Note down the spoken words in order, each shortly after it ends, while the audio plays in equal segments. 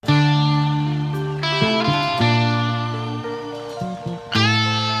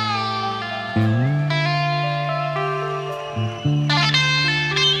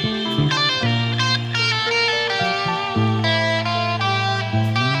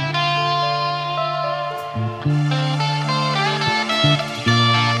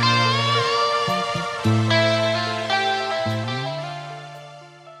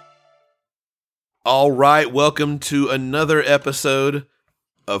All right, welcome to another episode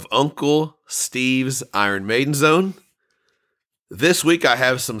of Uncle Steve's Iron Maiden Zone. This week I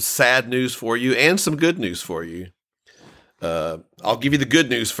have some sad news for you and some good news for you. I'll give you the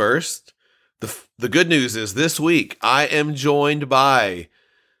good news first. The good news is this week I am joined by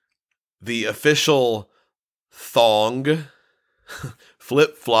the official thong,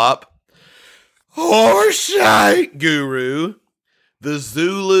 flip-flop, horseshite guru, the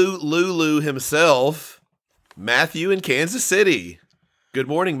Zulu Lulu himself, Matthew in Kansas City. Good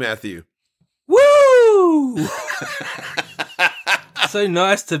morning, Matthew. Woo! So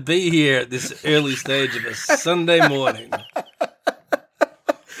nice to be here at this early stage of a Sunday morning.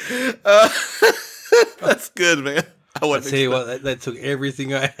 That's good, man. I tell you what, that took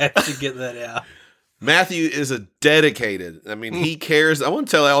everything I had to get that out. Matthew is a dedicated. I mean, he cares. I want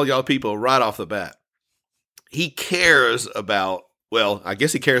to tell all y'all people right off the bat. He cares about, well, I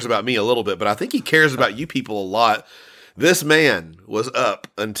guess he cares about me a little bit, but I think he cares about you people a lot. This man was up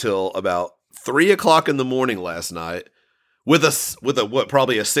until about 3 o'clock in the morning last night with a what,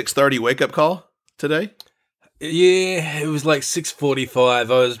 probably a 6:30 wake up call today. Yeah, it was like 6:45. I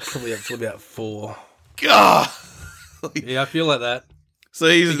was probably up till about 4. God. Yeah, I feel like that. So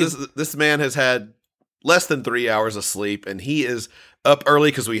this man has had less than 3 hours of sleep, and he is up early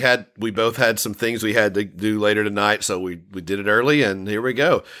because we both had some things we had to do later tonight, so we did it early, and here we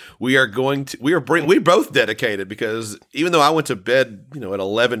go. We both dedicated because even though I went to bed, at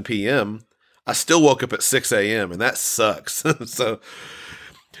 11 p.m., I still woke up at 6 a.m. and that sucks.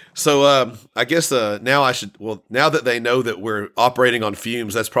 So I guess now now that they know that we're operating on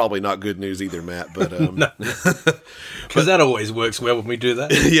fumes, that's probably not good news either, Matt. But because that always works well when we do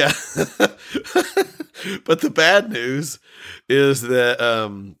that. Yeah. But the bad news is that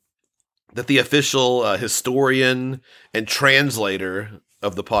that the official historian and translator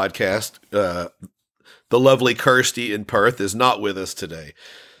of the podcast, the lovely Kirsty in Perth, is not with us today.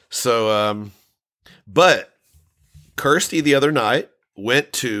 So, but Kirsty the other night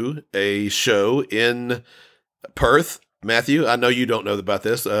went to a show in Perth. Matthew, I know you don't know about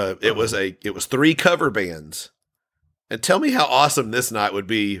this. It was 3 cover bands. And tell me how awesome this night would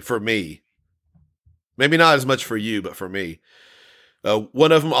be for me. Maybe not as much for you, but for me.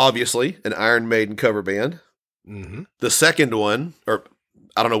 One of them, obviously, an Iron Maiden cover band. Mm-hmm. The second one, or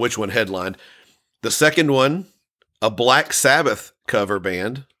I don't know which one headlined. The second one, a Black Sabbath cover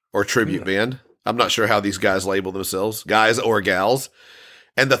band or tribute band. I'm not sure how these guys label themselves, guys or gals.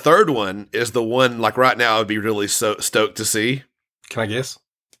 And the third one is the one, like right now, I would be really stoked to see. Can I guess?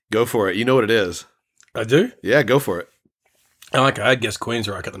 Go for it. You know what it is. I do? Yeah, go for it. I'd guess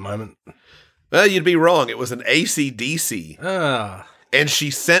Queensryche at the moment. Well, you'd be wrong. It was an AC/DC. Ah. And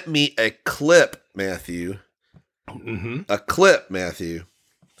she sent me a clip, Matthew. Mm-hmm. A clip, Matthew.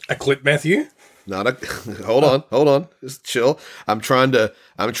 A clip, Matthew? Not a. Hold on. Just chill. I'm trying to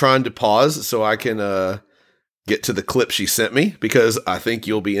pause so I can get to the clip she sent me because I think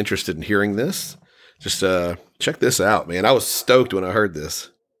you'll be interested in hearing this. Just check this out, man. I was stoked when I heard this.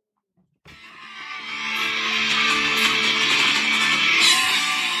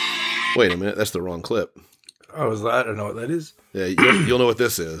 Wait a minute, that's the wrong clip. Oh, is that? I don't know what that is. Yeah, you'll know what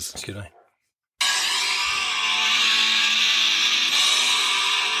this is. Excuse me.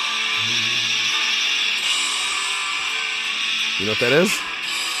 You know what that is?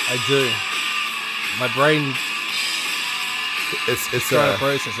 I do. My brain It's trying to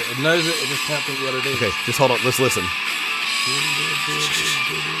process it. It knows it. It just can't think what it is. Okay, just hold on. Let's listen.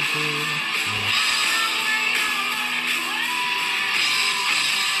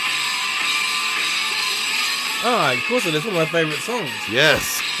 Oh, of course it is. One of my favourite songs.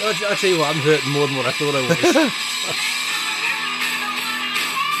 Yes. I'll tell you what, I'm hurting more than what I thought I was.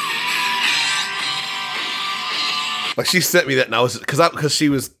 Like she sent me that, and I was because she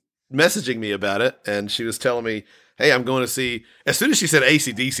was messaging me about it, and she was telling me, "Hey, I'm going to see." As soon as she said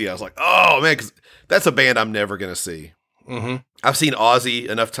AC/DC, I was like, "Oh man," because that's a band I'm never going to see. Mm-hmm. I've seen Ozzy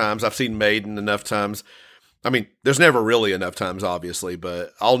enough times. I've seen Maiden enough times. I mean, there's never really enough times, obviously,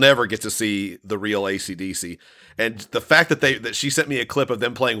 but I'll never get to see the real AC/DC. And the fact that she sent me a clip of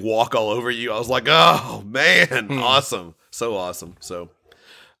them playing "Walk All Over You," I was like, "Oh man, awesome, so awesome!" So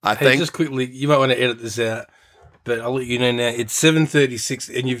I think just quickly, you might want to edit this out, but I'll let you know now. It's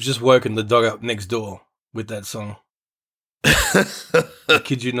 7:36, and you've just woken the dog up next door with that song. I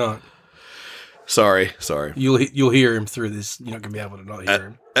kid you not. Sorry. You'll hear him through this. You're not gonna be able to not hear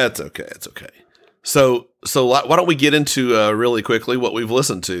him. That's okay. It's okay. So why don't we get into really quickly what we've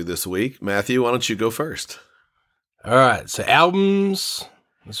listened to this week? Matthew, why don't you go first? All right. So albums.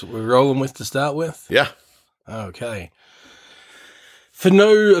 That's what we're rolling with to start with. Yeah. Okay. For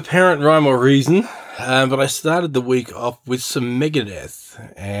no apparent rhyme or reason, but I started the week off with some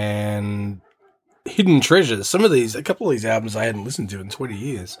Megadeth and Hidden Treasures. A couple of these albums I hadn't listened to in 20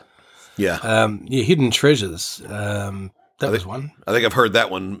 years. Yeah. Hidden Treasures. That was one. I think I've heard that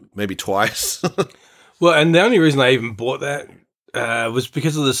one maybe twice. Well, and the only reason I even bought that was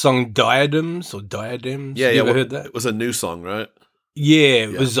because of the song Diadems or Diadems. Yeah, you ever heard that? It was a new song, right? Yeah,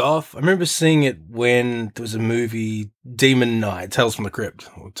 it was off. I remember seeing it when there was a movie, Demon Knight, Tales from the Crypt.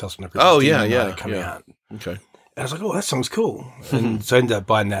 Or Tales from the Crypt. Oh, Demon yeah, Knight coming out. Okay. And I was like, oh, that song's cool. And so I ended up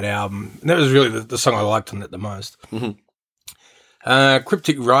buying that album. And that was really the song I liked on it the most. Mm-hmm.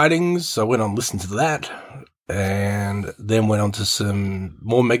 Cryptic Writings, so I went on and listened to that. And then went on to some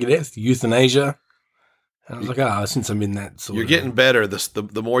more Megadeth, Euthanasia. And I was like, since I'm in that sort You're getting better.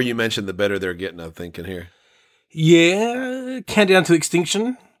 The more you mention, the better they're getting, I'm thinking here. Yeah, Countdown to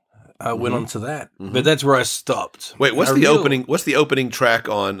Extinction. I went on to that, but that's where I stopped. Wait, what's the opening? What's the opening track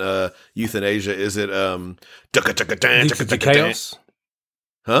on Euthanasia? Is it Addicted to Chaos?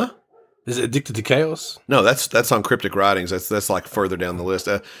 Huh? Is it Addicted to Chaos? No, that's on Cryptic Writings. That's like further down the list.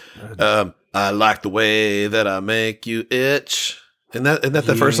 I like the way that I make you itch. Isn't that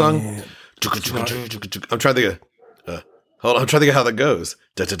the first song? I'm trying to think of. Hold on, I'm trying to think of how that goes.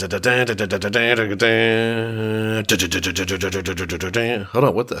 Hold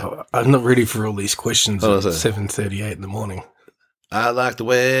on, what the? I'm not ready for all these questions at 7:38 in the morning. I like the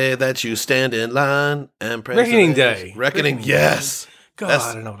way that you stand in line and pray. Reckoning Day. Reckoning, yes. God,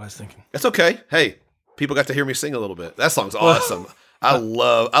 I don't know what I was thinking. That's okay. Hey, people got to hear me sing a little bit. That song's awesome. I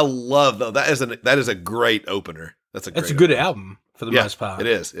love though. That is a great opener. That's a good album for the most part.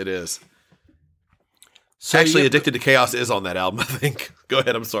 It is. So, actually, Addicted to Chaos is on that album, I think. Go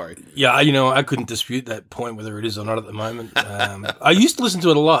ahead, I'm sorry. Yeah, I couldn't dispute that point, whether it is or not at the moment. I used to listen to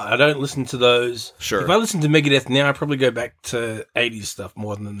it a lot. I don't listen to those. Sure. If I listen to Megadeth now, I probably go back to 80s stuff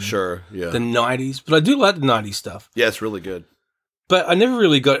more than the 90s. But I do like the 90s stuff. Yeah, it's really good. But I never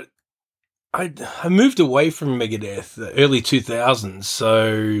really got... I moved away from Megadeth the early 2000s,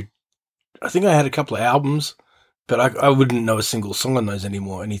 so I think I had a couple of albums, but I wouldn't know a single song on those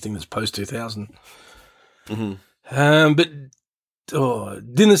anymore, anything that's post-2000. But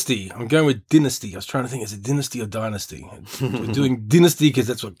Dynasty. I'm going with Dynasty. I was trying to think, is it Dynasty or Dynasty? We're doing Dynasty because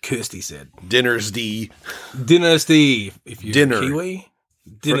that's what Kirsty said. Dynasty. Dynasty. If you're Kiwi.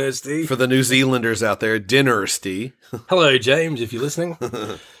 Dynasty. For the New Zealanders out there, Dynasty. Hello, James, if you're listening.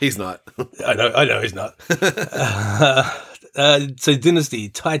 He's not. I know he's not. So Dynasty,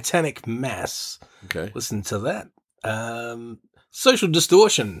 Titanic Mass. Okay. Listen to that. Social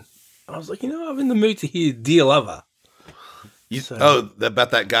Distortion. I was like, I'm in the mood to hear Dear Lover.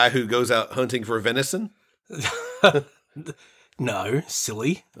 About that guy who goes out hunting for venison? No,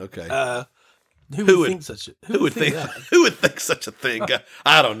 silly. Okay. Who would think such a thing?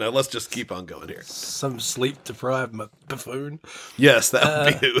 I don't know. Let's just keep on going here. Some sleep-deprived buffoon. Yes, that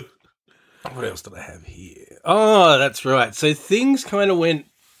would be who. What else did I have here? Oh, that's right. So things kind of went...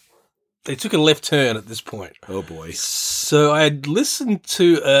 They took a left turn at this point. Oh, boy. So I had listened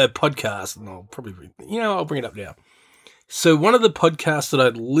to a podcast, and I'll bring it up now. So one of the podcasts that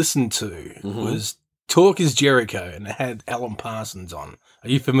I'd listened to was Talk is Jericho, and it had Alan Parsons on. Are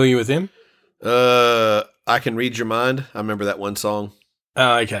you familiar with him? I Can Read Your Mind. I remember that one song.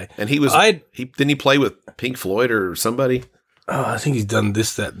 Oh, okay. And didn't he play with Pink Floyd or somebody? Oh, I think he's done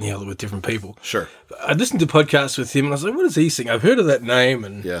this, that, and the other with different people. Sure. I listened to podcasts with him, and I was like, what does he sing? I've heard of that name,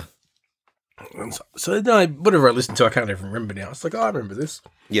 and... Yeah. So whatever I listened to, I can't even remember now. It's like, I remember this.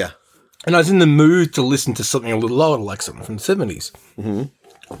 Yeah. And I was in the mood to listen to something a little older, like something from the 70s.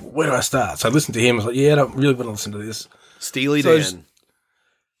 Where do I start? So I listened to him. I was like, I don't really want to listen to this. Steely Dan.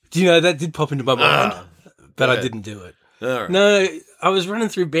 That did pop into my mind, but I didn't do it. All right. No, I was running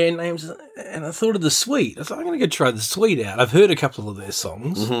through band names, and I thought of The Sweet. I was like, I'm going to go try The Sweet out. I've heard a couple of their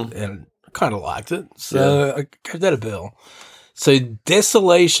songs, and I kind of liked it. So I gave that a bell. So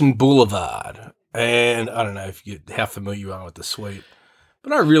Desolation Boulevard, and I don't know how familiar you are with The Sweet,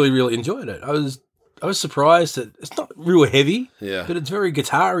 but I really, really enjoyed it. I was surprised that it's not real heavy, but it's very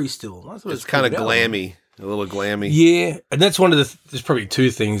guitar-y still. I thought it's kind of glammy, a little glammy. Yeah, and that's one of there's probably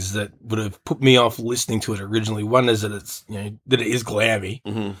two things that would have put me off listening to it originally. One is that that it is glammy,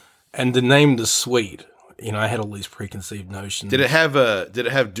 and the name The Sweet. I had all these preconceived notions. Did it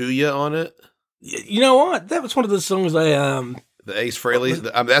have Do Ya on it? You know what? That was one of the songs the Ace Frehley.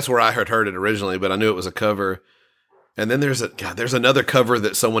 That's where I had heard it originally, but I knew it was a cover. And then there's another cover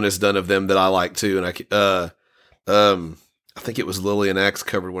that someone has done of them that I like too. And I think it was Lillian Axe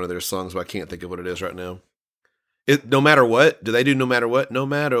covered one of their songs, but I can't think of what it is right now. No matter what, do they do No Matter What? No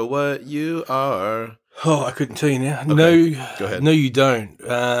matter what you are, Oh, I couldn't tell you now. Okay. No, Go ahead. No, you don't.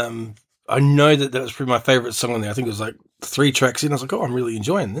 I know that was probably my favorite song on there. I think it was like 3 tracks in. I was like, oh, I'm really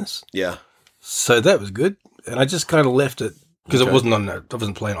enjoying this. Yeah. So that was good. And I just kind of left it because Okay. it wasn't on I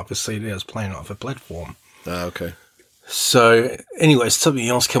wasn't playing off a CD. I was playing off a platform. Okay. So anyway, something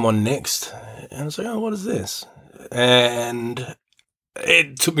else came on next. And I was like, oh, what is this? And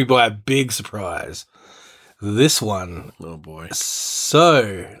it took me by a big surprise. This one. Oh boy.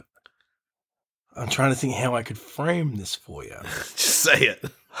 So I'm trying to think how I could frame this for you. Just say it.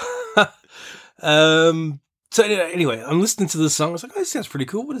 So anyway, I'm listening to the song. I was like, oh, this sounds pretty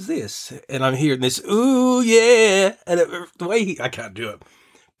cool. What is this? And I'm hearing this, ooh, yeah. And the way I can't do it,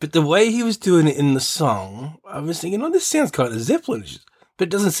 but the way he was doing it in the song, I was thinking, oh, this sounds kind of Zeppelin, but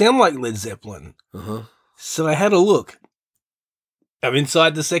it doesn't sound like Led Zeppelin. Uh-huh. So I had a look. I'm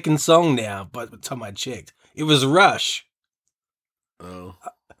inside the second song now, by the time I checked. It was Rush. Oh.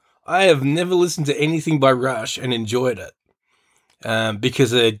 I have never listened to anything by Rush and enjoyed it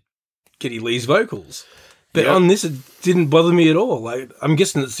because of Geddy Lee's vocals. But Yep. on this, it didn't bother me at all. Like, I'm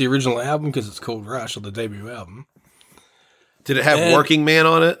guessing it's the original album because it's called Rush, or the debut album. Did it have And- Working Man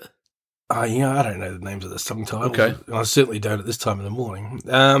on it? Yeah, I don't know the names of the song titles. Okay. And I certainly don't at this time in the morning.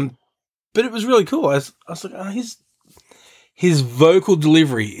 But it was really cool. I was like, oh, his vocal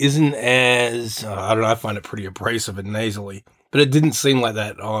delivery isn't as, I don't know, I find it pretty abrasive and nasally. But it didn't seem like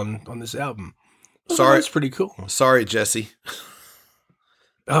that on this album. Sorry. It's pretty cool. Sorry, Jesse.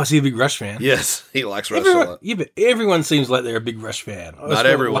 Oh, is he a big Rush fan? Yes, he likes Rush a lot. Yeah, but everyone seems like they're a big Rush fan. Not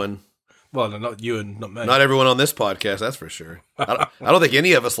everyone. Well, no, not you and not me. Not everyone on this podcast, that's for sure. I don't think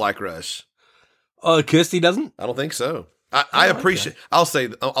any of us like Rush. Oh, Kirsty doesn't? I don't think so. I appreciate.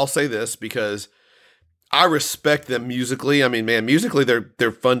 Okay. I'll say this because I respect them musically. I mean, man, musically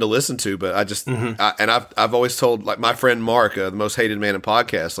they're fun to listen to. But I just I've always told, like, my friend Mark, the most hated man in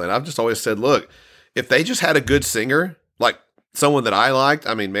podcast land. I've just always said, look, if they just had a good singer, like someone that I liked,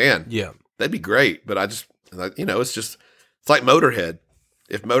 I mean, man, Yeah. they'd be great. But I just, it's like Motorhead.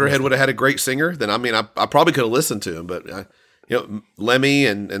 If Motorhead would have had a great singer, then I mean, I probably could have listened to him. But Lemmy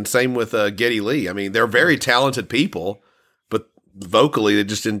and same with Geddy Lee. I mean, they're very talented people, but vocally they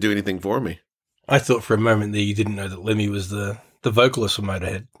just didn't do anything for me. I thought for a moment that you didn't know that Lemmy was the vocalist for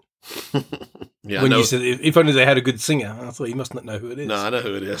Motorhead. Yeah, When I know. you said, if only they had a good singer, I thought you must not know who it is. No, I know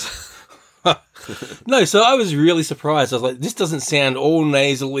who it is. No, so I was really surprised. I was like, this doesn't sound all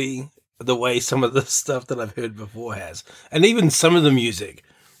nasally the way some of the stuff that I've heard before has. And even some of the music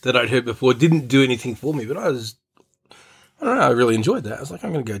that I'd heard before didn't do anything for me, but I don't know, I really enjoyed that. I was like,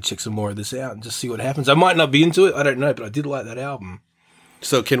 I'm going to go check some more of this out and just see what happens. I might not be into it, I don't know, but I did like that album.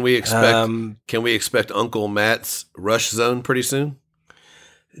 So can we expect Uncle Matt's Rush Zone pretty soon?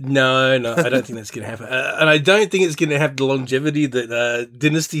 No, I don't think that's going to happen. And I don't think it's going to have the longevity that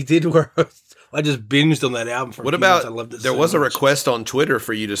Dynasty did, where I just binged on that album for a What few months. about I loved it there so was a much. request on Twitter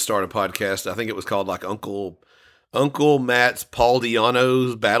for you to start a podcast. I think it was called like Uncle Matt's Paul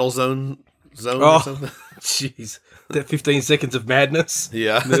Diano's Battle Zone or something. Jeez. That 15 seconds of madness.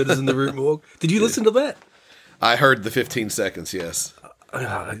 Yeah. Murders in the Root Morgue. Did you listen to that? I heard the 15 seconds, yes.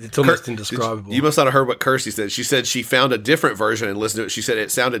 It's almost indescribable. You must not have heard what Kirsty said. She said she found a different version and listened to it. She said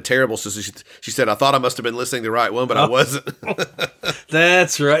it sounded terrible. So she said, I thought I must have been listening to the right one, but I wasn't.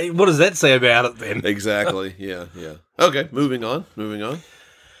 That's right. What does that say about it then? Exactly. Yeah. Okay, moving on.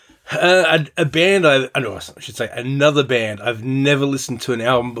 A band, I should say another band. I've never listened to an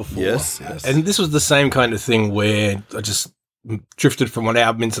album before. Yes. And this was the same kind of thing where I just drifted from one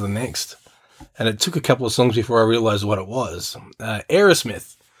album into the next. And it took a couple of songs before I realized what it was.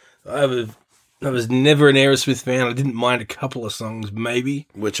 Aerosmith. I was never an Aerosmith fan. I didn't mind a couple of songs, maybe.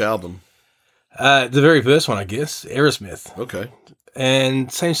 Which album? The very first one, I guess, Aerosmith. Okay.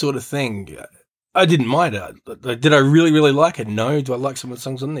 And same sort of thing. I didn't mind it. Did I really, really like it? No. Do I like some of the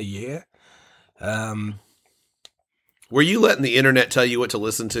songs on there? Yeah. Were you letting the internet tell you what to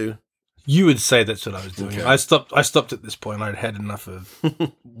listen to? You would say that's what I was doing. Okay. I stopped at this point. I'd had enough of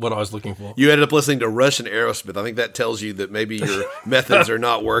what I was looking for. You ended up listening to Rush and Aerosmith. I think that tells you that maybe your methods are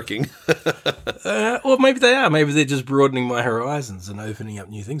not working. Or maybe they are. Maybe they're just broadening my horizons and opening up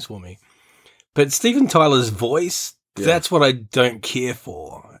new things for me. But Steven Tyler's voice, that's what I don't care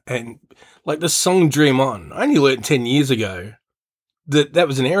for. And like the song Dream On, I only learned 10 years ago that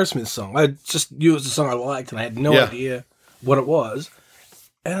was an Aerosmith song. I just knew it was a song I liked and I had no idea what it was.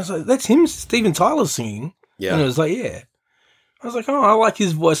 And I was like, that's him, Steven Tyler singing. Yeah. And it was like, yeah. I was like, oh, I like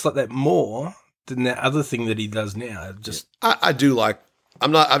his voice like that more than that other thing that he does now. Just I do like.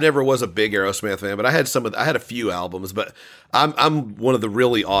 I never was a big Aerosmith fan, but I had a few albums. But I'm one of the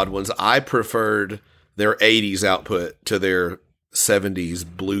really odd ones. I preferred their '80s output to their '70s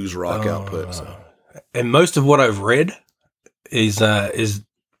blues rock output. So. And most of what I've read is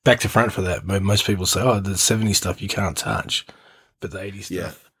back to front for that. Most people say, "Oh, the '70s stuff you can't touch," but the '80s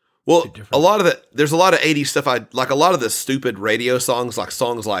stuff. Well, a lot of that. There's a lot of '80s stuff. I like a lot of the stupid radio songs,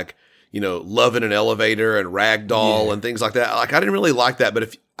 like "Love in an Elevator" and "Ragdoll" and things like that. Like I didn't really like that, but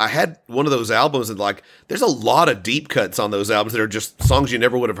if I had one of those albums, and like there's a lot of deep cuts on those albums that are just songs you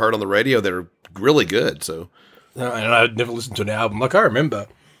never would have heard on the radio that are really good. So, and I'd never listened to an album. Like I remember,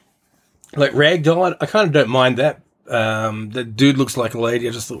 like "Ragdoll," I kind of don't mind that. The dude looks like a lady.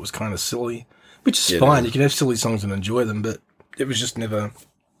 I just thought it was kind of silly, which is fine. You can have silly songs and enjoy them, but it was just never.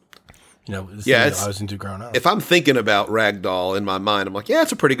 The thing that I was into growing up. If I'm thinking about Ragdoll in my mind, I'm like, yeah,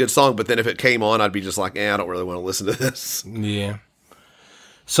 it's a pretty good song. But then if it came on, I'd be just like, I don't really want to listen to this. Yeah.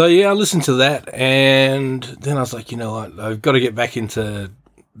 So, I listened to that. And then I was like, I've got to get back into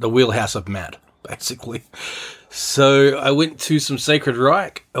the wheelhouse of Matt, basically. So I went to some Sacred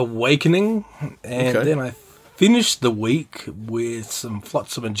Reich, Awakening. And then I finished the week with some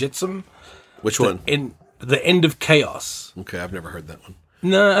Flotsam and Jetsam. Which one? The End of Chaos. Okay, I've never heard that one.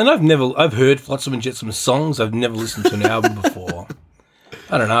 No, and I've heard Flotsam and Jetsam songs. I've never listened to an album before.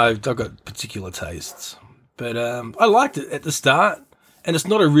 I don't know. I've got particular tastes. But I liked it at the start, and it's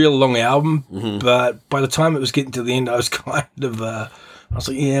not a real long album, but by the time it was getting to the end, I was kind of, I was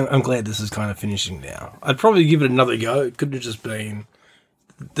like, yeah, I'm glad this is kind of finishing now. I'd probably give it another go. It could have just been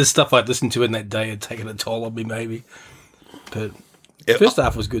the stuff I'd listened to in that day had taken a toll on me, maybe. But first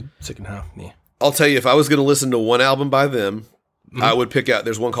half was good, second half, yeah. I'll tell you, if I was going to listen to one album by them, I would pick out,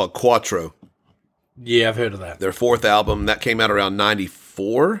 there's one called Quattro. Yeah, I've heard of that. Their fourth album, that came out around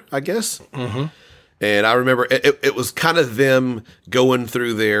 94, I guess. Mm-hmm. And I remember it was kind of them going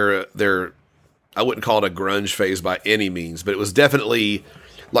through their, I wouldn't call it a grunge phase by any means, but it was definitely,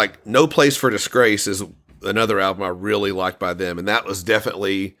 like, No Place for Disgrace is another album I really liked by them. And that was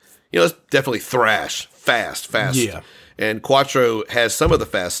definitely, it's definitely thrash, fast. Yeah. And Quattro has some of the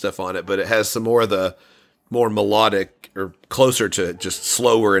fast stuff on it, but it has some more of the more melodic or closer to just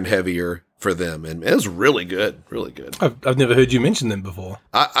slower and heavier for them. And it was really good, really good. I've never heard you mention them before.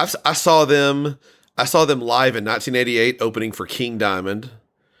 I saw them live in 1988 opening for King Diamond.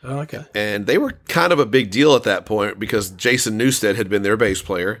 Oh, okay. And they were kind of a big deal at that point because Jason Newsted had been their bass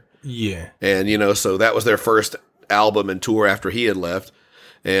player. Yeah. And, so that was their first album and tour after he had left.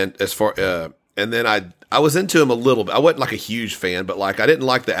 And and then I was into him a little bit. I wasn't like a huge fan, but like I didn't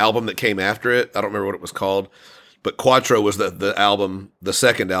like the album that came after it. I don't remember what it was called. But Quattro was the album, the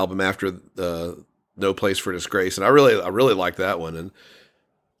second album after No Place for Disgrace, and I really like that one. And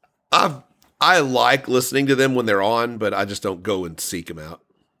I like listening to them when they're on, but I just don't go and seek them out.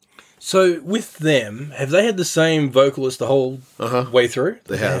 So with them, have they had the same vocalist the whole way through?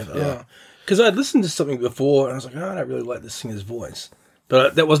 They have, yeah. Because I'd listened to something before, and I was like, I don't really like this singer's voice,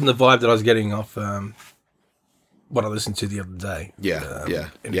 but that wasn't the vibe that I was getting off what I listened to the other day. Yeah.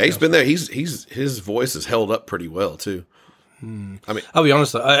 He's been there. His voice has held up pretty well too. I mean, I'll be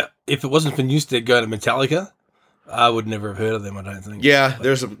honest. If it wasn't for Newsted going to Metallica, I would never have heard of them. I don't think. Yeah,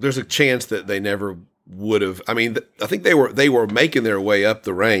 there's a chance that they never would have. I mean, I think they were making their way up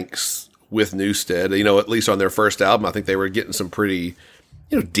the ranks with Newsted. At least on their first album, I think they were getting some pretty,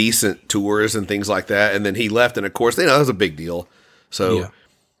 decent tours and things like that. And then he left, and of course, that was a big deal. So, yeah.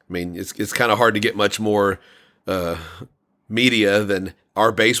 I mean, it's kind of hard to get much more media than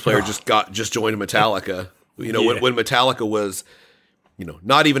our bass player just joined Metallica. When Metallica was,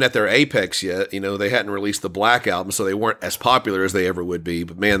 not even at their apex yet. They hadn't released the Black album, so they weren't as popular as they ever would be.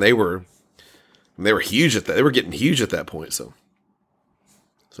 But man, they were huge at that. They were getting huge at that point. So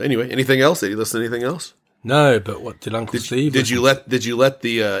anyway, anything else? Did you listen to anything else? No, but what did Uncle Steve? Did you let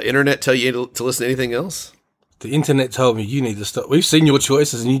the internet tell you to listen to anything else? The internet told me you need to stop. We've seen your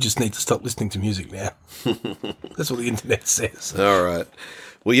choices, and you just need to stop listening to music now. That's what the internet says. All right.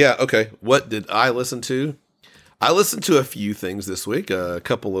 Well, yeah. Okay. What did I listen to? I listened to a few things this week. A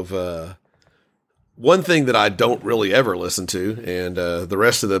couple of one thing that I don't really ever listen to, and the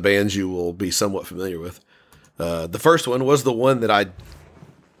rest of the bands you will be somewhat familiar with. The first one was the one that I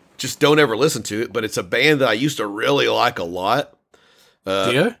just don't ever listen to, but it's a band that I used to really like a lot.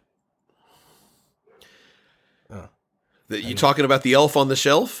 Dio? You talking about the Elf on the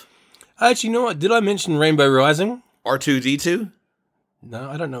Shelf? Actually, you know what? Did I mention Rainbow Rising? R2-D2? No,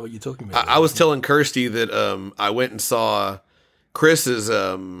 I don't know what you're talking about. I was telling Kirsty that I went and saw Chris's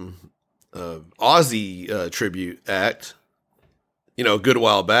Ozzy tribute act, a good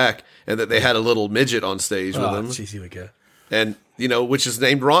while back, and that they had a little midget on stage with him. Geez, here we go. And, which is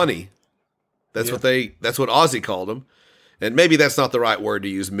named Ronnie. That's what Ozzy called him. And maybe that's not the right word to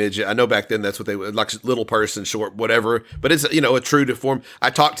use, midget. I know back then that's what they would, like little person, short, whatever. But it's, a true to form.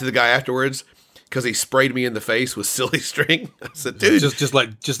 I talked to the guy afterwards because he sprayed me in the face with silly string. I said, dude, just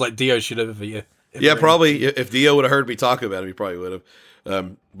like Dio should have for you. yeah, probably if Dio would have heard me talk about him, he probably would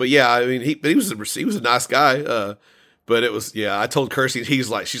have. But yeah, I mean, he was a nice guy. But it was, yeah, I told Kirsty, she's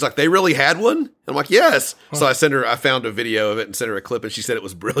like, they really had one? I'm like, yes. So I found a video of it and sent her a clip, and she said it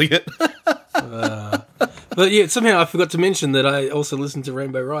was brilliant. But yeah, somehow I forgot to mention that I also listened to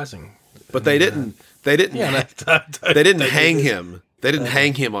Rainbow Rising. But they didn't hang him. They didn't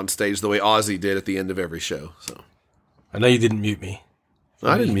hang him on stage the way Ozzy did at the end of every show. So I know you didn't mute me.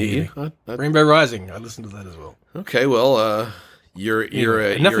 I didn't mute you. Rainbow Rising, I listened to that as well. Okay, well,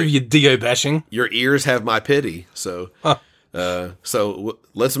 enough of your Dio bashing. Your ears have my pity. So,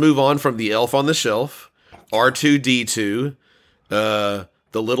 let's move on from the Elf on the Shelf, R2D2, the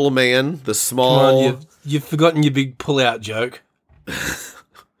little man, the small. Come on, you've forgotten your big pull-out joke.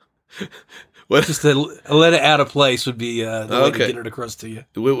 What? Just a letter out of place would be the way to get it across to you.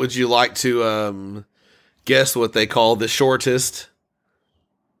 Would you like to guess what they call the shortest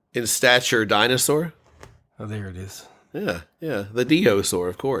in stature dinosaur? Oh, there it is. Yeah, the Diosaur,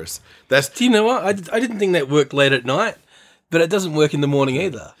 of course. Do you know what? I didn't think that worked late at night, but it doesn't work in the morning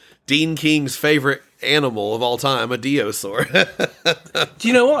either. Dean King's favorite animal of all time, a Diosaur. Do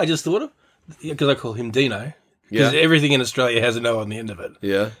you know what I just thought of? Because I call him Dino. Because everything in Australia has an O on the end of it.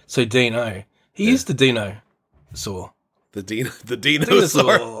 Yeah. So Dino. He is the Dinosaur. The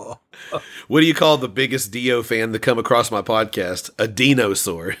Dinosaur. What do you call the biggest Dio fan to come across my podcast? A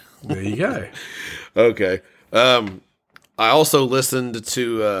Dinosaur. There you go. Okay. I also listened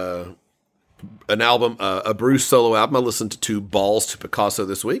to an album, a Bruce solo album. I listened to Balls to Picasso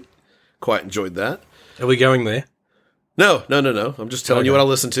this week. Quite enjoyed that. Are we going there? No. I'm just telling you what I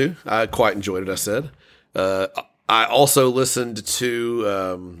listened to. I quite enjoyed it, I said. I also listened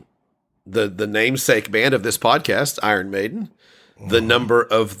to the namesake band of this podcast, Iron Maiden, The Number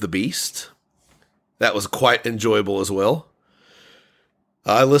of the Beast. That was quite enjoyable as well.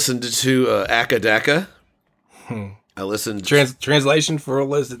 I listened to Akadaka. I listened translation for all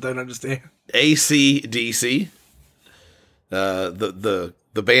those that don't understand. AC/DC. The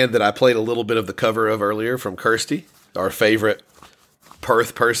band that I played a little bit of the cover of earlier from Kirsty, our favorite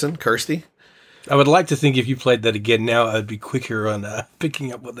Perth person, Kirsty. I would like to think if you played that again now, I'd be quicker on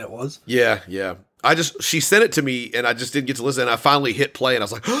picking up what that was. Yeah. She sent it to me, and I just didn't get to listen. And I finally hit play, and I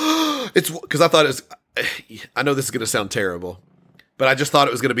was like, it's because I thought it was. I know this is going to sound terrible, but I just thought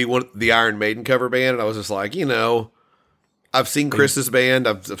it was going to be the Iron Maiden cover band, and I was just like, I've seen Chris's band,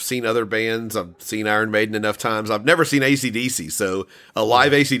 I've seen other bands, I've seen Iron Maiden enough times. I've never seen AC/DC, so a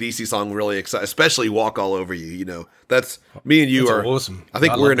live AC/DC song really excites, especially "Walk All Over You." That's me and you are awesome. I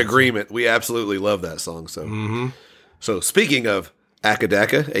think we're in agreement. Song. We absolutely love that song. So, So speaking of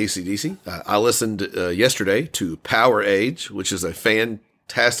Akadaka, AC/DC, I listened yesterday to Power Age, which is a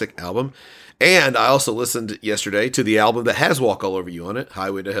fantastic album, and I also listened yesterday to the album that has "Walk All Over You" on it,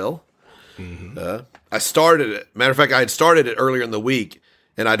 "Highway to Hell." I started it. Matter of fact, I had started it earlier in the week,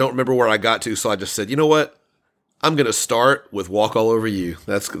 and I don't remember where I got to, so I just said, you know what? I'm going to start with "Walk All Over You."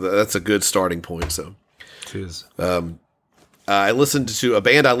 That's a good starting point. So, cheers. I listened to a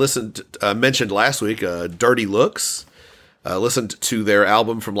band mentioned last week, Dirty Looks. I listened to their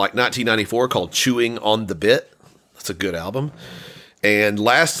album from like 1994 called "Chewing on the Bit." That's a good album. And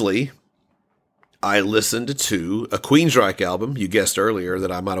lastly, I listened to a Queensryche album. You guessed earlier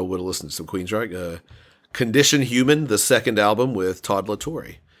that I would have listened to some Queensryche. Condition Human, the second album with Todd La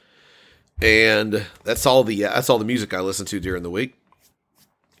Torre. And that's all the music I listened to during the week.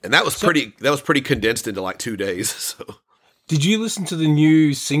 And that was pretty condensed into like 2 days. So did you listen to the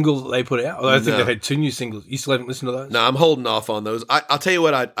new single that they put out? I think they had 2 new singles. You still haven't listened to those? No, I'm holding off on those. I'll tell you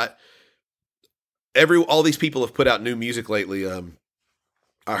what, all these people have put out new music lately.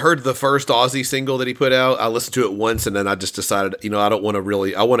 I heard the first Ozzy single that he put out. I listened to it once, and then I just decided, I don't want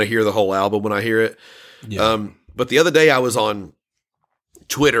to I want to hear the whole album when I hear it. Yeah. But the other day I was on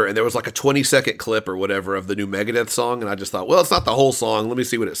Twitter, and there was like a 20-second clip or whatever of the new Megadeth song, and I just thought, well, it's not the whole song. Let me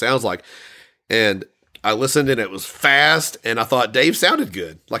see what it sounds like. And I listened, and it was fast, and I thought Dave sounded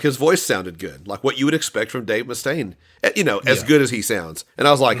good. Like, his voice sounded good. Like what you would expect from Dave Mustaine. As good as he sounds. And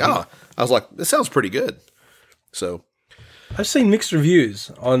I was like, this sounds pretty good. So I've seen mixed reviews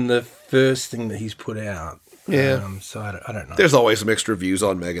on the first thing that he's put out. Yeah. So I don't know. There's always mixed reviews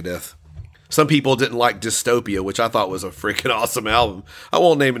on Megadeth. Some people didn't like Dystopia, which I thought was a freaking awesome album. I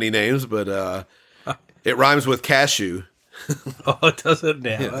won't name any names, but it rhymes with cashew. Oh, it does it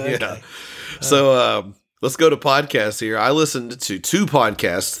now? Okay. Yeah. So let's go to podcasts here. I listened to 2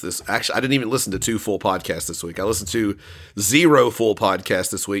 podcasts. Actually, I didn't even listen to 2 full podcasts this week. I listened to 0 full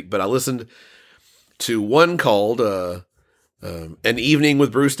podcasts this week, but I listened to one called An Evening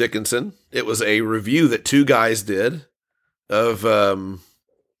with Bruce Dickinson. It was a review that two guys did of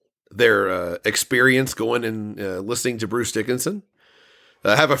their experience going and listening to Bruce Dickinson.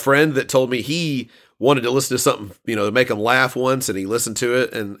 I have a friend that told me he wanted to listen to something, to make him laugh once, and he listened to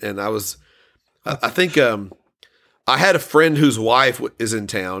it, and I think I had a friend whose wife is in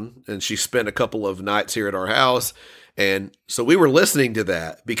town, and she spent a couple of nights here at our house, and so we were listening to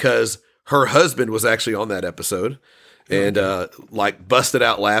that because her husband was actually on that episode, and busted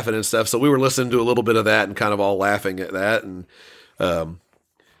out laughing and stuff. So we were listening to a little bit of that and kind of all laughing at that, and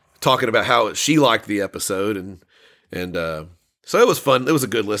talking about how she liked the episode, and so it was fun. It was a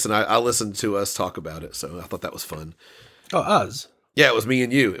good listen. I listened to us talk about it, so I thought that was fun. Oh, us? Yeah, it was me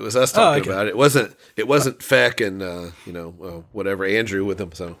and you. It was us talking about it. It wasn't Feck and whatever, Andrew with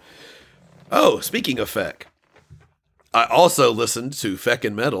him. So, speaking of Feck, I also listened to Feck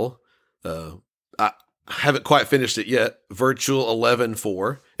and Metal. I haven't quite finished it yet. Virtual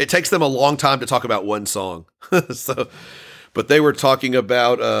 11-4. It takes them a long time to talk about one song. But they were talking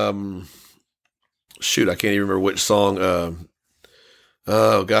about I can't even remember which song.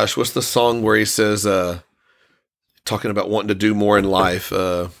 Oh gosh, what's the song where he says talking about wanting to do more in life?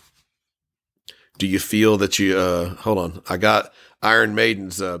 Do you feel that you hold on, I got Iron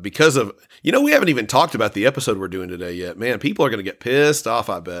Maiden's because of we haven't even talked about the episode we're doing today yet. Man, people are going to get pissed off,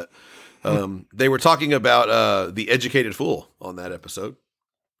 I bet. They were talking about The Educated Fool on that episode,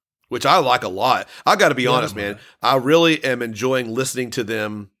 which I like a lot. I got to be honest, man. I really am enjoying listening to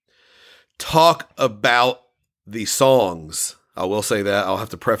them talk about the songs. I will say that. I'll have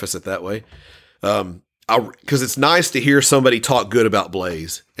to preface it that way. Because it's nice to hear somebody talk good about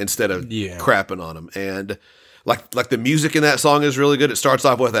Blaze instead of crapping on them. And like the music in that song is really good. It starts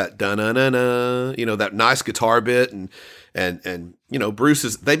off with that da-na-na-na, that nice guitar bit. And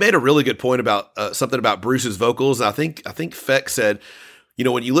Bruce's, they made a really good point about something about Bruce's vocals. And I think Feck said,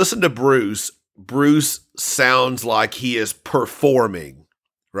 when you listen to Bruce sounds like he is performing,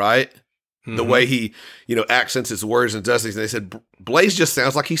 right? Mm-hmm. The way he, accents his words and does things. And they said, Blaze just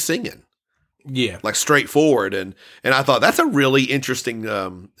sounds like he's singing. Yeah. Like straightforward. And I thought that's a really interesting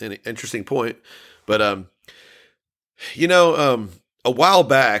point. But, a while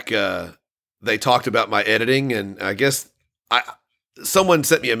back, they talked about my editing, and I guess someone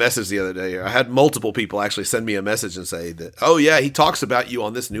sent me a message the other day. I had multiple people actually send me a message and say that, oh yeah, he talks about you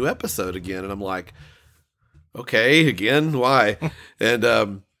on this new episode again. And I'm like, okay, again, why?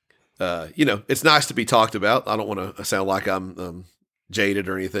 And, it's nice to be talked about. I don't want to sound like I'm jaded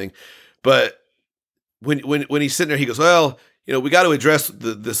or anything, but when he's sitting there, he goes, well, we got to address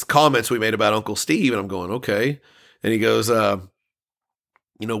this comments we made about Uncle Steve. And I'm going, okay. And he goes,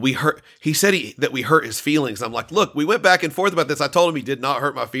 he said that we hurt his feelings. I'm like, look, we went back and forth about this. I told him he did not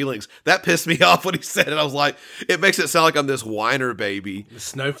hurt my feelings. That pissed me off when he said it. I was like, it makes it sound like I'm this whiner baby. The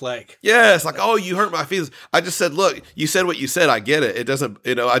snowflake. Yeah. It's like, oh, you hurt my feelings. I just said, look, you said what you said. I get it. It doesn't,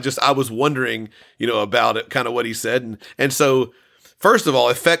 I was wondering, about it, kind of what he said. And so first of all,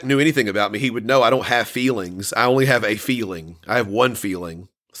 if Feck knew anything about me, he would know I don't have feelings. I only have a feeling. I have one feeling.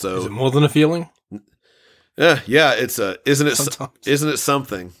 So is it more than a feeling? Yeah, it's isn't it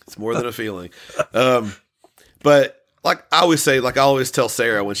something? It's more than a feeling. But like I always say, like I always tell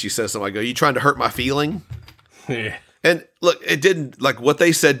Sarah when she says something, I go, "You trying to hurt my feeling?" Yeah. And look, it didn't, like what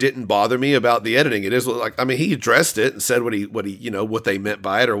they said didn't bother me about the editing. It is like, I mean, he addressed it and said what he what they meant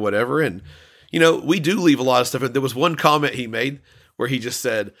by it or whatever. And we do leave a lot of stuff. There was one comment he made where he just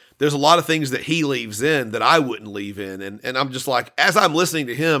said, there's a lot of things that he leaves in that I wouldn't leave in. And I'm just like, as I'm listening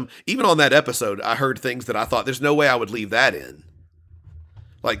to him, even on that episode, I heard things that I thought there's no way I would leave that in.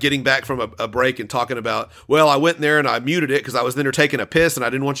 Like getting back from a break and talking about, well, I went in there and I muted it because I was in there taking a piss and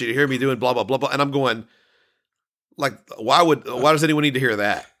I didn't want you to hear me doing blah, blah, blah, blah. And I'm going, like, why does anyone need to hear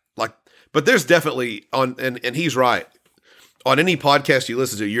that? Like, but there's definitely and he's right. On any podcast you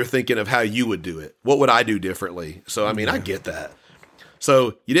listen to, you're thinking of how you would do it. What would I do differently? So, I mean, I get that.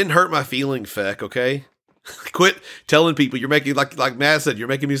 So you didn't hurt my feeling, Feck, okay? Quit telling people you're making, like Matt said, you're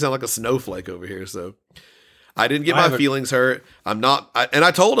making me sound like a snowflake over here. So I didn't get my feelings hurt. I'm not, and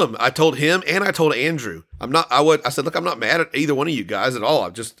I told him, and I told Andrew, I said, look, I'm not mad at either one of you guys at all. I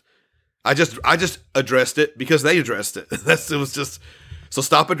just addressed it because they addressed it. It was just, so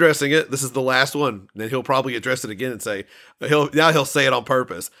stop addressing it. This is the last one. And then he'll probably address it again and say, he'll say it on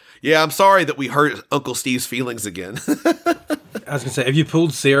purpose. Yeah, I'm sorry that we hurt Uncle Steve's feelings again. I was going to say, have you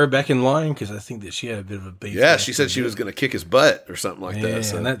pulled Sarah back in line? Because I think that she had a bit of a beef. Yeah, she said she was going to kick his butt or something like that.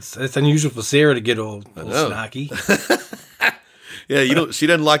 So. And that's unusual for Sarah to get all snarky. Yeah, she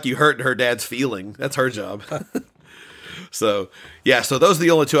doesn't like you hurting her dad's feeling. That's her job. So those are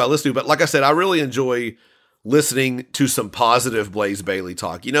the only two I listen to. But like I said, I really enjoy listening to some positive Blaze Bayley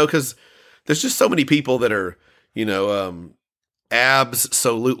talk, because there's just so many people that are,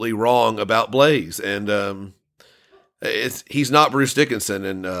 absolutely wrong about Blaze. And he's not Bruce Dickinson,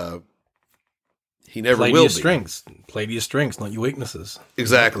 and he never Play will to your be. strengths. Play to your strengths, not your weaknesses.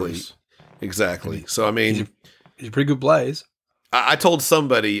 Exactly. So, I mean, he's a pretty good Blaze. I told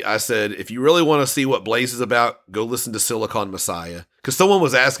somebody, I said, if you really want to see what Blaze is about, go listen to Silicon Messiah. Because someone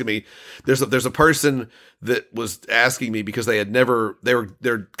was asking me, there's a person that was asking me because they're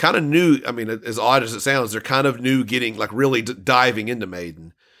kind of new. I mean, as odd as it sounds, they're kind of new getting, like, really diving into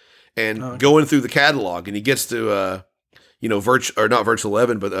Maiden and going through the catalog. And he gets to, not Virtual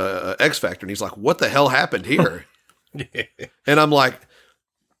 11, but X Factor. And he's like, what the hell happened here? Yeah. And I'm like,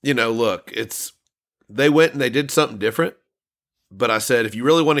 look, they went and they did something different. But I said, if you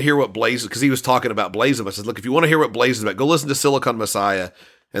really want to hear what Blaze, because he was talking about Blaze, I said, look, if you want to hear what Blaze is about, go listen to Silicon Messiah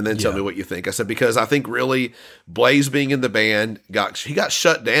and then tell me what you think. I said, because I think really Blaze being in the band, he got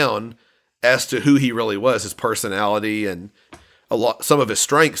shut down as to who he really was, his personality and some of his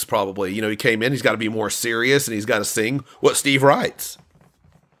strengths probably. He came in, he's got to be more serious and he's got to sing what Steve writes.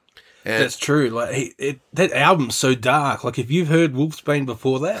 And that's true. Like that album's so dark. Like if you've heard Wolfsbane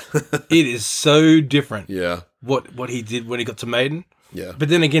before that, it is so different. Yeah. What he did when he got to Maiden. Yeah. But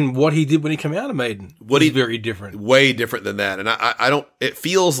then again, what he did when he came out of Maiden was very different. Way different than that. And I don't, it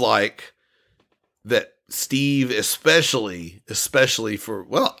feels like that Steve, especially for,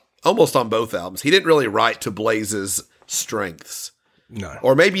 almost on both albums, he didn't really write to Blaze's strengths. No.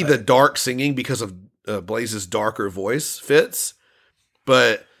 Or maybe the dark singing because of Blaze's darker voice fits.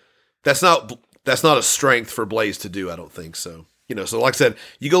 But that's not a strength for Blaze to do, I don't think so. So like I said,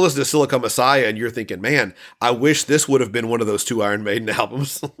 you go listen to Silicon Messiah and you're thinking, man, I wish this would have been one of those two Iron Maiden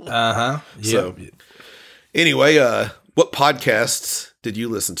albums. Uh-huh. Yeah. So anyway, what podcasts did you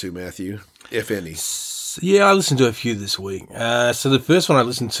listen to, Matthew, if any? Yeah, I listened to a few this week. So the first one I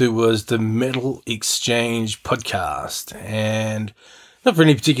listened to was the Metal Exchange podcast. And not for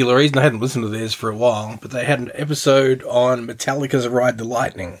any particular reason, I hadn't listened to theirs for a while, but they had an episode on Metallica's Ride the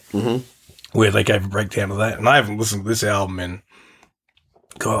Lightning, where they gave a breakdown of that. And I haven't listened to this album in,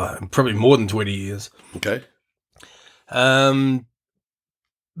 probably more than 20 years. Okay. But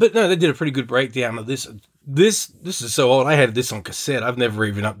no, they did a pretty good breakdown of this. This is so old. I had this on cassette. I've never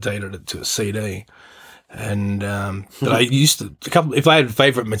even updated it to a CD. And but I used to if I had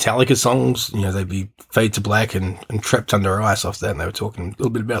favorite Metallica songs, they'd be Fade to Black and Trapped Under Ice off that, and they were talking a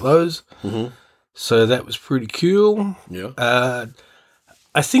little bit about those. So that was pretty cool. Yeah.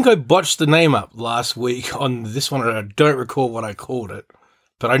 I think I botched the name up last week on this one, and I don't recall what I called it,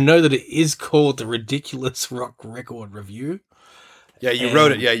 but I know that it is called the Ridiculous Rock Record Review. Yeah, you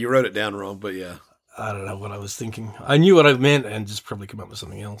wrote it. Yeah, you wrote it down wrong, but yeah. I don't know what I was thinking. I knew what I meant and just probably come up with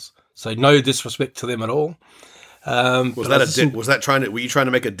something else. So no disrespect to them at all. Were you trying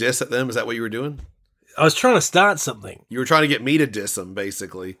to make a diss at them? Is that what you were doing? I was trying to start something. You were trying to get me to diss them,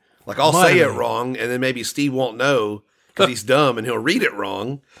 basically. Like, I'll say it wrong, and then maybe Steve won't know because he's dumb, and he'll read it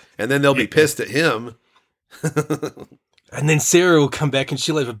wrong, and then they'll be pissed at him. And then Sarah will come back and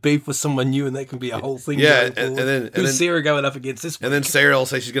she'll have a beef with someone new, and that can be a whole thing. Yeah, and then who's Sarah going up against this week? And then Sarah will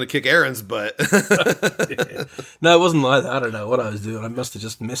say she's going to kick Aaron's butt. Yeah. No, it wasn't like that. I don't know what I was doing. I must have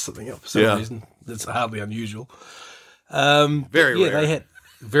just messed something up for some reason. That's hardly unusual. Very rare. They had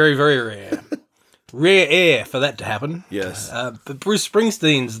very, very rare. Rare air for that to happen. Yes. But Bruce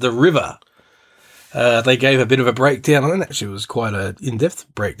Springsteen's The River, they gave a bit of a breakdown, and actually it was quite an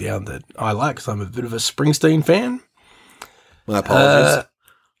in-depth breakdown that I like, because I'm a bit of a Springsteen fan. My apologies.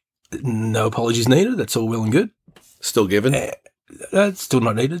 No apologies needed. That's all well and good. Still given? Still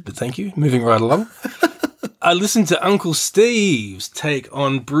not needed, but thank you. Moving right along. I listened to Uncle Steve's take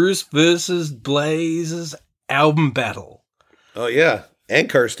on Bruce versus Blaze's album battle. Oh, yeah. And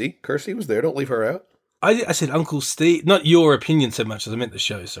Kirsty. Kirsty was there. Don't leave her out. I said Uncle Steve, not your opinion so much as I meant the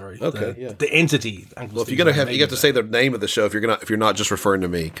show. Sorry. Okay. The entity. Uncle well, if you're gonna you have to say the name of the show if you're not just referring to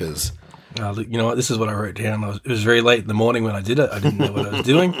me, because. You know what? This is what I wrote down. It was very late in the morning when I did it. I didn't know what I was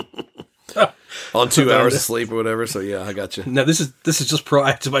doing. On 2 hours of sleep or whatever. So yeah, I got you. No, this is just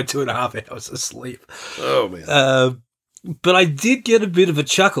prior to my 2.5 hours of sleep. Oh man. But I did get a bit of a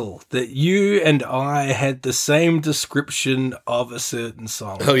chuckle that you and I had the same description of a certain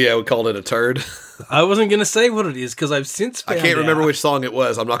song. Oh yeah, we called it a turd. I wasn't going to say what it is because I've since found I can't remember out. which song it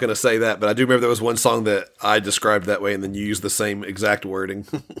was. I'm not going to say that, but I do remember there was one song that I described that way, and then you used the same exact wording.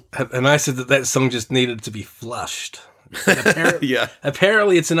 And I said that song just needed to be flushed. Yeah.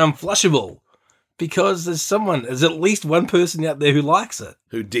 Apparently it's an unflushable because there's at least one person out there who likes it.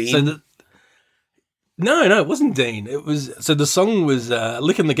 Who, Dean? No, it wasn't Dean. The song was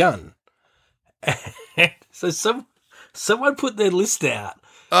Licking the Gun. So someone put their list out.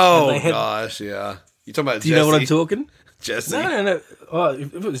 Oh gosh, yeah. You talking about? Do you know what I'm talking? Jesse. No. Oh,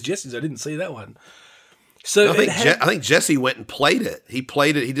 if it was Jesse's, I didn't see that one. So I think Jesse went and played it. He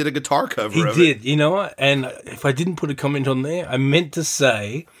played it. He did a guitar cover. He of did. It. You know what? And if I didn't put a comment on there, I meant to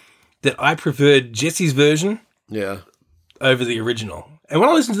say that I preferred Jesse's version. Yeah. Over the original. And when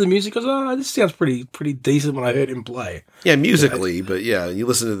I listened to the music, I was like, oh, this sounds pretty decent when I heard him play. Yeah, musically, but yeah, you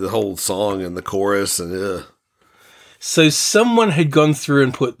listen to the whole song and the chorus and So someone had gone through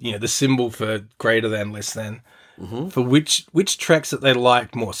and put, the symbol for greater than, less than, for which tracks that they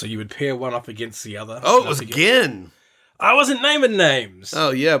liked more. So you would pair one up against the other. Oh, it was Gin. I wasn't naming names.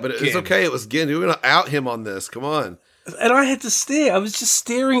 Oh, yeah, but it's okay. It was Gin. We're going to out him on this. Come on. And I had to stare. I was just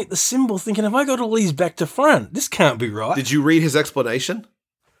staring at the symbol thinking, have I got all these back to front? This can't be right. Did you read his explanation?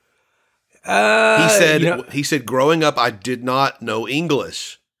 He said, growing up, I did not know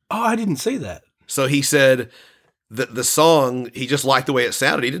English. Oh, I didn't see that. So he said that the song, he just liked the way it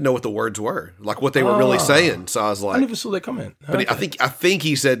sounded. He didn't know what the words were, like what they were really saying. So I was like, I never saw that comment. But I think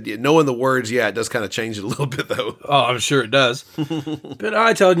he said, knowing the words, it does kind of change it a little bit, though. Oh, I'm sure it does. But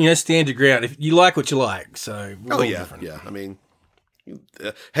I told him, stand your ground. If you like what you like, so different. Yeah. I mean,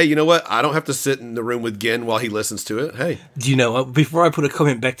 hey, you know what? I don't have to sit in the room with Gin while he listens to it. Hey, do you know what? Before I put a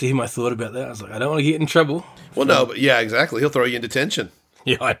comment back to him, I thought about that. I was like, I don't want to get in trouble. Well, no, but yeah, exactly. He'll throw you in detention.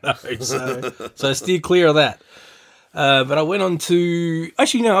 Yeah, I know. So steer clear of that. But I went on to...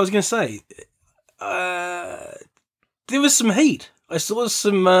 Actually, no, I was going to say... there was some heat. I saw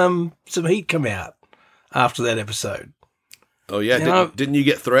some heat come out after that episode. Oh, yeah? Didn't you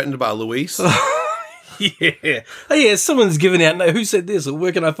get threatened by Luis? Yeah. Oh, yeah, someone's giving out... No, who said this? Or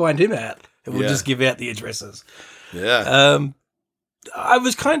where can I find him at? And we'll just give out the addresses. Yeah. I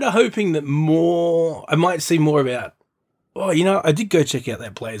was kind of hoping that I might see more about... Oh, I did go check out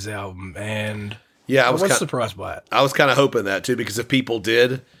that Blaze album, and... Yeah, I was surprised by it. I was kind of hoping that too, because if people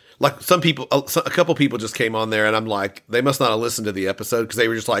did, like a couple people just came on there, and I'm like, they must not have listened to the episode because they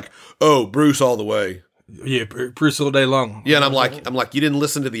were just like, "Oh, Bruce all the way." Yeah, Bruce all day long. Yeah, and I'm like, you didn't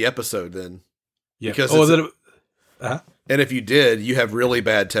listen to the episode then. Yeah, because and if you did, you have really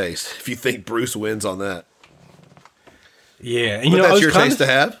bad taste if you think Bruce wins on that. Yeah, and but that's your taste to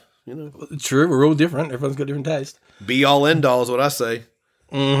have. True, we're all different. Everyone's got different taste. Be all end all is what I say.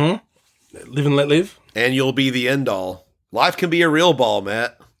 Mm-hmm. Live and let live. And you'll be the end all. Life can be a real ball,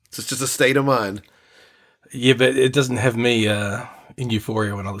 Matt. It's just a state of mind. Yeah, but it doesn't have me in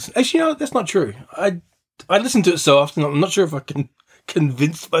euphoria when I listen. Actually, that's not true. I listen to it so often, I'm not sure if I can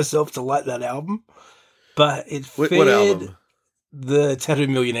convince myself to like that album. But it fared... What album? The Tattoo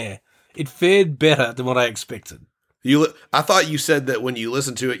Millionaire. It fared better than what I expected. I thought you said that when you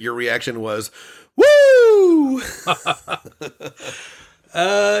listened to it, your reaction was, woo!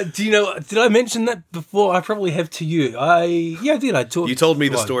 Did I mention that before? I probably have to you. I did. You told me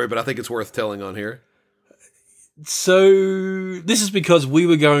the story, but I think it's worth telling on here. So this is because we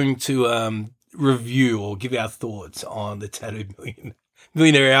were going to review or give our thoughts on the Tattoo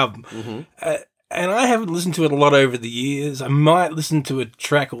Millionaire album. Mm-hmm. And I haven't listened to it a lot over the years. I might listen to a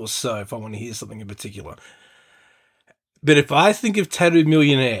track or so if I want to hear something in particular. But if I think of Tattoo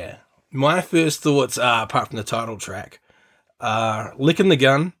Millionaire, my first thoughts are, apart from the title track, Lickin' the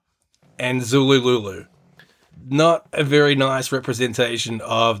Gun and Zulu Lulu. Not a very nice representation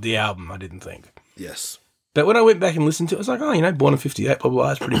of the album, I didn't think. Yes. But when I went back and listened to it, I was like, Born in 58, blah, blah,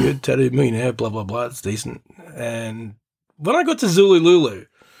 blah, it's pretty good. Tattoo Millionaire, blah, blah, blah, it's decent. And when I got to Zulu Lulu,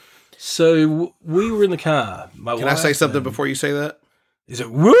 so we were in the car. Can I say something before you say that? Is it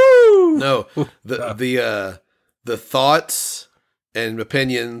woo? No. The thoughts and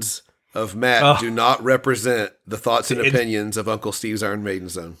opinions of Matt do not represent the thoughts and opinions of Uncle Steve's Iron Maiden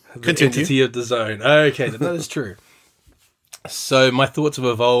Zone. The entity of the zone. Okay, that is true. So my thoughts have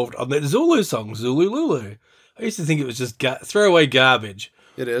evolved on that Zulu song, Zulu Lulu. I used to think it was just throwaway garbage.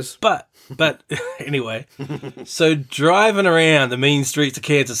 It is. But anyway, so driving around the mean streets of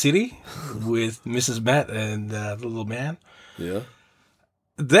Kansas City with Mrs. Matt and the little man. Yeah.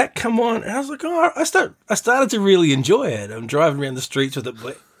 That come on, and I was like, I started to really enjoy it. I'm driving around the streets with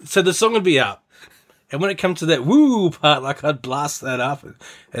it. So the song would be up. And when it comes to that woo part, I'd blast that up.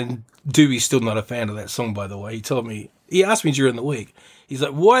 And Doobie's still not a fan of that song, by the way. He asked me during the week. He's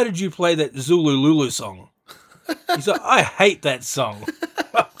like, why did you play that Zulu Lulu song? He's like, I hate that song.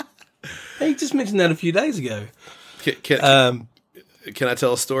 He just mentioned that a few days ago. Can I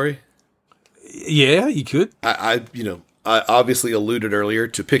tell a story? Yeah, you could. I obviously alluded earlier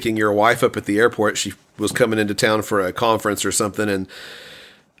to picking your wife up at the airport. She was coming into town for a conference or something, and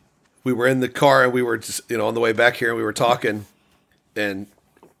we were in the car, and we were just, on the way back here, and we were talking, and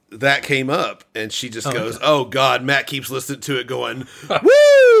that came up, and she just goes, "Oh God, Matt keeps listening to it, going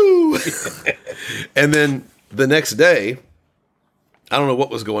woo." And then the next day, I don't know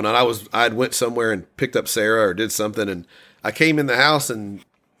what was going on. I'd went somewhere and picked up Sarah or did something, and I came in the house, and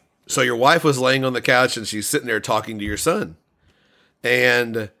so your wife was laying on the couch, and she's sitting there talking to your son,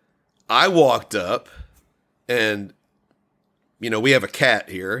 and I walked up, and we have a cat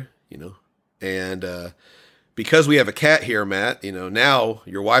here, and because we have a cat here, Matt, now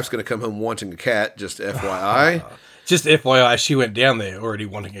your wife's going to come home wanting a cat, just FYI. Just FYI, she went down there already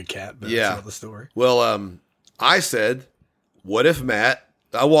wanting a cat, but that's another story. Well, I said, what if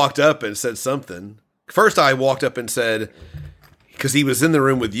I walked up and said something. First, I walked up and said, because he was in the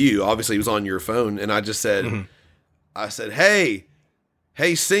room with you, obviously he was on your phone, and I just said, I said, hey,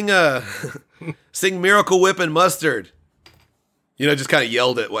 sing sing Miracle Whip and Mustard. Just kind of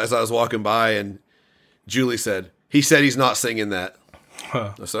yelled it as I was walking by, and Julie said, he said he's not singing that.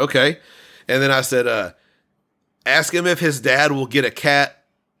 I said, okay. And then I said, ask him if his dad will get a cat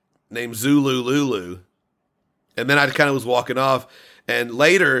named Zulu Lulu. And then I kind of was walking off. And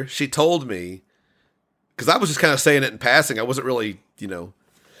later she told me, because I was just kind of saying it in passing. I wasn't really,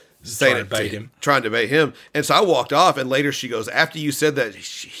 saying trying to bait him. And so I walked off, and later she goes, after you said that,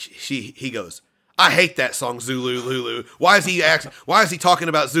 he goes, I hate that song, Zulu Lulu. Why is he talking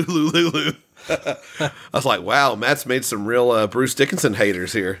about Zulu Lulu? I was like, wow, Matt's made some real Bruce Dickinson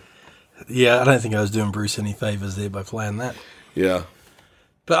haters here. Yeah, I don't think I was doing Bruce any favors there by playing that. Yeah.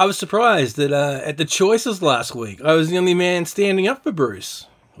 But I was surprised that at the choices last week, I was the only man standing up for Bruce.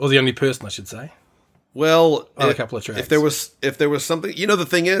 Or the only person, I should say. Well, on a couple of tracks. If there was something, the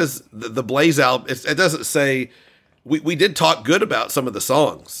thing is, the Blaze album, it doesn't say, we did talk good about some of the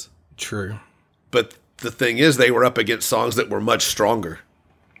songs. True. But the thing is, they were up against songs that were much stronger.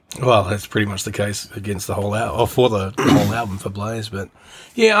 Well, that's pretty much the case against the whole album, or for the whole album for Blaze. But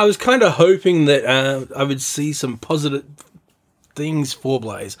yeah, I was kind of hoping that I would see some positive things for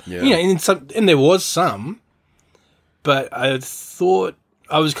Blaze. Yeah. And there was some, but I thought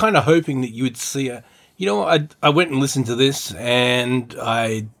I was kind of hoping that you would see I went and listened to this, and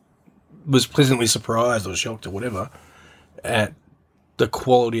I was pleasantly surprised or shocked or whatever at the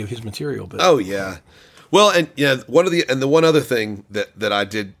quality of his material. But oh yeah. Well, and the one other thing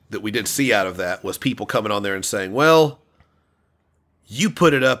that we did see out of that was people coming on there and saying, well, you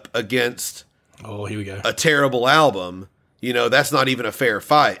put it up against here we go, a terrible album. That's not even a fair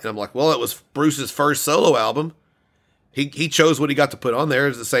fight. And I'm like, well, it was Bruce's first solo album. He chose what he got to put on there.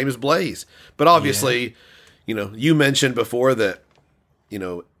 It's the same as Blaze. But obviously, you mentioned before that,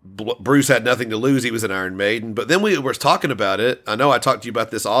 Bruce had nothing to lose. He was an Iron Maiden. But then we were talking about it. I know I talked to you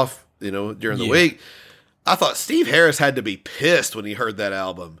about this off, during the week. I thought Steve Harris had to be pissed when he heard that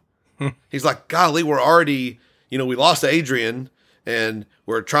album. He's like, golly, we're already, we lost Adrian and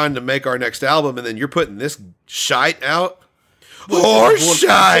we're trying to make our next album. And then you're putting this shite out.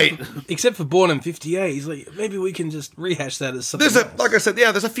 Shite. Except for Born in 58. He's like, maybe we can just rehash that as something else. Like I said,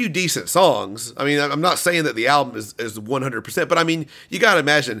 there's a few decent songs. I mean, I'm not saying that the album is 100%, but I mean, you got to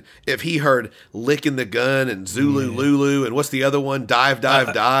imagine if he heard Licking the Gun and Zulu Lulu and what's the other one? Dive.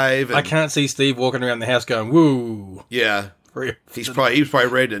 And, I can't see Steve walking around the house going, woo. Yeah. He was probably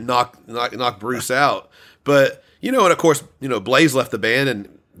ready to knock Bruce out. But, and of course, Blaze left the band,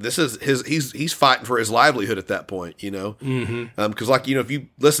 and this is he's fighting for his livelihood at that point, because if you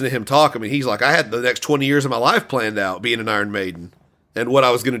listen to him talk, I mean, he's like, I had the next 20 years of my life planned out being an Iron Maiden and what I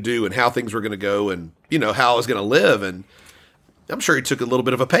was going to do and how things were going to go and, how I was going to live. And I'm sure he took a little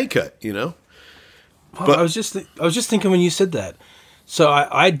bit of a pay cut, Well, but I was just thinking when you said that. So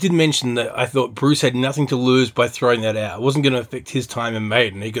I did mention that I thought Bruce had nothing to lose by throwing that out. It wasn't going to affect his time in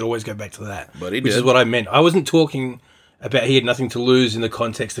Maiden. He could always go back to that. But he did. Which is what I meant. I wasn't talking about he had nothing to lose in the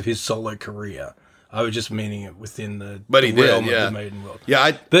context of his solo career. I was just meaning it within the realm of the Maiden world.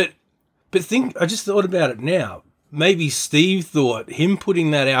 Yeah, but I just thought about it now. Maybe Steve thought him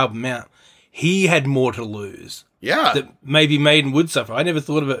putting that album out, he had more to lose. Yeah. That maybe Maiden would suffer. I never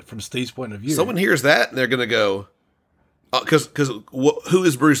thought of it from Steve's point of view. Someone hears that and they're going to go, because who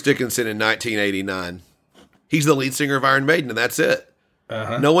is Bruce Dickinson in 1989? He's the lead singer of Iron Maiden, and that's it.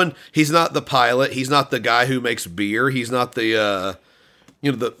 No one. He's not the pilot. He's not the guy who makes beer. He's not the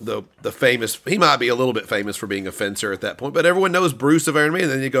the famous. He might be a little bit famous for being a fencer at that point, but everyone knows Bruce of Iron Maiden.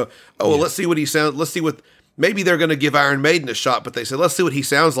 And then you go, well, let's see what he sounds. Let's see what. Maybe they're going to give Iron Maiden a shot, but they say, let's see what he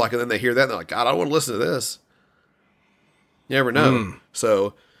sounds like, and then they hear that and they're like, God, I don't want to listen to this. You never know.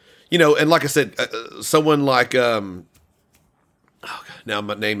 So, and like I said, someone like now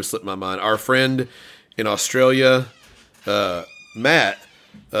my name has slipped my mind. Our friend in Australia. Mark,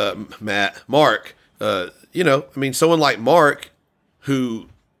 someone like Mark who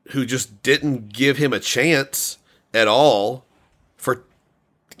who just didn't give him a chance at all for,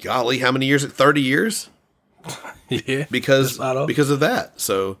 golly, how many years? 30 years? Yeah. Because of that.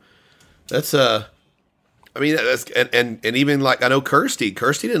 So that's I mean, that's, and even like I know Kirsty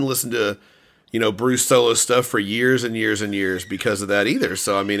didn't listen to, Bruce solo stuff for years and years and years because of that either.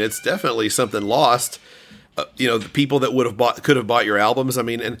 So I mean, it's definitely something lost. The people that could have bought your albums. I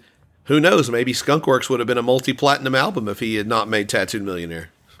mean, and who knows? Maybe Skunkworks would have been a multi-platinum album if he had not made Tattooed Millionaire.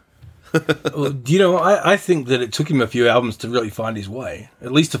 Well, I think that it took him a few albums to really find his way,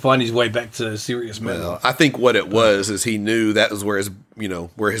 at least to find his way back to serious metal. Well, I think what it was is he knew that was where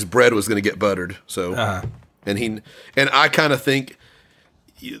his bread was going to get buttered. So, and I kind of think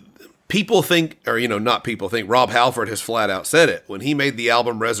people think, or not people think. Rob Halford has flat out said it when he made the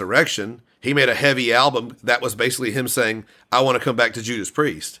album Resurrection. He made a heavy album that was basically him saying, "I want to come back to Judas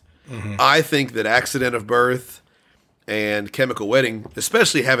Priest." Mm-hmm. I think that Accident of Birth and Chemical Wedding,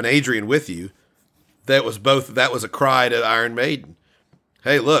 especially having Adrian with you, that was a cry to Iron Maiden.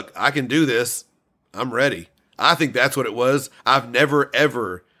 Hey, look, I can do this. I'm ready. I think that's what it was. I've never,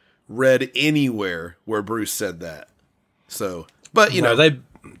 ever read anywhere where Bruce said that. So, but,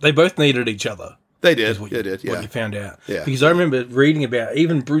 they both needed each other. They did. What you found out. Yeah. Because I remember reading about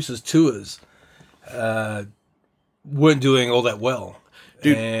even Bruce's tours weren't doing all that well.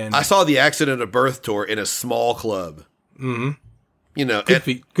 Dude, I saw the Accident of Birth tour in a small club. Mm-hmm.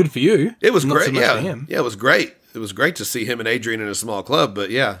 Good for you. It was great. So much for him. Yeah, it was great. It was great to see him and Adrian in a small club. But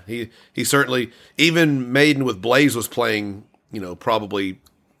yeah, he certainly, even Maiden with Blaze was playing, probably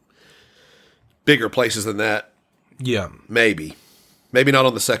bigger places than that. Yeah. Maybe not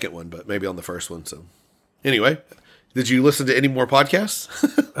on the second one, but maybe on the first one. So anyway, did you listen to any more podcasts?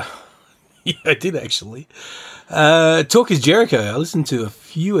 Yeah, I did actually. Talk is Jericho. I listened to a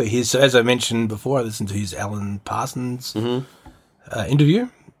few of his. So as I mentioned before, I listened to his Alan Parsons interview,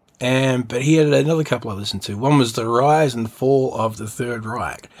 but he had another couple I listened to. One was the rise and fall of the Third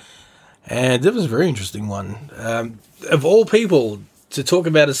Reich, and that was a very interesting one. Of all people to talk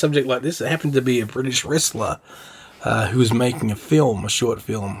about a subject like this, it happened to be a British wrestler who was making a short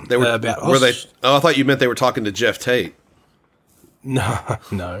film about. I thought you meant they were talking to Jeff Tate. No,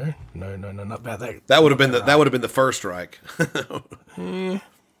 not about that. That would have been the first Reich. They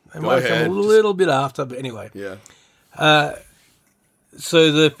might come a little bit after, but anyway. Yeah.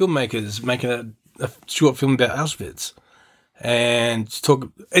 So the filmmaker's making a short film about Auschwitz, and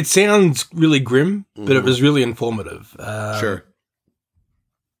it sounds really grim, but it was really informative. Sure.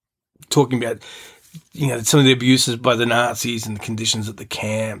 Talking about some of the abuses by the Nazis and the conditions at the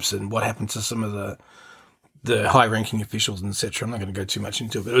camps and what happened to some of the high-ranking officials and etc. I'm not going to go too much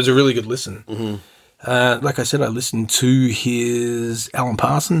into it, but it was a really good listen. Mm-hmm. Like I said, I listened to his Alan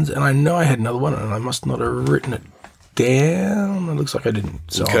Parsons, and I know I had another one, and I must not have written it down. It looks like I didn't,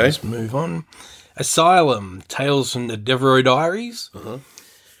 so I'll just move on. Asylum, Tales from the Devereaux Diaries.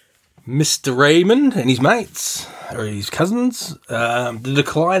 Mr. Raymond and his mates, or his cousins. The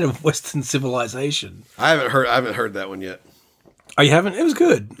Decline of Western Civilization. I haven't heard that one yet. Oh, you haven't? It was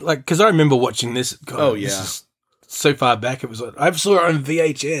good. Because I remember watching this. God, yeah. This is so far back. It was. I saw it on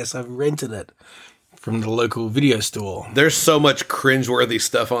VHS. I rented it from the local video store. There's so much cringeworthy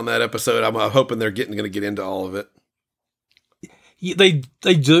stuff on that episode. I'm hoping they're going to get into all of it. Yeah,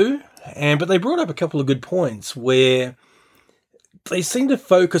 they do, but they brought up a couple of good points where they seem to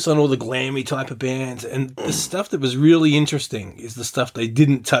focus on all the glammy type of bands, and the stuff that was really interesting is the stuff they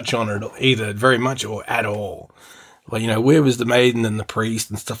didn't touch on it either very much or at all. Well, where was the Maiden and the Priest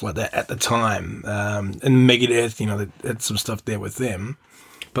and stuff like that at the time? And Megadeth, they had some stuff there with them.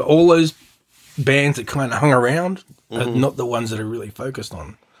 But all those bands that kind of hung around are not the ones that are really focused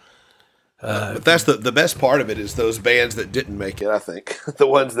on. But that's the best part of it is those bands that didn't make it, I think. The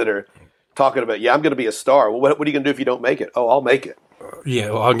ones that are talking about, I'm going to be a star. Well, what are you going to do if you don't make it? Oh, I'll make it.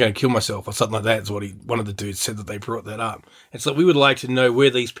 I'm going to kill myself or something like that is what one of the dudes said that they brought that up. It's like we would like to know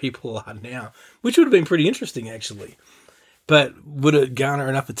where these people are now, which would have been pretty interesting, actually. But would it garner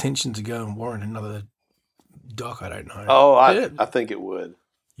enough attention to go and warrant another doc? I don't know. Oh, I think it would.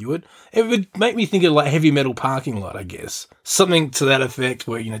 You would? It would make me think of like Heavy Metal Parking Lot, I guess. Something to that effect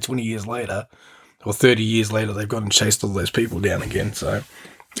where, 20 years later or 30 years later, they've gone and chased all those people down again. So,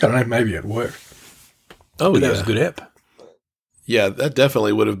 I don't know, maybe it'd work. Oh, but that was a good ep. Yeah, that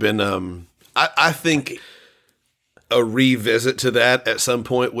definitely would have been, I think a revisit to that at some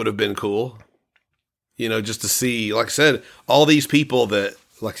point would have been cool. Just to see, like I said, all these people that,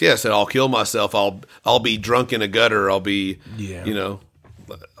 like I said, I'll kill myself. I'll be drunk in a gutter. I'll be,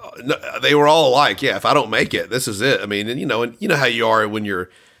 they were all like, if I don't make it, this is it. I mean, and you know how you are when you're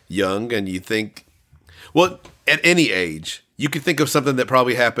young and you think, well, at any age, you could think of something that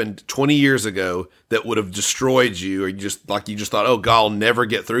probably happened 20 years ago that would have destroyed you, or you just thought, oh God, I'll never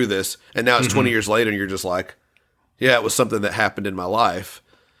get through this. And now it's 20 years later and you're just like, yeah, it was something that happened in my life.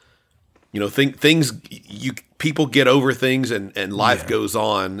 You know, people get over things and life goes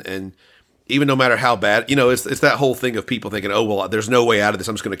on. And even no matter how bad, you know, it's that whole thing of people thinking, oh, well, there's no way out of this.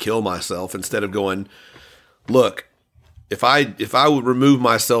 I'm just going to kill myself, instead of going, look, if I would remove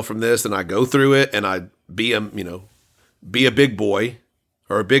myself from this and I go through it and I be a big boy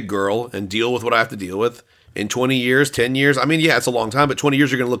or a big girl and deal with what I have to deal with in 20 years, 10 years. I mean, yeah, it's a long time, but 20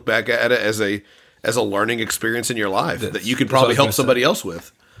 years, you're going to look back at it as a learning experience in your life that you could probably help somebody else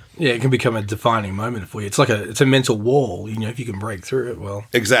with. Yeah, it can become a defining moment for you. It's like it's a mental wall. You know, if you can break through it, well,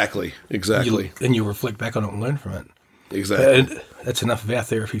 exactly. Then you'll reflect back on it and learn from it. Exactly. And that's enough of our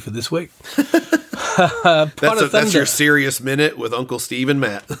therapy for this week. That's your serious minute with Uncle Steve and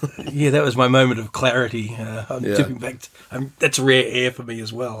Matt. Yeah, that was my moment of clarity. I'm tipping back. That's rare air for me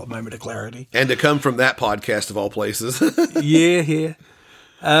as well. A moment of clarity, and to come from that podcast of all places. Yeah.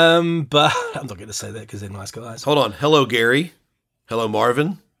 But I'm not going to say that because they're nice guys. Hold on. Hello, Gary. Hello,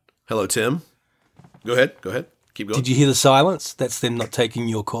 Marvin. Hello, Tim. Go ahead. Keep going. Did you hear the silence? That's them not taking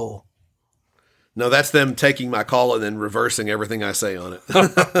your call. No, that's them taking my call and then reversing everything I say on it.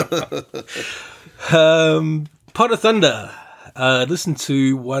 Pot of Thunder. Listen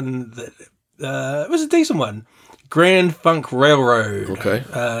to one that it was a decent one. Grand Funk Railroad.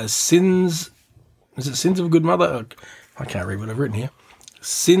 Okay. Sins. Is it Sins of a Good Mother? I can't read what I've written here.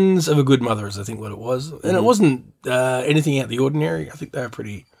 Sins of a Good Mother is, I think, what it was. And it wasn't anything out of the ordinary. I think they were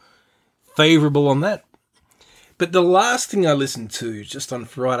pretty favourable on that. But the last thing I listened to just on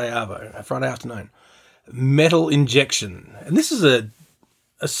Friday afternoon, Metal Injection. And this is a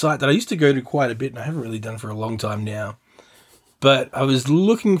site that I used to go to quite a bit, and I haven't really done for a long time now. But I was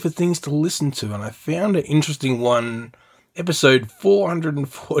looking for things to listen to, and I found an interesting one, episode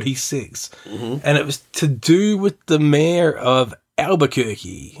 446. And it was to do with the mayor of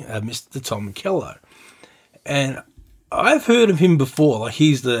Albuquerque, Mr. Tom Keller. And I've heard of him before. Like,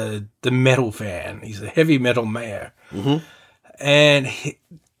 he's the metal fan. He's a heavy metal mayor. And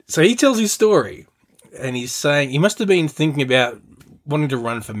so he tells his story. And he's saying he must have been thinking about wanting to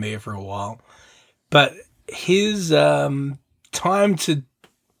run for mayor for a while. But his time to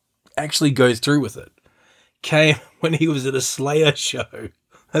actually go through with it came when he was at a Slayer show.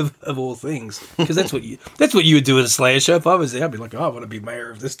 Of all things, because that's what you would do at a Slayer show. If I was there, I'd be like, oh, I want to be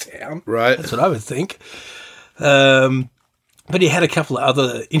mayor of this town. Right. That's what I would think. But he had a couple of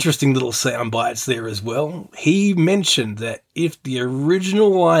other interesting little sound bites there as well. He mentioned that if the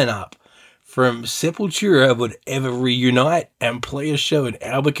original lineup from Sepultura would ever reunite and play a show in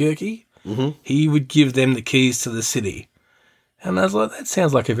Albuquerque, he would give them the keys to the city. And I was like, that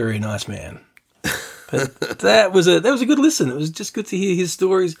sounds like a very nice man. But that was a good listen. It was just good to hear his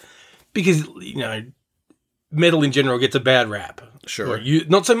stories, because, you know, metal in general gets a bad rap. Sure.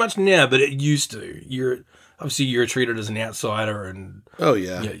 Not so much now, but it used to. You're treated as an outsider, and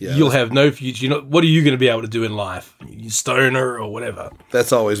you'll have no future. What are you going to be able to do in life? You stoner or whatever.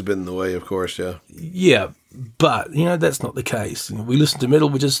 That's always been the way, of course. Yeah. Yeah, but that's not the case. We listen to metal.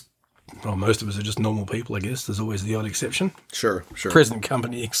 Most of us are just normal people, I guess. There's always the odd exception. Sure. Present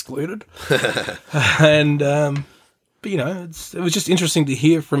company excluded. And, but, it was just interesting to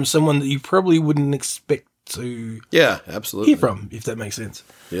hear from someone that you probably wouldn't expect to absolutely hear from, if that makes sense.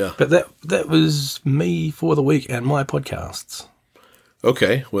 Yeah. But that was me for the week and my podcasts.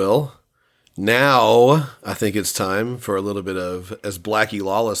 Okay, well, now I think it's time for a little bit of, as Blackie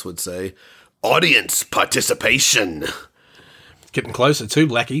Lawless would say, audience participation. Getting closer too,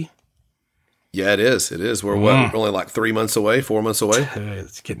 Blackie. Yeah, it is. We're only like 4 months away.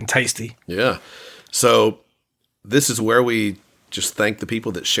 It's getting tasty. Yeah. So this is where we just thank the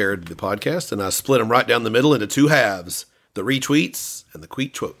people that shared the podcast, and I split them right down the middle into two halves, the retweets and the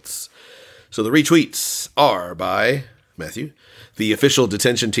quotes. So the retweets are by Matthew, the official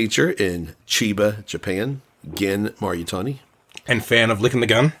detention teacher in Chiba, Japan, Gen Marutani. And fan of Licking the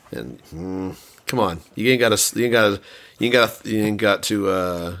Gun. And come on, you ain't got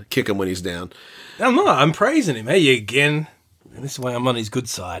to kick him when he's down. I'm not. I'm praising him. Hey, again. And this way I'm on his good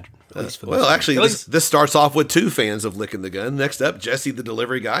side. Well, actually, this starts off with two fans of Licking the Gun. Next up, Jesse, the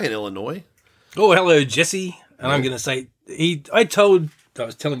delivery guy in Illinois. Oh, hello, Jesse. And I'm going to say, I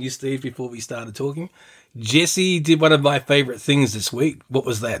was telling you, Steve, before we started talking, Jesse did one of my favorite things this week. What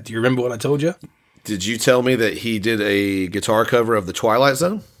was that? Do you remember what I told you? Did you tell me that he did a guitar cover of The Twilight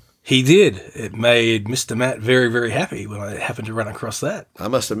Zone? He did. It made Mr. Matt very, very happy when I happened to run across that. I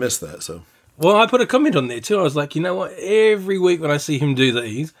must have missed that, so. Well, I put a comment on there too. I was like, you know what? Every week when I see him do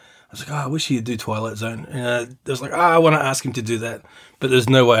these, was like, oh, I wish he'd do Twilight Zone. And I was like, I want to ask him to do that, but there's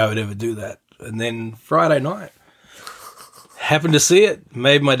no way I would ever do that. And then Friday night, happened to see it,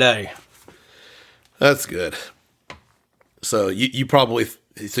 made my day. That's good. So you probably,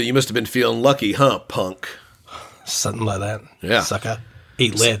 so you must have been feeling lucky, huh, punk? Something like that. Yeah. Sucker.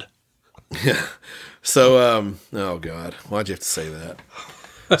 Eat lead. Yeah. So, oh God, why'd you have to say that?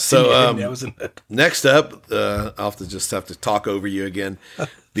 So, Yeah, wasn't it? next up, I'll have to talk over you again.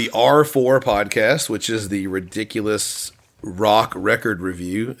 The R4 podcast, which is the Ridiculous Rock Record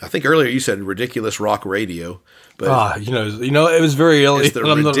Review. I think earlier you said Ridiculous Rock Radio, but You know, it was very early. it's the and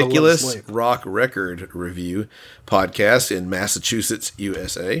I'm not allowed to Ridiculous sleep. Rock Record Review podcast in Massachusetts,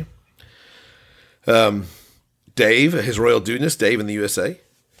 USA. Dave, His Royal Dudeness, Dave in the USA.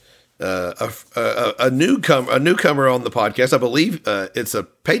 A newcomer on the podcast. I believe it's a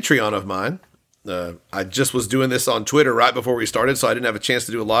Patreon of mine. I just was doing this on Twitter right before we started, so I didn't have a chance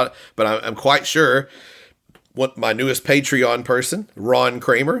to do a lot. But I'm quite sure what my newest Patreon person, Ron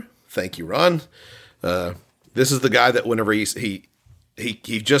Kramer. Thank you, Ron. This is the guy that whenever he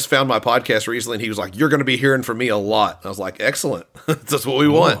just found my podcast recently, and he was like, "You're going to be hearing from me a lot." And I was like, "Excellent, that's what we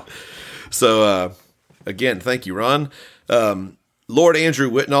want." So again, thank you, Ron. Lord Andrew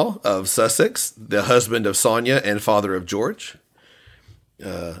Whitnall of Sussex, the husband of Sonia and father of George.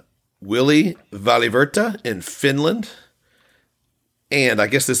 Willie Valiverta in Finland. And I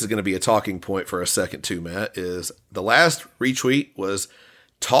guess this is going to be a talking point for a second too, Matt, is the last retweet was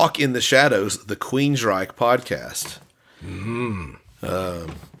Talk in the Shadows, the Queensryche podcast.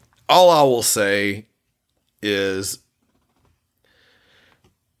 All I will say is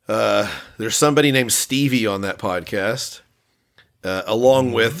there's somebody named Stevie on that podcast.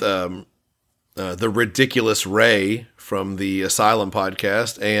 Along with the Ridiculous Ray from the Asylum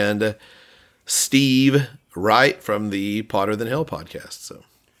podcast and Steve Wright from the Potter Than Hell podcast. So,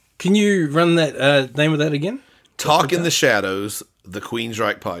 Can you run that name of that again? Talk in the Shadows, the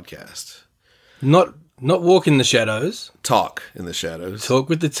Queensryche podcast. Not Walk in the Shadows. Talk in the Shadows. Talk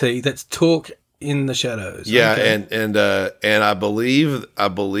with the T. That's Talk in the Shadows. Yeah, Okay. and I believe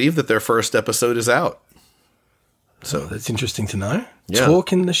that their first episode is out. So That's interesting to know. Yeah.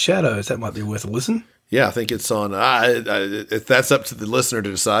 Talk in the Shadows. That might be worth a listen. yeah, I think it's on. If that's up to the listener to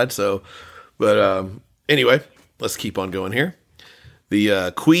decide. So, but anyway, let's keep on going here.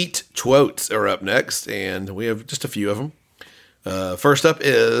 The Queet Twotes are up next, and we have just a few of them. First up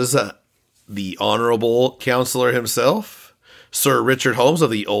is the Honorable Counselor himself, Sir Richard Holmes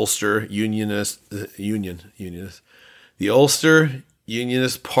of the Ulster Unionist, the Ulster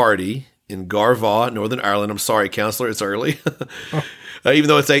Unionist Party in Garva, Northern Ireland. I'm sorry, Counselor, it's early. Even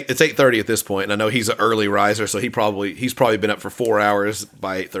though it's 8:30 at this point, and I know he's an early riser, so he's probably been up for 4 hours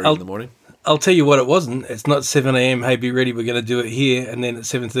by 8:30 in the morning. I'll tell you what it wasn't. It's not 7 a.m. Hey, be ready. We're going to do it here. And then at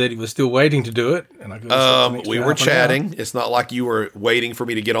 7:30, we're still waiting to do it. And I go, We were chatting. It's not like you were waiting for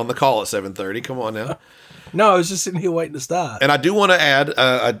me to get on the call at 7:30. Come on now. No, I was just sitting here waiting to start. And I do want to add,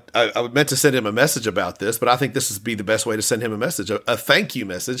 I meant to send him a message about this, but I think this would be the best way to send him a message, a thank you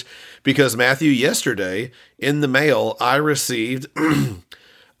message, because Matthew, yesterday in the mail, I received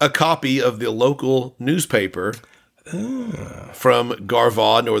a copy of the local newspaper from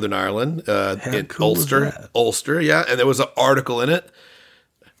Garva, Northern Ireland, in cool is that? Ulster, yeah, and there was an article in it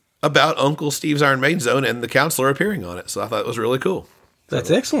about Uncle Steve's Iron Maiden Zone and the counselor appearing on it. So I thought it was really cool. That's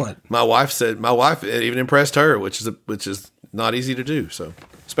excellent. My wife it even impressed her, which is not easy to do. So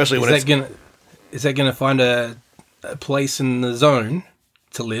especially when Is that gonna find a place in the zone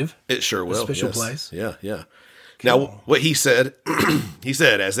to live? it sure will. special yes. place? Yeah, yeah. Now what he said,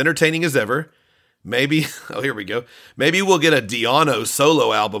 as entertaining as ever. Maybe here we go. Maybe we'll get a Diano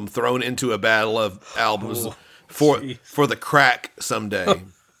solo album thrown into a battle of albums for the crack someday.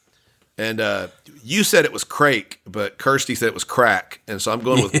 And you said it was Crake, but Kirsty said it was crack, and so I'm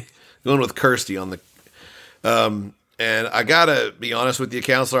going with Kirsty on the. And I gotta be honest with you,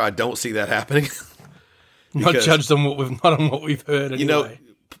 Counselor, I don't see that happening. Not judged on what we've heard. Anyway. You know,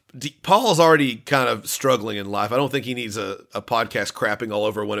 Paul's already kind of struggling in life. I don't think he needs a podcast crapping all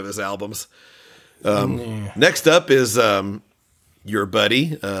over one of his albums. Next up is your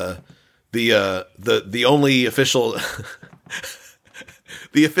buddy, the only official.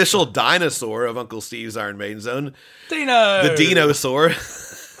 The official dinosaur of Uncle Steve's Iron Maiden Zone. Dino! The dinosaur.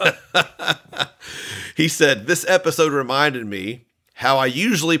 He said, this episode reminded me how I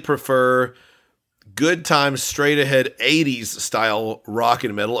usually prefer good times straight ahead 80s style rock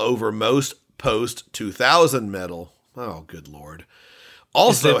and metal over most post 2000 metal. Oh, good Lord.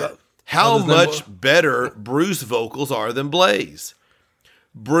 Also, how much better Bruce vocals are than Blaze.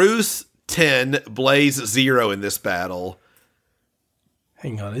 Bruce 10, Blaze 0 in this battle.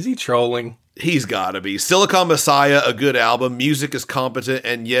 Hang on, is he trolling? He's got to be. Silicon Messiah, a good album. Music is competent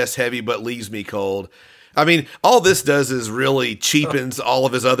and yes, heavy, but leaves me cold. I mean, all this does is really cheapens all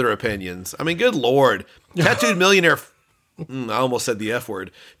of his other opinions. I mean, good Lord. Tattooed Millionaire. I almost said the F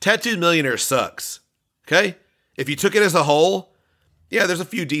word. Tattooed Millionaire sucks. Okay? If you took it as a whole, yeah, there's a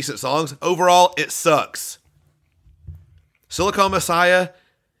few decent songs. Overall, it sucks. Silicon Messiah,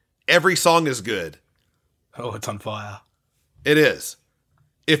 every song is good. Oh, it's on fire. It is.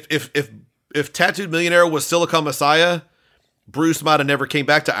 If Tattooed Millionaire was Silicon Messiah, Bruce might have never came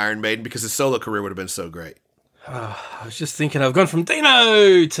back to Iron Maiden because his solo career would have been so great. I was just thinking, I've gone from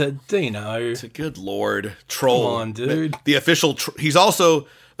Dino to Dino. To good Lord, troll. Come on, dude. The official. He's also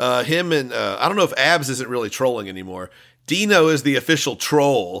him and I don't know if Abs isn't really trolling anymore. Dino is the official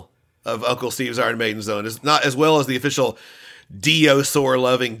troll of Uncle Steve's Iron Maiden Zone. Is not as well as the official Diosaur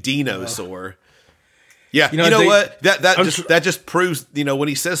loving Dinosaur. Yeah, you know what? That just proves, when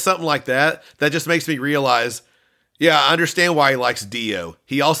he says something like that, that just makes me realize, yeah, I understand why he likes Dio.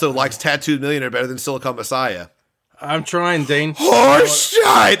 He also likes Tattooed Millionaire better than Silicon Messiah. I'm trying, Dean.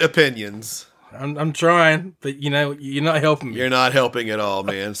 Horseshit opinions. I'm trying, but you're not helping me. You're not helping at all,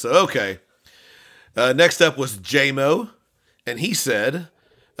 man. So, okay. Next up was J-Mo, and he said,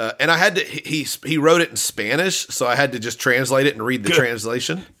 and I had to, he wrote it in Spanish, so I had to just translate it and read the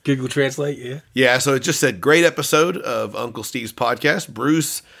translation. Google Translate, yeah. Yeah, so it just said, great episode of Uncle Steve's podcast.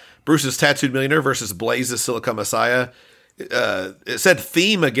 Bruce's Tattooed Millionaire versus Blaze's Silicon Messiah. It said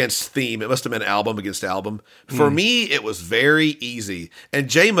theme against theme. It must have been album against album. For me, it was very easy. And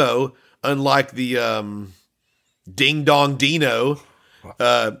J-Mo, unlike the Ding Dong Dino,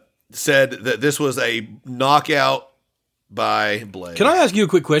 said that this was a knockout by Blaze. Can I ask you a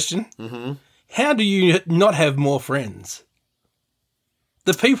quick question? Mm-hmm. How do you not have more friends?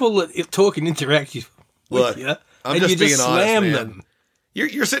 The people that talk and interact with you, I'm and just you being just honest, slam man. them.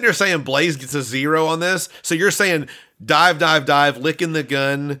 You're sitting there saying Blaze gets a 0 on this, so you're saying dive, licking the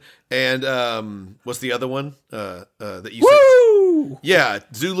gun, and what's the other one that you Woo! said? Yeah,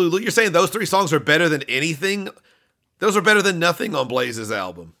 Zulu. You're saying those 3 songs are better than anything? Those are better than nothing on Blaze's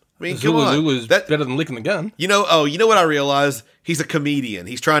album. I mean, come on. Zulu is better than licking the gun. You know what I realized? He's a comedian.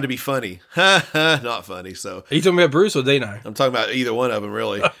 He's trying to be funny. Not funny. So Are you talking about Bruce or Dino? I'm talking about either one of them,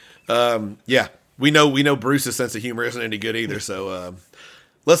 really. Yeah, we know Bruce's sense of humor isn't any good either. So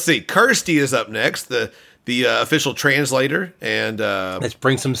let's see. Kirsty is up next, the official translator and Let's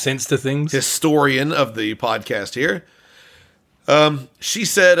bring some sense to things. historian of the podcast here. She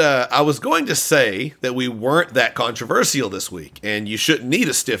said, I was going to say that we weren't that controversial this week, and you shouldn't need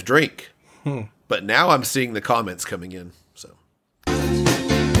a stiff drink. But now I'm seeing the comments coming in. So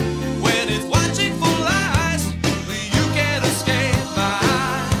When it's watching full eyes, you can't escape my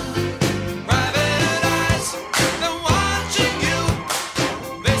eye. Private eyes, they're watching you.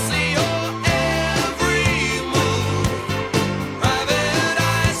 They see your every move. Private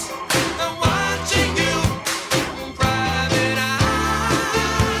eyes, they're watching you. Private eyes,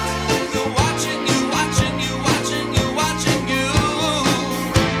 they're watching you, watching you, watching you, watching you.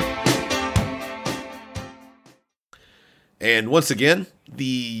 And once again,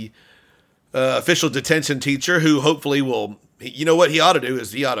 the official detention teacher, who hopefully will, you know what he ought to do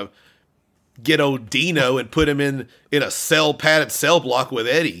is he ought to get old Dino and put him in a padded cell block with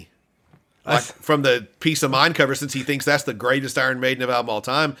Eddie. Like from the Peace of Mind cover, since he thinks that's the greatest Iron Maiden of all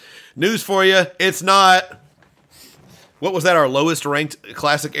time. News for you, it's not. What was that, our lowest ranked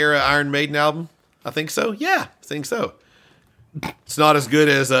classic era Iron Maiden album? I think so. Yeah, I think so. It's not as good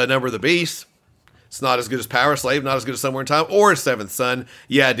as Number of the Beast. It's not as good as Power Slave, not as good as Somewhere in Time, or Seventh Son.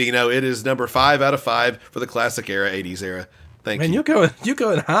 Yeah, Dino, it is number 5 out of 5 for the classic era, 80s era. Thank you. You're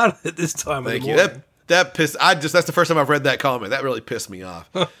going hard at this time Thank of the you. morning. That pissed. That's the first time I've read that comment. That really pissed me off.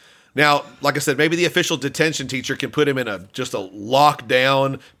 Now, like I said, maybe the official detention teacher can put him in just a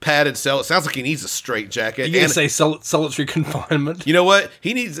lockdown padded cell. It sounds like he needs a straitjacket. You're going to say solitary confinement? You know what?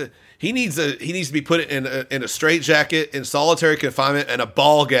 He needs to be put in a straitjacket, in solitary confinement, and a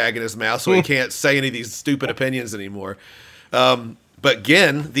ball gag in his mouth so he can't say any of these stupid opinions anymore. But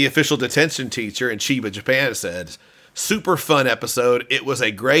Gen, the official detention teacher in Chiba, Japan, said, super fun episode. It was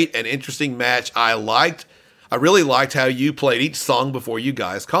a great and interesting match. I really liked how you played each song before you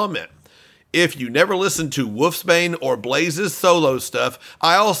guys comment. If you never listened to Wolfsbane or Blaze's solo stuff,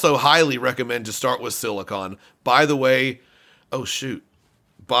 I also highly recommend to start with Silicon. By the way,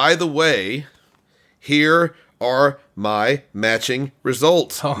 here are my matching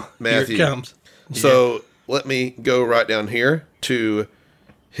results, Matthew. Here it comes. So let me go right down here to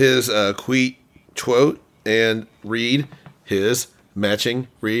his quote and read his matching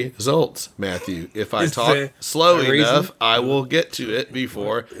results, Matthew. If I Is talk there slow a reason? enough, I will get to it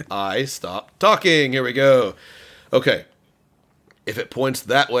before I stop talking. Here we go. Okay. If it points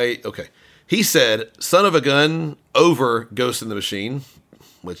that way, okay. He said, Son of a Gun over Ghost in the Machine,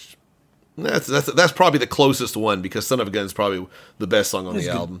 which that's probably the closest one because Son of a Gun is probably the best song on the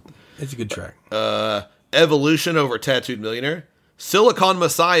album. It's a good track. Evolution over Tattooed Millionaire. Silicon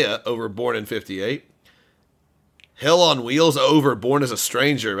Messiah over Born in 58. Hell on Wheels over Born as a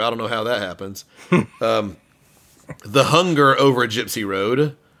Stranger. I don't know how that happens. The Hunger over Gypsy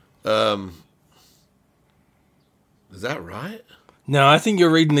Road. Is that right? No, I think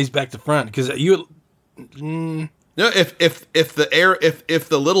you're reading these back to front because you. No, if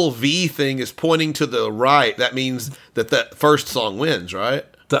the little V thing is pointing to the right, that means that first song wins, right?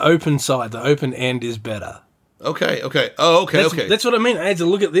 The open side, the open end is better. Okay. Oh, okay, That's, okay. That's what I mean. I had to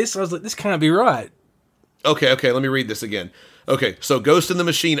look at this. I was like, this can't be right. Okay, let me read this again. Okay, so Ghost in the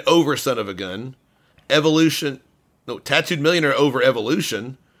Machine over Son of a Gun. Tattooed Millionaire over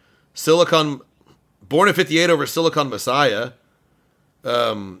Evolution. Born in 58 over Silicon Messiah.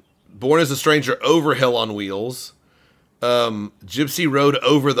 Born as a Stranger over Hell on Wheels. Gypsy Road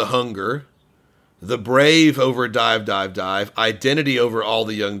over The Hunger. The Brave over Dive, Dive, Dive. Identity over All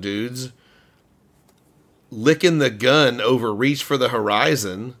the Young Dudes. Licking the Gun over Reach for the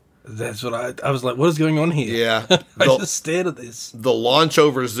Horizon. That's what I was like, what is going on here? Yeah. I just stared at this. The Launch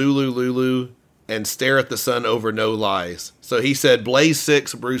over Zulu Lulu. And Stare at the Sun over No Lies. So he said Blaze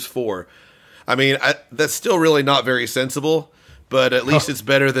 6, Bruce 4. I mean, that's still really not very sensible, but at least it's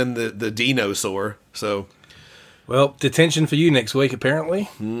better than the Dinosaur. So, well, detention for you next week, apparently.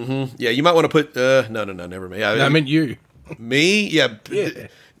 yeah, you might want to put. No, never mind. No, I meant you. Me? Yeah. Yeah.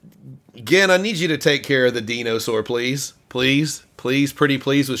 Again, I need you to take care of the Dinosaur, please. Please, pretty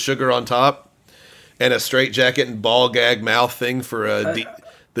please, with sugar on top and a straight jacket and ball gag mouth thing for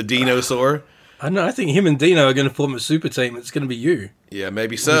the Dinosaur. I know. I think him and Dino are going to form a super team. It's going to be you. Yeah,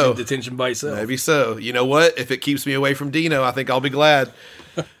 maybe so. In detention by yourself. Maybe so. You know what? If it keeps me away from Dino, I think I'll be glad.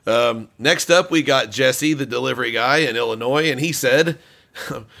 Next up, we got Jesse, the delivery guy in Illinois, and he said,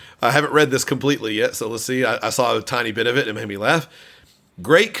 I haven't read this completely yet, so let's see. I saw a tiny bit of it and it made me laugh.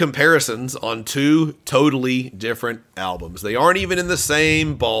 Great comparisons on two totally different albums. They aren't even in the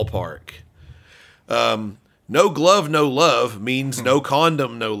same ballpark. No glove, no love means no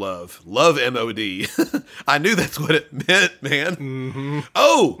condom, no love. Love MOD. I knew that's what it meant, man. Mm-hmm.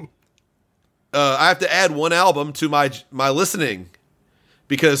 Oh, I have to add one album to my listening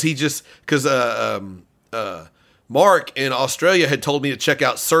because Mark in Australia had told me to check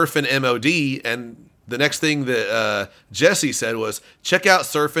out Surfin' MOD, and the next thing that Jesse said was check out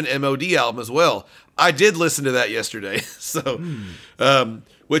Surfin' MOD album as well. I did listen to that yesterday, so.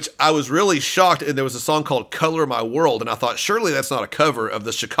 Which I was really shocked, and there was a song called Color My World, and I thought, surely that's not a cover of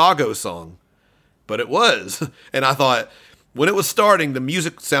the Chicago song. But it was. And I thought, when it was starting, the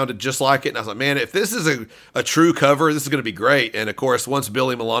music sounded just like it, and I was like, man, if this is a true cover, this is going to be great. And of course, once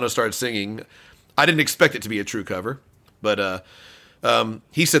Billy Milano started singing, I didn't expect it to be a true cover. But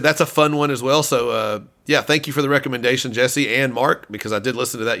he said that's a fun one as well. So, yeah, thank you for the recommendation, Jesse and Mark, because I did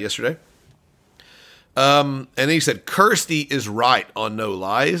listen to that yesterday. And then he said, Kirsty is right on No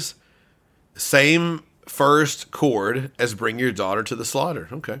Lies. Same first chord as Bring Your Daughter to the Slaughter.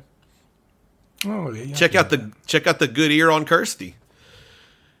 Okay. Oh, yeah. Check out the good ear on Kirsty.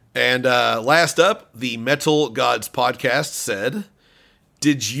 And last up, the Metal Gods podcast said,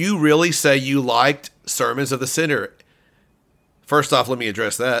 did you really say you liked Sermons of the Sinner? First off, let me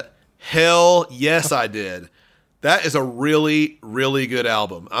address that. Hell yes, I did. That is a really, really good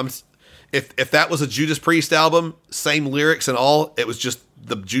album. If that was a Judas Priest album, same lyrics and all, it was just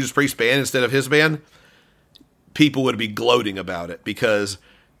the Judas Priest band instead of his band, people would be gloating about it because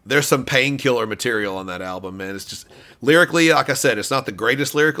there's some painkiller material on that album, man. It's just lyrically, like I said, it's not the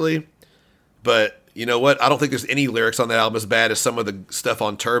greatest lyrically, but you know what? I don't think there's any lyrics on that album as bad as some of the stuff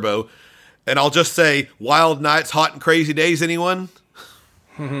on Turbo. And I'll just say, Wild Nights, Hot and Crazy Days, anyone?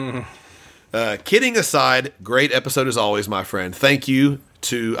 Kidding aside, great episode as always, my friend. Thank you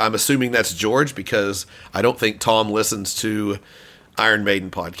to, I'm assuming that's George, because I don't think Tom listens to Iron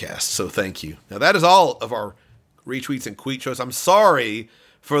Maiden podcasts, so thank you. Now that is all of our retweets and tweet shows. I'm sorry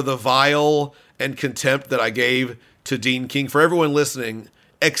for the vile and contempt that I gave to Dean King, for everyone listening,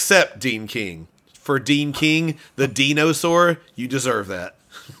 except Dean King. For Dean King, the Dinosaur, you deserve that.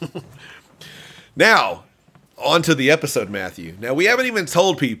 Now, on to the episode, Matthew. Now, we haven't even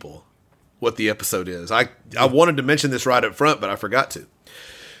told people what the episode is. I wanted to mention this right up front, but I forgot to.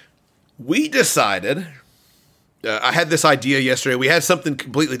 We decided, I had this idea yesterday. We had something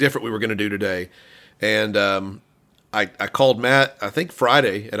completely different we were going to do today. And I called Matt, I think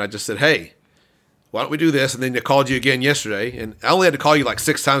Friday, and I just said, hey, why don't we do this? And then I called you again yesterday, and I only had to call you like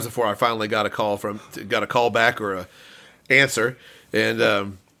 6 times before I finally got a call back or a answer.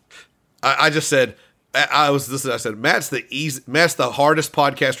 And I just said, I said, Matt's the hardest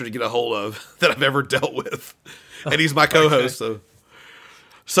podcaster to get a hold of that I've ever dealt with, and he's my co-host. Okay.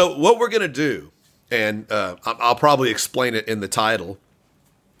 So what we're gonna do, and I'll probably explain it in the title,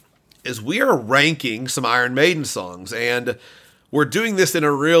 is we are ranking some Iron Maiden songs, and we're doing this in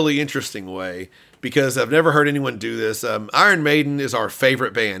a really interesting way because I've never heard anyone do this. Iron Maiden is our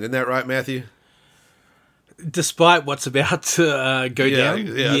favorite band, isn't that right, Matthew? Despite what's about to go down,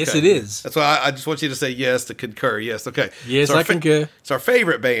 yes, okay. it is. That's why I just want you to say yes to concur. Yes, okay. Yes, It's our I concur. It's our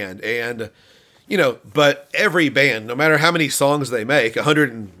favorite band, and but every band, no matter how many songs they make, I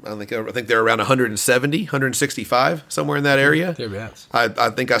think they're around 170, 165, somewhere in that area. Thereabouts. I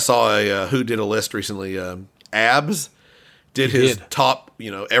think I saw who did a list recently. Abs did his top,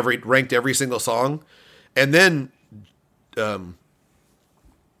 ranked every single song, and then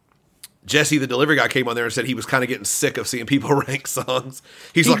Jesse, the delivery guy, came on there and said he was kind of getting sick of seeing people rank songs.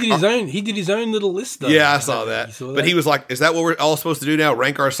 He did his own little list though. Yeah, I saw that. You saw that? But he was like, "Is that what we're all supposed to do now?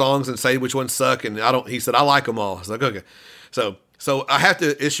 Rank our songs and say which ones suck?" And I don't. He said, "I like them all." I was like, "Okay." So I have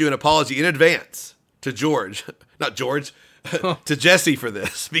to issue an apology in advance to to Jesse for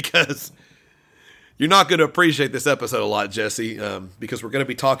this because you're not going to appreciate this episode a lot, Jesse, because we're going to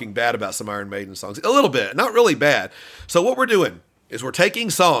be talking bad about some Iron Maiden songs a little bit, not really bad. So what we're doing is we're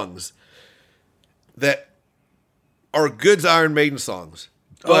taking songs that are good Iron Maiden songs.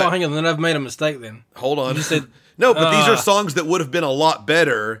 But, hang on, then I've made a mistake then. hold on. You said no, but these are songs that would have been a lot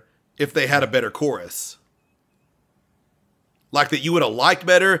better if they had a better chorus. Like that you would have liked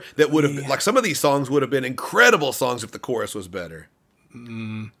better, that would have like some of these songs would have been incredible songs if the chorus was better.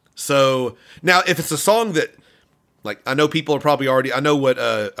 So now if it's a song that like I know people are probably already I know what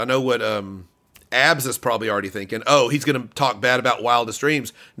Abs is probably already thinking, oh, he's going to talk bad about Wildest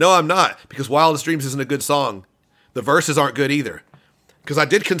Dreams. No, I'm not, because Wildest Dreams isn't a good song. The verses aren't good either. Because I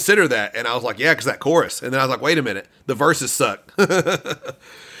did consider that, and I was like, yeah, because that chorus. And then I was like, wait a minute, the verses suck.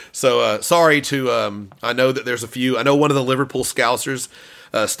 So sorry to, I know that there's a few. I know one of the Liverpool Scousers,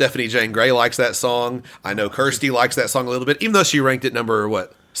 Stephanie Jane Gray, likes that song. I know Kirsty likes that song a little bit, even though she ranked it number,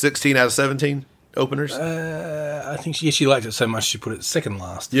 16 out of 17 openers? I think she liked it so much she put it second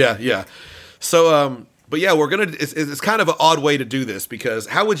last. Yeah. So, but yeah, it's kind of an odd way to do this because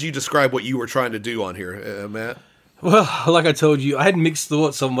how would you describe what you were trying to do on here, Matt? Well, like I told you, I had mixed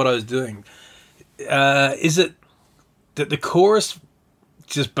thoughts on what I was doing. Is it that the chorus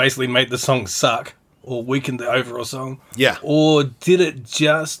just basically made the song suck or weakened the overall song? Yeah. Or did it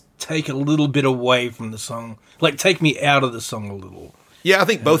just take a little bit away from the song? Like take me out of the song a little? Yeah, I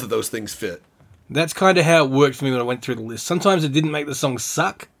think both of those things fit. That's kind of how it worked for me when I went through the list. Sometimes it didn't make the song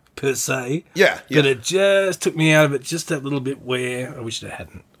suck per se. Yeah. But it just took me out of it just that little bit where I wished it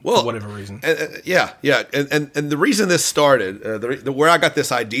hadn't. For whatever reason. Yeah. And the reason this started, where I got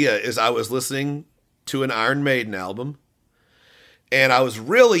this idea is I was listening to an Iron Maiden album, and I was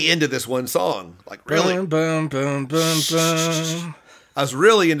really into this one song. Like really, Bum, bum, bum, bum. I was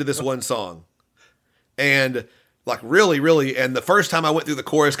really into this one song, and like really. And the first time I went through the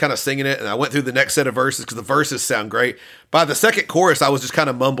chorus, kind of singing it, and I went through the next set of verses because the verses sound great. By the second chorus, I was just kind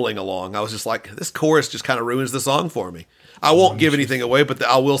of mumbling along. I was just like, this chorus just kind of ruins the song for me. I won't give anything away, but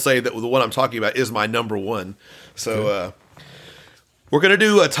I will say that the one I'm talking about is my number one. So we're gonna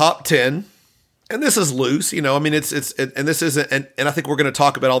do a top 10, and this is loose, I mean, it's and this isn't, and I think we're gonna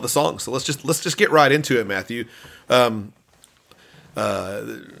talk about all the songs. So let's just get right into it, Matthew.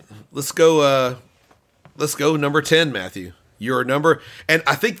 Let's go number 10, Matthew. Your number, and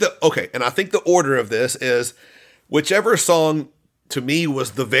I think the order of this is whichever song to me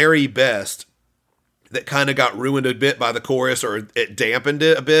was the very best that kind of got ruined a bit by the chorus or it dampened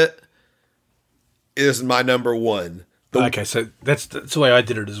it a bit is my number one. Okay, so that's the way I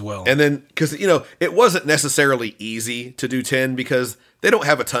did it as well. And then, because, it wasn't necessarily easy to do 10 because they don't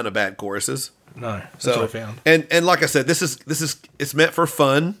have a ton of bad choruses. No, that's what I found. And like I said, this is it's meant for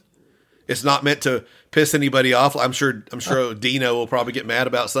fun. It's not meant to piss anybody off. I'm sure Dino will probably get mad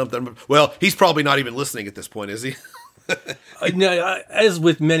about something. Well, he's probably not even listening at this point, is he? As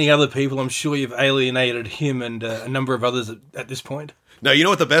with many other people, I'm sure you've alienated him and a number of others at this point. No, you know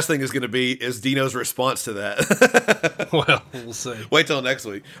what the best thing is going to be is Dino's response to that. Well, we'll see. Wait till next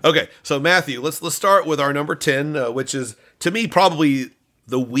week. Okay, so Matthew, let's start with our number 10, which is to me probably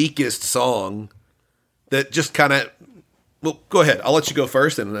the weakest song. That just kind of. Well, go ahead. I'll let you go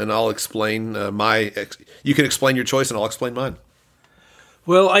first, and I'll explain you can explain your choice, and I'll explain mine.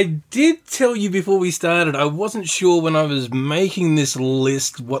 Well, I did tell you before we started, I wasn't sure when I was making this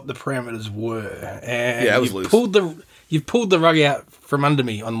list what the parameters were. And Yeah, it was loose. You've pulled the rug out from under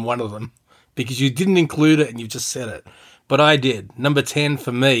me on one of them because you didn't include it and you just said it. But I did. Number 10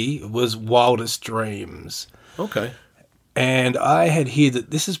 for me was Wildest Dreams. Okay. And I had here that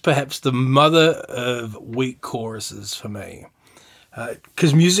this is perhaps the mother of weak choruses for me.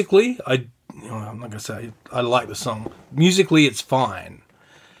 Because musically, I'm not going to say I like the song. Musically, it's fine.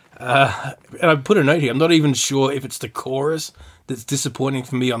 And I put a note here. I'm not even sure if it's the chorus that's disappointing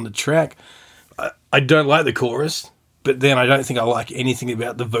for me on the track. I don't like the chorus, but then I don't think I like anything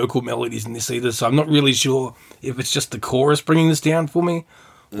about the vocal melodies in this either. So I'm not really sure if it's just the chorus bringing this down for me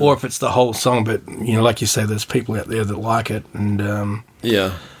or if it's the whole song. But, like you say, there's people out there that like it. And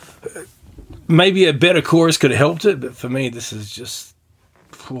Yeah. maybe a better chorus could have helped it. But for me, this is just,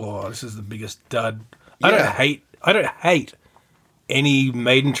 this is the biggest dud. I don't hate any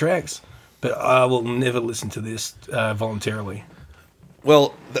Maiden tracks, but I will never listen to this voluntarily.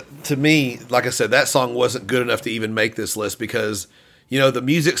 Well, to me, like I said, that song wasn't good enough to even make this list because, the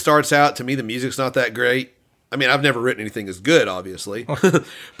music starts out, to me, the music's not that great. I mean, I've never written anything as good, obviously,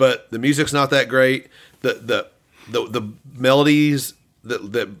 but the music's not that great. The melodies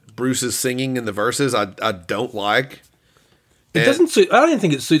that Bruce is singing in the verses, I don't like. It doesn't suit. I don't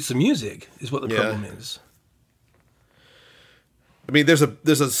think it suits the music. Is what the problem is. I mean, there's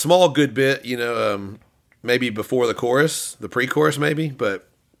a small good bit, maybe before the chorus, the pre-chorus, maybe, but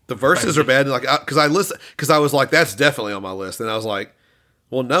the verses are bad. Like, because I was like, that's definitely on my list, and I was like,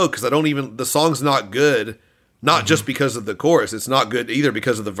 well, no, because the song's not good, not just because of the chorus. It's not good either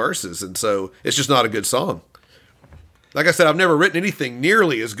because of the verses, and so it's just not a good song. Like I said, I've never written anything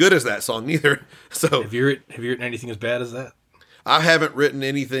nearly as good as that song either. So have you written anything as bad as that? I haven't written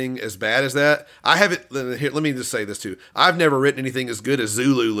anything as bad as that. I haven't. Here, let me just say this too. I've never written anything as good as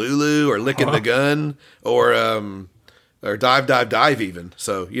Zulu Lulu or Licking the Gun or Dive Dive Dive even.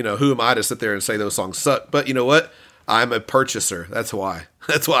 So who am I to sit there and say those songs suck? But you know what? I'm a purchaser. That's why.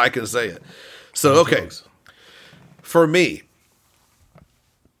 That's why I can say it. So okay, for me,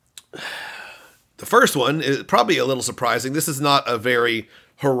 the first one is probably a little surprising. This is not a very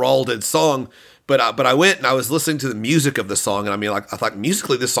heralded song. But I went and I was listening to the music of the song, and I thought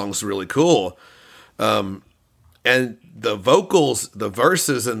musically this song's really cool, and the vocals, the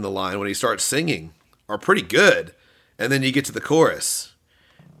verses in the line when he starts singing are pretty good, and then you get to the chorus.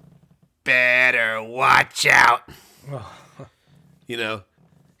 Better watch out, cause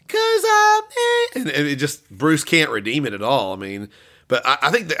I'm and it just Bruce can't redeem it at all. I mean, but I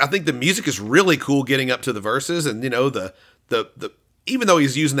think the music is really cool getting up to the verses, and the even though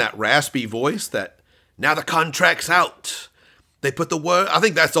he's using that raspy voice, that now the contract's out, they put the word. I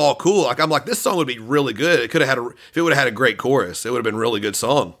think that's all cool. Like I'm like, this song would be really good. It could have if it would have had a great chorus, it would have been a really good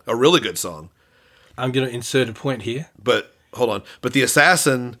song. I'm going to insert a point here. But hold on. But the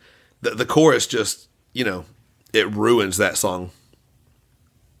Assassin, the chorus just it ruins that song.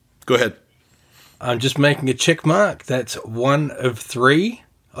 Go ahead. I'm just making a check mark. That's 1 of 3.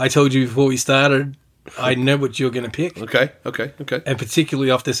 I told you before we started. I know what you're going to pick. Okay. And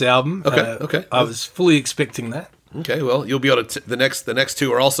particularly off this album. Okay. I was fully expecting that. Okay, well, you'll be able to. The next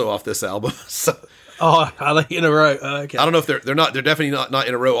two are also off this album. So. Oh, are they in a row? Okay. I don't know if they're not. They're definitely not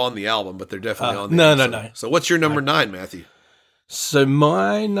in a row on the album, but they're definitely on. No. So what's your number 9, Matthew? So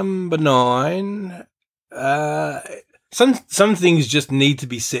my number 9. Some things just need to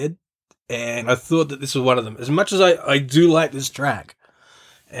be said, and I thought that this was one of them. As much as I do like this track.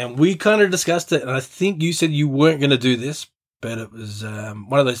 And we kind of discussed it, and I think you said you weren't going to do this, but it was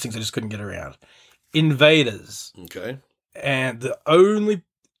one of those things I just couldn't get around. Invaders. Okay. And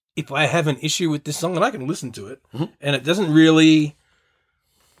if I have an issue with this song, and I can listen to it, and it doesn't really,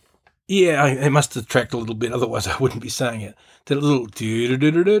 it must have tracked a little bit, otherwise I wouldn't be saying it. That little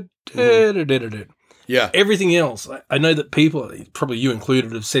Yeah. Everything else, I know that people, probably you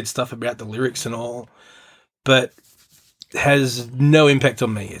included, have said stuff about the lyrics and all, but has no impact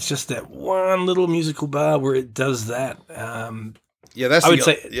on me. It's just that one little musical bar where it does that. That's. I would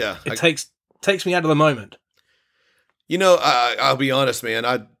say it takes me out of the moment. I'll be honest, man.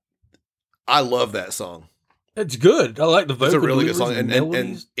 I love that song. It's good. I like the vocal. It's a really good song, and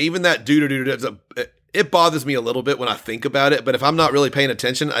even that it bothers me a little bit when I think about it. But if I'm not really paying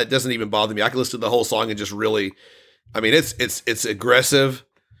attention, it doesn't even bother me. I can listen to the whole song and just really. I mean, it's aggressive.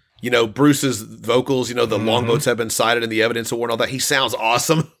 Bruce's vocals, the longboats have been cited in the evidence award and all that. He sounds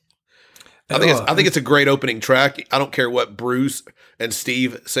awesome. I think it's a great opening track. I don't care what Bruce and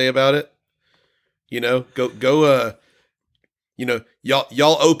Steve say about it. You know,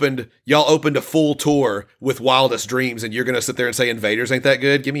 y'all opened a full tour with Wildest Dreams, and you're gonna sit there and say Invaders ain't that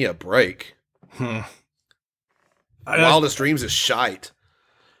good? Give me a break. Wildest Dreams is shite.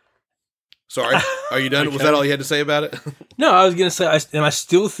 Sorry, are you done? Okay. Was that all you had to say about it? No, I was going to say, and I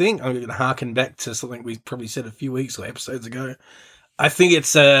still think, I'm going to harken back to something we probably said a few weeks or episodes ago. I think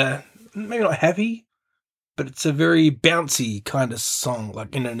it's maybe not happy, but it's a very bouncy kind of song,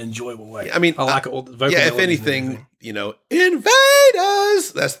 like in an enjoyable way. I mean, I like all the vocal. Yeah, if melodies and anything, everything. you know,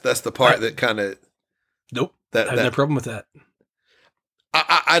 Invaders. That's the part that kind of Nope, I that have no problem with that.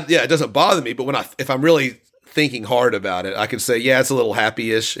 yeah, it doesn't bother me. But if I'm really thinking hard about it, I can say, yeah, it's a little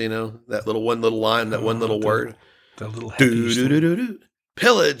happy-ish. You know, that one little line, that one little word. The little Do happy do do do do.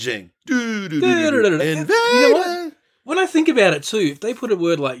 Pillaging. Do do do do. Invaders. You know what? When I think about it too, if they put a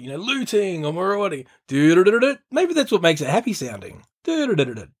word like, looting or marauding, maybe that's what makes it happy sounding.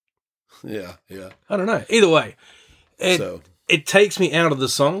 Yeah, yeah. I don't know. Either way, So it takes me out of the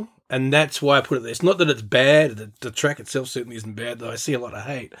song, and that's why I put it there. It's not that it's bad. The track itself certainly isn't bad, though I see a lot of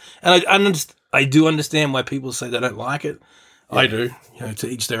hate. And I do understand why people say they don't like it. Yeah. I do, to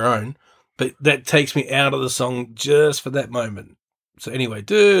each their own. But that takes me out of the song just for that moment. So anyway,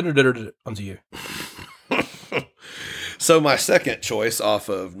 onto you. So my second choice off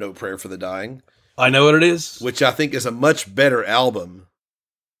of No Prayer for the Dying, I know what it is. which I think is a much better album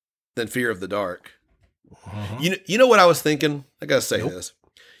than Fear of the Dark. You know what I was thinking? I gotta say this.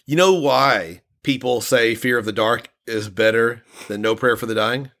 You know why people say Fear of the Dark is better than No Prayer for the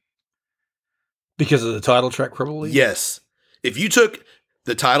Dying? Because of the title track, probably? Yes. If you took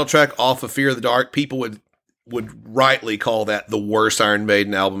the title track off of Fear of the Dark, people would rightly call that the worst Iron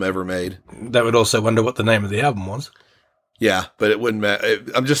Maiden album ever made. They would also wonder what the name of the album was. Yeah, but it wouldn't matter.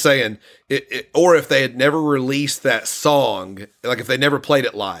 I'm just saying, or if they had never released that song, like if they never played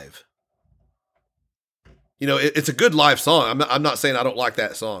it live. It's a good live song. I'm not saying I don't like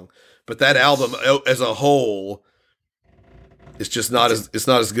that song, but that album as a whole, it's just not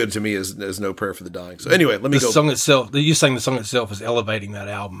as good to me as No Prayer for the Dying. So anyway, let me go. The song itself, you're saying the song itself is elevating that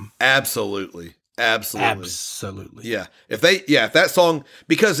album. Absolutely. Absolutely. Yeah. If that song,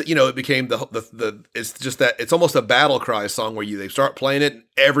 because it became the it's just that it's almost a battle cry song where they start playing it and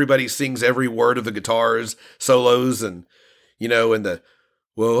everybody sings every word of the guitars solos and the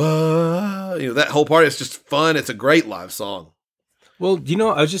whoa, that whole part is just fun. It's a great live song. Well,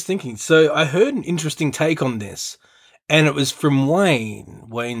 I was just thinking. So I heard an interesting take on this, and it was from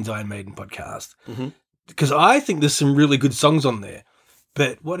Wayne's Iron Maiden podcast, because I think there's some really good songs on there.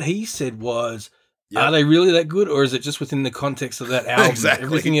 But what he said was, are they really that good, or is it just within the context of that album? Exactly.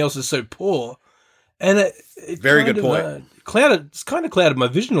 Everything else is so poor, and it Very good point. It's kind of clouded my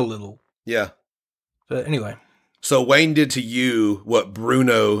vision a little. Yeah. But anyway, so Wayne did to you what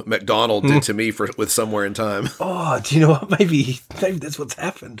Bruno McDonald did to me with Somewhere in Time. oh, do you know what? Maybe that's what's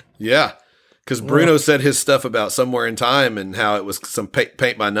happened. Yeah. Because Bruno said his stuff about Somewhere in Time and how it was some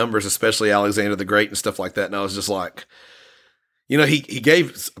paint by numbers, especially Alexander the Great and stuff like that. And I was just like, he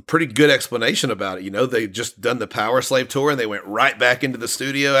gave a pretty good explanation about it. They just done the Power Slave tour and they went right back into the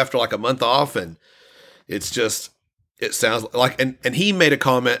studio after like a month off. And it sounds like, and he made a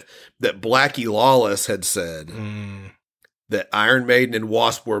comment that Blackie Lawless had said that Iron Maiden and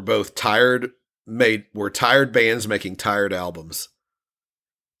Wasp were both tired bands making tired albums.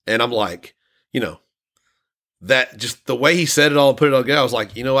 And I'm like, that just the way he said it all and put it all together, I was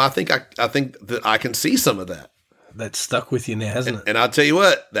like, I think that I can see some of that. That's stuck with you now, hasn't it? And I'll tell you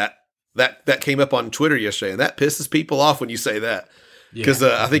what, that came up on Twitter yesterday, and that pisses people off when you say that. Because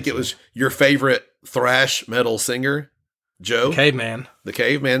I think it was your favorite thrash metal singer, Joe. The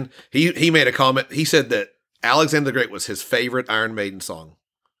Caveman. He made a comment. He said that Alexander the Great was his favorite Iron Maiden song.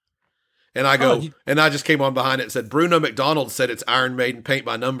 And I go, and I just came on behind it and said, Bruno McDonald said it's Iron Maiden paint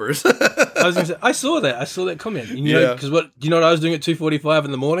by numbers. I was going to say, I saw that comment. And because what I was doing at 2:45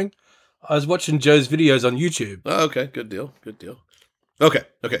 in the morning? I was watching Joe's videos on YouTube. Oh, okay, good deal. Okay.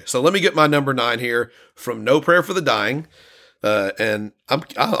 So let me get my number 9 here from No Prayer for the Dying, and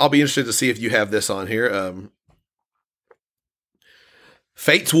I'll be interested to see if you have this on here.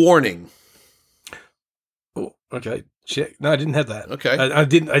 Fate's Warning. Oh, okay. Check. No, I didn't have that. Okay, I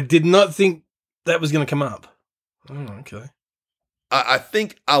did not think that was going to come up. Oh, okay. I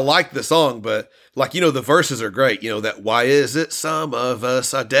think I like the song, but the verses are great. That why is it some of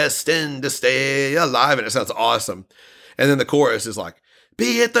us are destined to stay alive? And it sounds awesome. And then the chorus is like,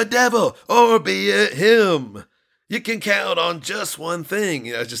 be it the devil or be it him, you can count on just one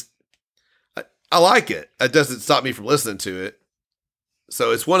thing. I like it. It doesn't stop me from listening to it.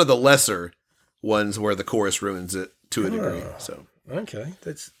 So it's one of the lesser ones where the chorus ruins it to a degree. So okay.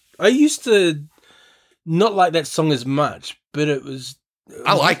 I used to not like that song as much, but it was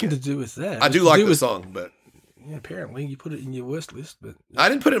I like nothing it. to do with that. I It was do to like do the with- song, but Yeah, apparently you put it in your worst list, but I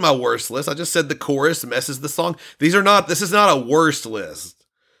didn't put it in my worst list. I just said the chorus messes the song. This is not a worst list.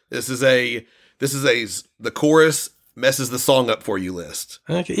 This is a the chorus messes the song up for you list.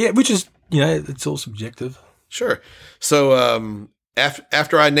 okay, yeah, which is it's all subjective. Sure. So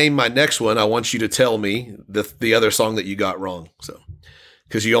after I name my next one, I want you to tell me the other song that you got wrong. So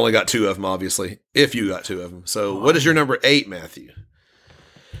because you only got 2 of them, obviously, if you got 2 of them. So what is your number 8, Matthew?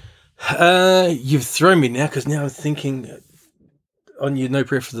 You've thrown me now because now I'm thinking on your No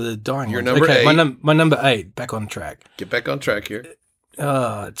Prayer for the Dying. Your ones. number okay, 8. my number 8, back on track. Get back on track here.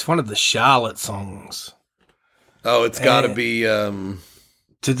 It's one of the Charlotte songs. Oh, it's got to Eh. be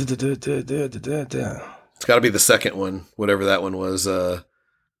Da-da-da-da-da-da-da-da. it's got to be the second one, whatever that one was.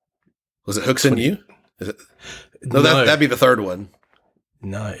 Was it Hooks and You? Is it? No, that'd be the third one.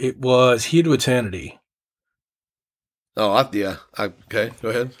 No, it was Here to Eternity. Oh, okay. Go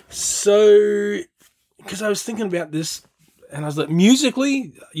ahead. So, because I was thinking about this, and I was like,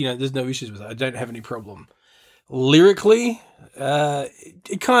 musically, there's no issues with it. I don't have any problem. Lyrically,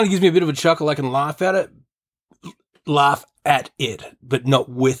 it kind of gives me a bit of a chuckle. I can laugh at it, but not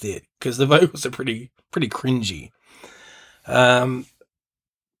with it, because the vocals are pretty cringy.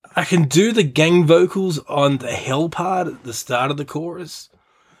 I can do the gang vocals on the hell part at the start of the chorus.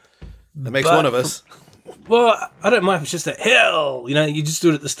 That makes But one of us. Well, I don't mind if it's just a hell. You just do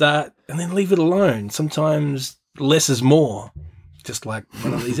it at the start and then leave it alone. Sometimes less is more. Just like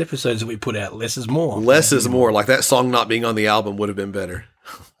one of these episodes that we put out, less is more. Less is more. Like that song not being on the album would have been better.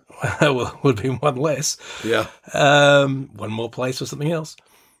 Well, would have been one less. Yeah. One more place or something else.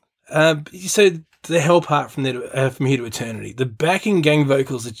 So the hell part from Here to Eternity, the backing gang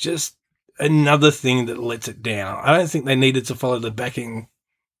vocals are just another thing that lets it down. I don't think they needed to follow the backing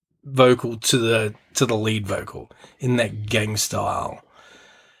vocal to the lead vocal in that gang style.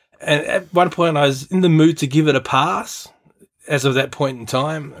 And at one point I was in the mood to give it a pass as of that point in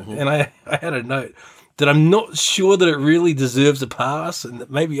time. And I had a note that I'm not sure that it really deserves a pass, and that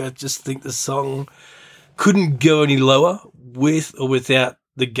maybe I just think the song couldn't go any lower with or without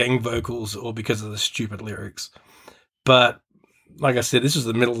the gang vocals or because of the stupid lyrics. But like I said, this was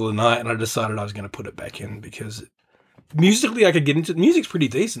the middle of the night and I decided I was going to put it back in because musically I could get into it. Music's pretty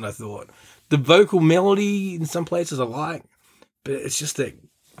decent, I thought. The vocal melody in some places I like, but it's just that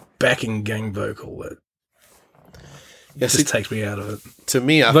backing gang vocal that just takes me out of it. To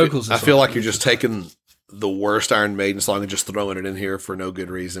me, I Vocals feel, I is feel fine. like you're just taking the worst Iron Maiden song and just throwing it in here for no good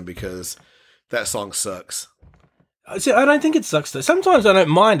reason because that song sucks. See, I don't think it sucks though. Sometimes I don't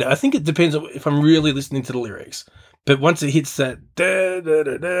mind it. I think it depends on if I'm really listening to the lyrics. But once it hits that,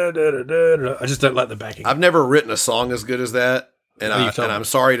 I just don't like the backing. I've never written a song as good as that, and Oh, you've told me. I'm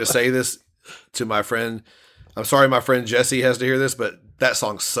sorry to say this to my friend. I'm sorry my friend Jesse has to hear this, but that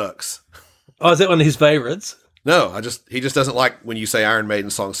song sucks. Oh, is that one of his favorites? No, he just doesn't like when you say Iron Maiden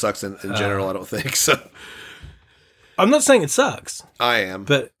song sucks in general. I don't think so. I'm not saying it sucks, I am.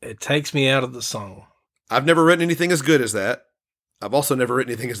 but it takes me out of the song. I've never written anything as good as that. I've also never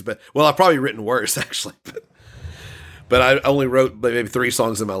written anything as bad. Well, I've probably written worse actually, but I only wrote maybe 3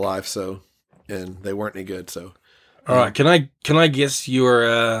 songs in my life, and they weren't any good. So, All right, can I guess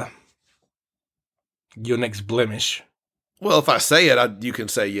your next blemish? well, if I say it, you can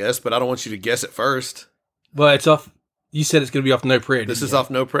say yes, but I don't want you to guess it first. Well, it's off. You said it's going to be off No Prayer. This didn't is you? off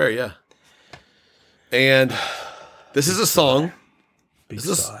No Prayer, yeah. And this is a song. Big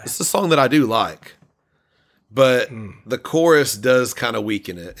This sigh. is a song that I do like, but Hmm. the chorus does kind of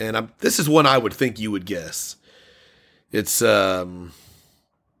weaken it. And this is one I would think you would guess. It's Tail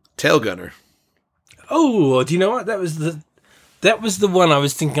Gunner. Oh, do you know what? That was the one I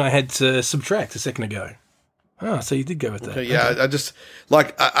was thinking I had to subtract a second ago. Oh, so you did go with that. Okay, yeah, I just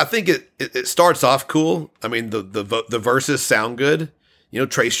like I think it starts off cool. I mean the verses sound good.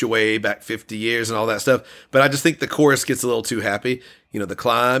 Trace your way back 50 years and all that stuff. But I just think the chorus gets a little too happy. The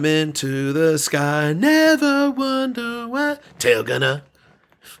climb into the sky, never wonder why. Tail gunner,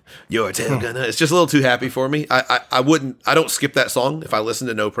 you're a tail gunner. It's just a little too happy for me. I don't skip that song if I listen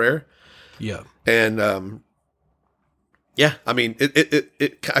to No Prayer. Yeah. And yeah, I mean,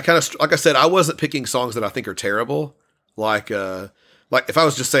 I kind of, like I said, I wasn't picking songs that I think are terrible. Like if I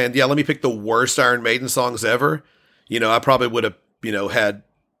was just saying, yeah, let me pick the worst Iron Maiden songs ever, I probably would have, had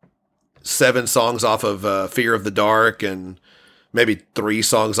 7 songs off of Fear of the Dark and maybe 3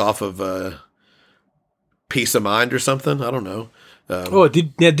 songs off of Peace of Mind or something. I don't know.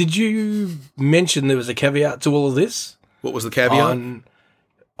 Did you mention there was a caveat to all of this What was the caveat?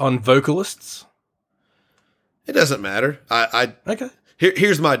 on vocalists? It doesn't matter. Okay.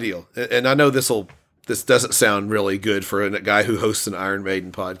 Here's my deal, and I know this will this doesn't sound really good for a guy who hosts an Iron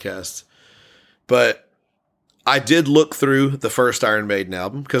Maiden podcast. But I did look through the first Iron Maiden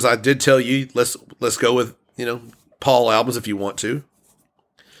album because I did tell you let's go with Paul albums if you want to.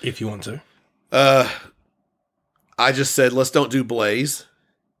 If you want to. I just said let's don't do Blaze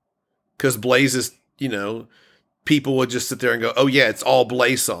because Blaze is people would just sit there and go, oh yeah, it's all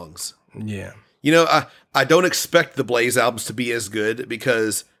Blaze songs. Yeah. I don't expect the Blaze albums to be as good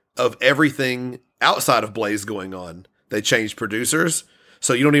because of everything outside of Blaze going on. They changed producers.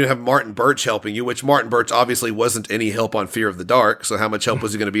 So you don't even have Martin Birch helping you, which Martin Birch obviously wasn't any help on Fear of the Dark. So how much help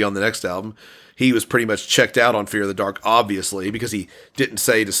was he going to be on the next album? He was pretty much checked out on Fear of the Dark, obviously, because he didn't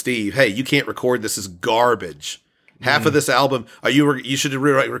say to Steve, hey, you can't record this as garbage. Half of this album, you should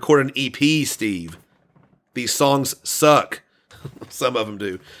record an EP, Steve. These songs suck. Some of them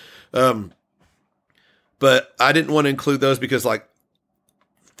do. But I didn't want to include those because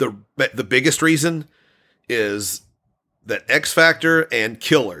the biggest reason is that X Factor and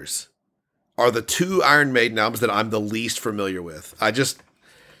Killers are the two Iron Maiden albums that I'm the least familiar with. I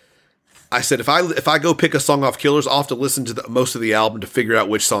said if I go pick a song off Killers, I'll have to listen to most of the album to figure out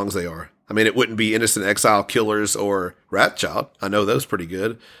which songs they are. I mean, it wouldn't be Innocent Exile, Killers, or Wrathchild. I know those pretty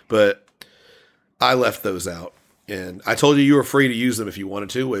good, but I left those out. And I told you were free to use them if you wanted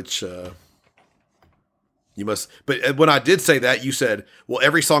to, which you must. But when I did say that, you said, well,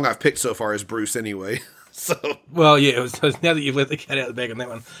 every song I've picked so far is Bruce anyway. So, well, yeah, it was now that you've let the cat out of the bag on that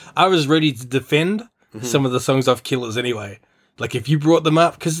one, I was ready to defend some of the songs off Killers anyway. Like if you brought them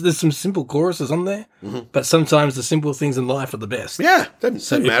up, because there's some simple choruses on there, but sometimes the simple things in life are the best. Yeah,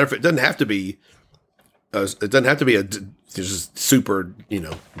 doesn't matter if it doesn't have to be. It doesn't have to be just super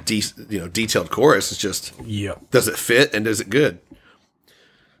detailed chorus. It's just does it fit and is it good?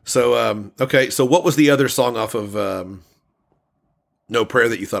 So okay, so what was the other song off of No Prayer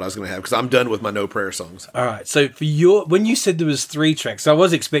that you thought I was going to have? Because I'm done with my No Prayer songs. All right. So when you said there was 3 tracks, I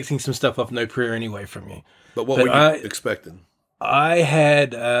was expecting some stuff off No Prayer anyway from you. But what were you expecting? I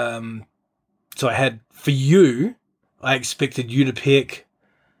had for you, I expected you to pick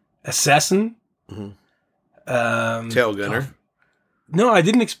Assassin. Tail Gunner. No, I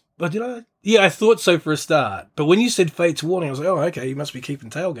didn't. Did I? Yeah, I thought so for a start. But when you said Fate's Warning, I was like, oh, okay, you must be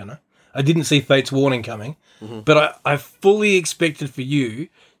keeping Tail Gunner. I didn't see Fate's Warning coming. But I fully expected for you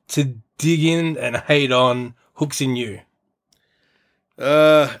to dig in and hate on Hooks in You.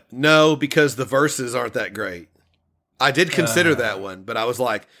 No, because the verses aren't that great. I did consider that one, but I was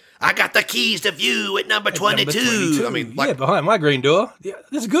like, I got the keys to view at number 22. I mean, behind my green door. Yeah,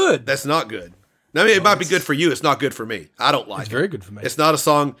 that's good. That's not good. I mean, it might be good for you. It's not good for me. I don't like it. It's very good for me. It's not a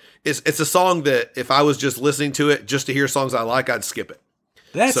song. It's a song that if I was just listening to it just to hear songs I like, I'd skip it.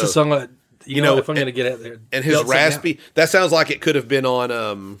 That's a song if I'm going to get out there. And his raspy, that sounds like it could have been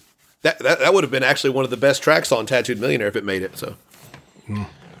on, that would have been actually one of the best tracks on Tattooed Millionaire if it made it, so.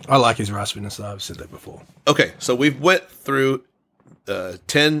 I like his raspiness, I've said that before. Okay, so we've went through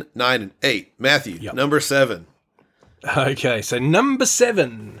 10, 9, and 8. Matthew, number 7. Okay, so number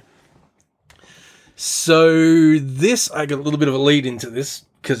 7. So this, I got a little bit of a lead into this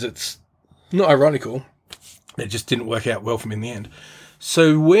because it's not ironical. It just didn't work out well for me in the end.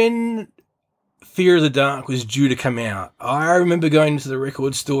 So when Fear of the Dark was due to come out, I remember going to the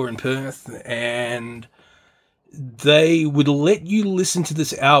record store in Perth and they would let you listen to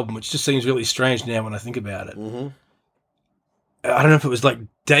this album, which just seems really strange now when I think about it. I don't know if it was like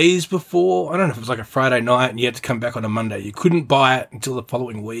days before. I don't know if it was like a Friday night and you had to come back on a Monday. You couldn't buy it until the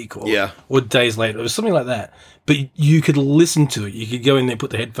following week or days later. It was something like that. But you could listen to it. You could go in there, put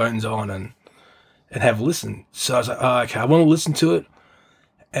the headphones on and have a listen. So I was like, oh, okay, I want to listen to it.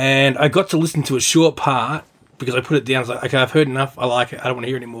 And I got to listen to a short part because I put it down. I was like, okay, I've heard enough. I like it. I don't want to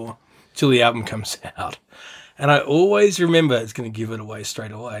hear it anymore till the album comes out. And I always remember, it's going to give it away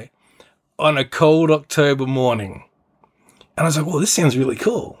straight away, on a cold October morning. And I was like, well, this sounds really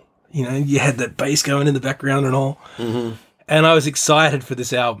cool. You know, you had that bass going in the background and all. And I was excited for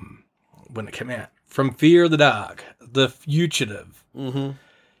this album when it came out. From Fear of the Dark, The Fugitive.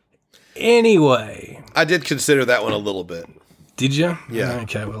 Anyway. I did consider that one a little bit. Did you? Yeah.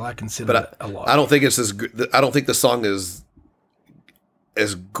 Okay, well, I consider it a lot. I don't think it's I don't think the song is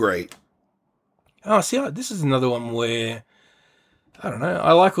as great. Oh, see, this is another one where, I don't know,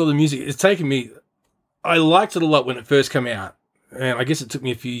 I like all the music. It's taken me, I liked it a lot when it first came out. And I guess it took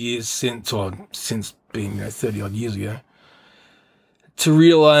me a few years since being 30 odd years ago, to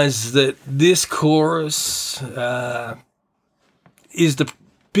realize that this chorus is the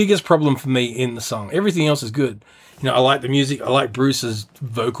biggest problem for me in the song. Everything else is good. You know, I like the music. I like Bruce's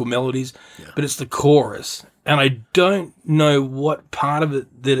vocal melodies, but it's the chorus. and I don't know what part of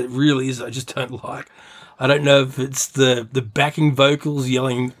it that it really is. I just don't like. I don't know if it's the backing vocals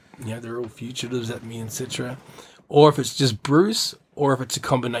yelling, they're all fugitives at me, etc., or if it's just Bruce, or if it's a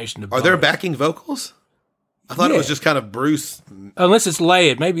combination of Are both. there backing vocals? I thought it was Yeah. just kind of Bruce. Unless it's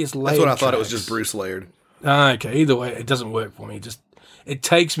layered. Maybe it's layered. That's what I thought. It was tracks. just Bruce layered. Okay, either way, it doesn't work for me. It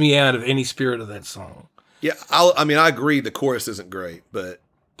takes me out of any spirit of that song. Yeah, I agree. The chorus isn't great, but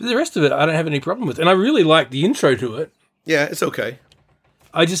But the rest of it, I don't have any problem with. And I really like the intro to it. yeah, it's okay.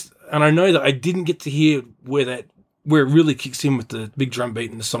 And I know that I didn't get to hear where it really kicks in with the big drum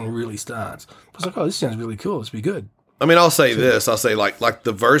beat and the song really starts. I was like, oh, this sounds really cool. This will be good. I mean, I'll say this. I'll say like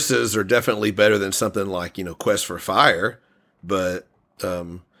the verses are definitely better than something like, Quest for Fire, but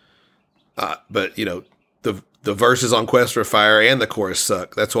the the verses on Quest for Fire and the chorus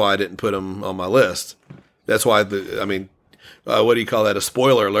suck. That's why I didn't put them on my list. That's why what do you call that? A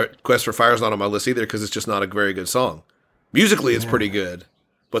spoiler alert. Quest for Fire is not on my list either because it's just not a very good song. Musically, it's pretty good,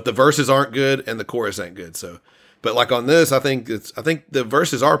 but the verses aren't good and the chorus ain't good. So, but like on this, I think the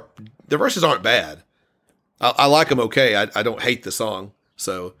verses aren't bad. I like them okay. I don't hate the song.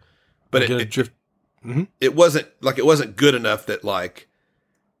 So, but it wasn't good enough that like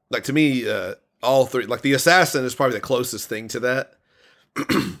to me, all three, like the Assassin is probably the closest thing to that.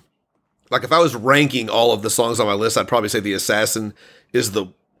 Like if I was ranking all of the songs on my list, I'd probably say the Assassin is the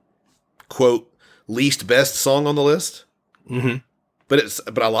quote least best song on the list. Mm-hmm.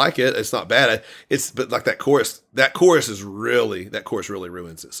 But I like it. It's not bad. But like that chorus really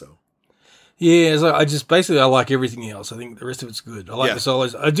ruins it. So. Yeah, so I like everything else. I think the rest of it's good. I like the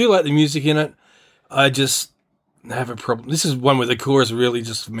solos. I do like the music in it. I just have a problem. This is one where the chorus really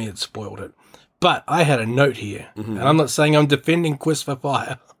just, for me, it spoiled it. But I had a note here, and I'm not saying I'm defending Quest for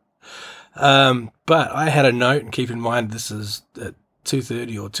Fire. But I had a note, and keep in mind this is at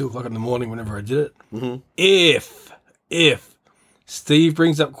 2:30 or 2 o'clock in the morning whenever I did it. Mm-hmm. If Steve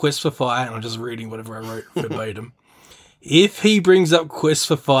brings up Quest for Fire, and I'm just reading whatever I wrote verbatim, if he brings up Quest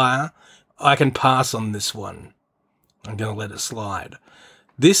for Fire, I can pass on this one. I'm going to let it slide.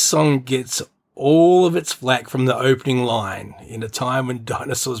 This song gets all of its flack from the opening line, in a time when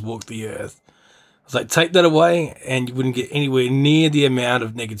dinosaurs walked the earth. I was like, take that away and you wouldn't get anywhere near the amount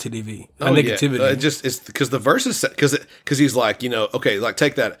of negativity. It's because the verses, because he's like, okay, like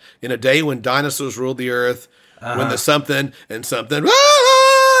take that. In a day when dinosaurs ruled the earth, when the something and something,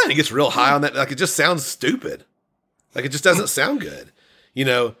 and he gets real high on that. Like it just sounds stupid. Like it just doesn't sound good.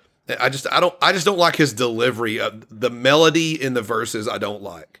 I just don't like his delivery of the melody in the verses. I don't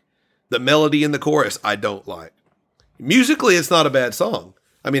like the melody in the chorus. I don't like musically. It's not a bad song.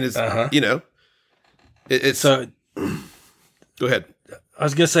 I mean, it's it's so. Go ahead. I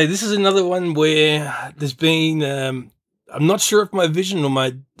was going to say this is another one where there's been. I'm not sure if my vision or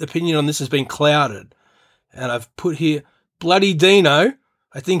my opinion on this has been clouded, and I've put here Bloody Dino.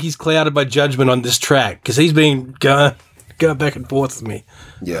 I think he's clouded by judgment on this track because he's been going back and forth with me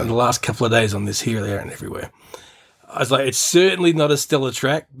in the last couple of days on this here, there, and everywhere. I was like, it's certainly not a stellar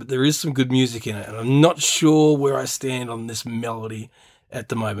track, but there is some good music in it, and I'm not sure where I stand on this melody at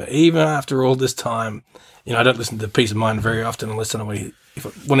the moment. Even after all this time, I don't listen to Peace of Mind very often unless I want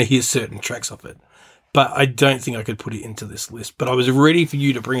to hear certain tracks of it. But I don't think I could put it into this list. But I was ready for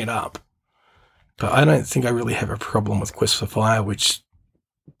you to bring it up. But I don't think I really have a problem with Quest for Fire, which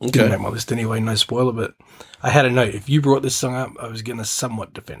didn't make my list anyway, no spoiler, but I had a note. If you brought this song up, I was going to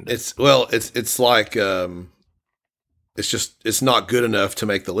somewhat defend it. It's like, it's not good enough to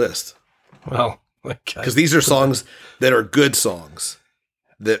make the list. Well, okay. Because these are songs that are good songs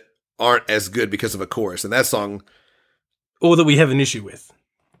that aren't as good because of a chorus. And that song... Or that we have an issue with.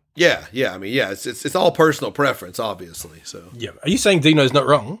 Yeah. I mean, it's all personal preference, obviously. So yeah. Are you saying Dino's not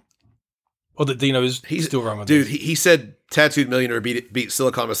wrong? Or that Dino is still wrong with dude, this? he said Tattooed Millionaire beat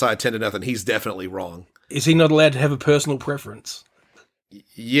Silicon Messiah 10-0. He's definitely wrong. Is he not allowed to have a personal preference?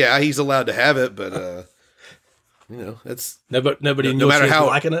 Yeah, he's allowed to have it, but it's nobody in your chair's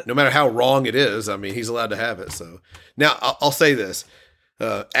liking it. No matter how wrong it is, I mean, he's allowed to have it. So now I'll say this: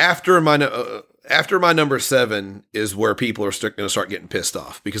 after my number 7 is where people are going to start getting pissed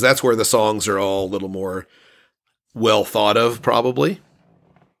off because that's where the songs are all a little more well thought of, probably.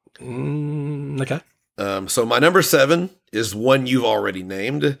 Okay. So my number 7 is one you've already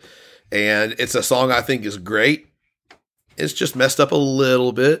named, and it's a song I think is great. It's just messed up a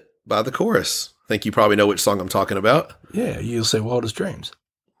little bit by the chorus. I think you probably know which song I'm talking about. Yeah, you'll say Wildest Dreams.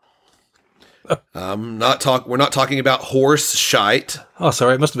 We're not talking about Horse Shite. Oh,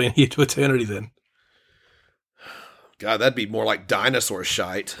 sorry, it must have been Here to Eternity then. God, that'd be more like Dinosaur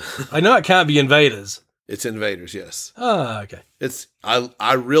Shite. I know it can't be Invaders. It's Invaders, yes. Oh, okay. It's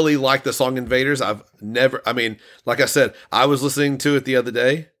I really like the song Invaders. Like I said, I was listening to it the other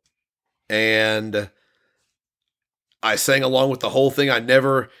day and I sang along with the whole thing. I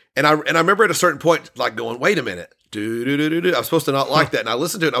remember at a certain point like going, wait a minute. I'm supposed to not like that. And I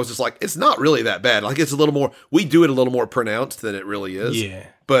listened to it and I was just like, it's not really that bad. Like it's a little more, we do it a little more pronounced than it really is. Yeah.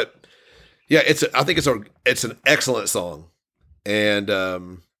 But yeah, I think it's an excellent song.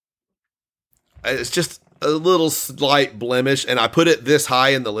 And it's just a little slight blemish. And I put it this high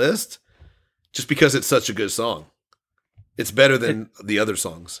in the list just because it's such a good song. It's better than the other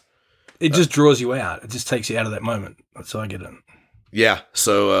songs. It just draws you out. It just takes you out of that moment. That's how I get it. Yeah.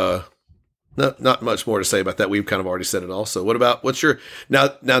 So, not much more to say about that. We've kind of already said it all. So what's your,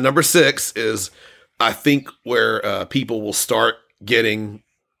 now number 6 is, I think where people will start getting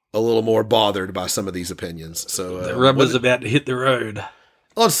a little more bothered by some of these opinions. So The rubber's about to hit the road.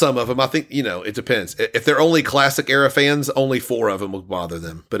 on some of them, I think, it depends. If they're only classic era fans, only 4 of them will bother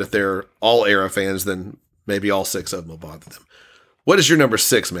them. But if they're all era fans, then maybe all 6 of them will bother them. What is your number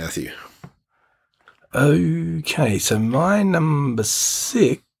 6, Matthew? Okay, so my number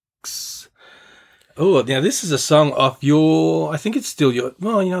 6. Oh, now this is a song off I think it's still I was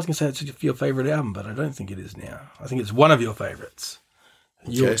going to say it's your favorite album, but I don't think it is now. I think it's one of your favorites.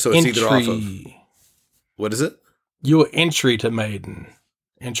 Okay, so it's either off of, what is it? Your entry to Maiden,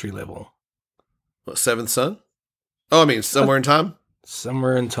 entry level. What, Seventh Son? Oh, I mean, Somewhere in Time?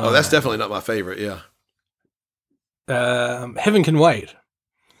 Somewhere in Time. Oh, that's definitely not my favorite, yeah. Heaven Can Wait.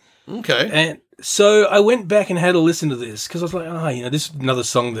 Okay. And so I went back and had a listen to this because I was like, this is another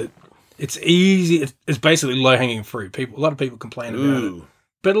song that it's easy. It's basically low hanging fruit. A lot of people complain about it,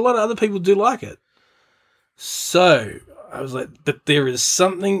 but a lot of other people do like it. So I was like, but there is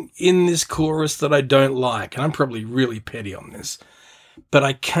something in this chorus that I don't like, and I'm probably really petty on this, but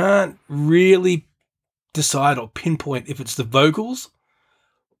I can't really decide or pinpoint if it's the vocals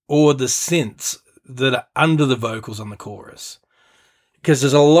or the synths that are under the vocals on the chorus. Because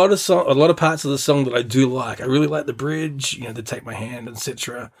there's a lot of parts of the song that I do like. I really like the bridge, the Take My Hand,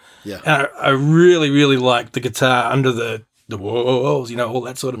 etc. Yeah. And I really, really like the guitar under the whoa-whoa-whoas, all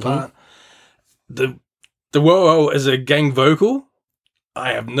that sort of part. The whoa-whoa as a gang vocal,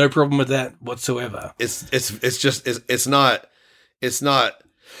 I have no problem with that whatsoever. It's not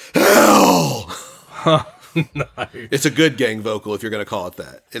hell. No. It's a good gang vocal if you're going to call it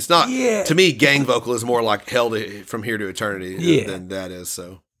that. It's not, to me, gang vocal is more like Hell From Here to Eternity than that is.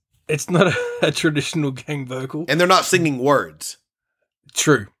 So it's not a traditional gang vocal. And they're not singing words.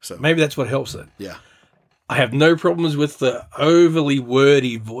 True. So maybe that's what helps it. Yeah. I have no problems with the overly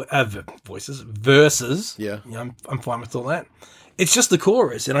wordy verses. Yeah. I'm fine with all that. It's just the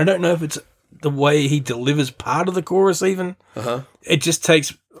chorus, and I don't know if it's the way he delivers part of the chorus even. Uh-huh. It just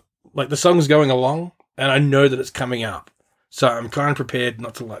takes, like, the song's going along, and I know that it's coming up. So I'm kind of prepared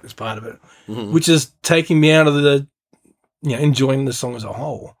not to like this part of it, which is taking me out of the, enjoying the song as a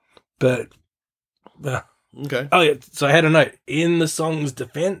whole. But, okay. Oh, yeah. So I had a note. In the song's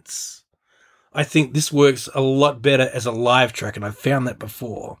defense, I think this works a lot better as a live track, and I've found that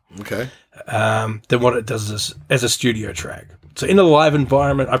before. Okay. Than what it does as a studio track. So in a live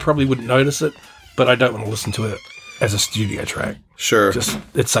environment, I probably wouldn't notice it, but I don't want to listen to it as a studio track. Sure.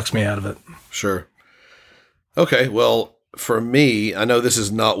 It sucks me out of it. Sure. Okay, well, for me, I know this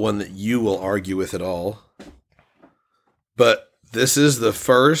is not one that you will argue with at all, but this is the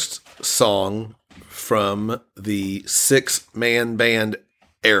first song from the 6-man band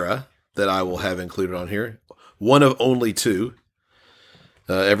era that I will have included on here. One of only 2.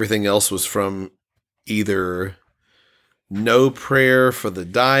 Everything else was from either No Prayer for the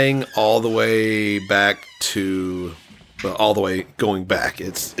Dying all the way back to, all the way going back.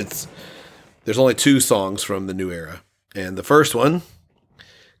 There's only 2 songs from the new era. And the first one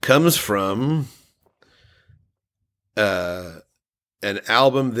comes from an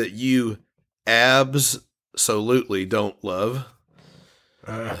album that you absolutely don't love.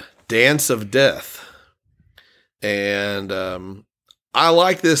 Dance of Death. And I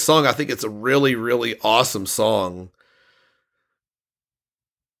like this song. I think it's a really, really awesome song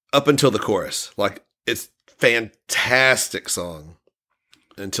up until the chorus. Like, it's fantastic song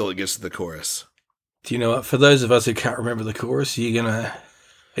until it gets to the chorus. Do you know what? For those of us who can't remember the chorus, are you gonna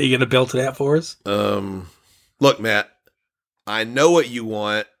belt it out for us? Look, Matt, I know what you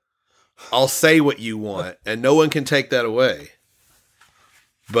want. I'll say what you want, and no one can take that away.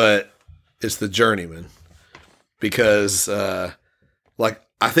 But it's the Journeyman, because, I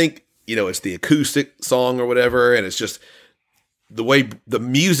think it's the acoustic song or whatever, and it's just the way the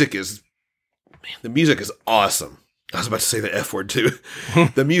music is. The music is awesome. I was about to say the F word too.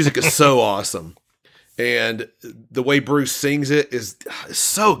 The music is so awesome. And the way Bruce sings it is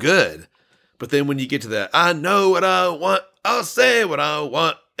so good. But then when you get to that, I know what I want, I'll say what I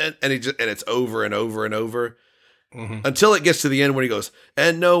want, and it's over and over and over until it gets to the end when he goes,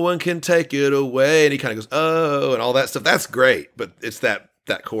 and no one can take it away, and he kind of goes, oh, and all that stuff. That's great, but it's that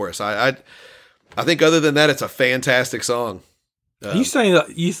chorus. I think other than that, it's a fantastic song. Are you saying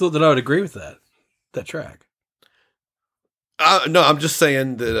that you thought that I would agree with that track? No, I'm just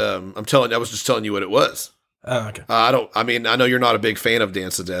saying that I was just telling you what it was. Oh, okay. I know you're not a big fan of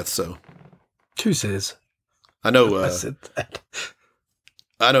Dance to Death, so. Who says? I know. I said that.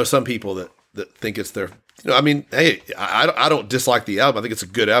 I know some people that think it's their. Hey, I don't dislike the album. I think it's a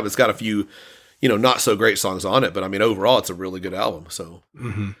good album. It's got a few, not so great songs on it, but overall, it's a really good album. So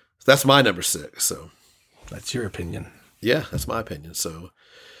that's my number 6. So that's your opinion. Yeah, that's my opinion. So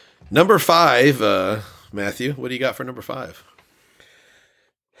number 5, Matthew, what do you got for number 5?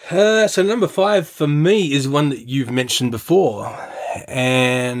 So number 5 for me is one that you've mentioned before,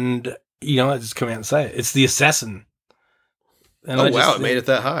 and I just come out and say it. It's The Assassin. And it made it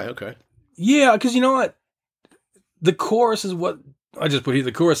that high. Okay. Yeah, because you know what? The chorus is what I just put here.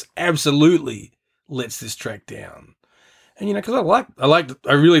 The chorus absolutely lets this track down. And, because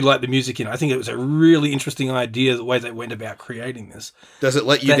I really like the music in it. I think it was a really interesting idea, the way they went about creating this. Does it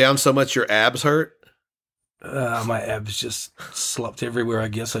let you down so much your abs hurt? My abs just slopped everywhere, I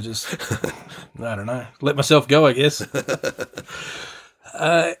guess. I don't know. Let myself go, I guess.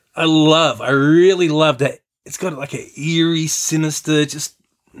 I really love that. It's got like an eerie, sinister, just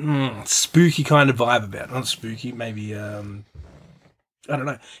spooky kind of vibe about it. Not spooky, maybe, I don't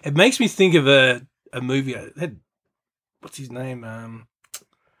know. It makes me think of a movie. What's his name?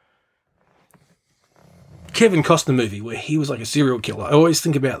 Kevin Costner movie where he was like a serial killer. I always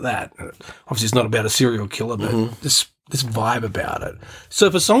think about that. Obviously, it's not about a serial killer, but this vibe about it. So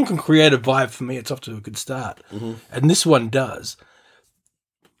if a song can create a vibe for me, it's off to a good start. And this one does.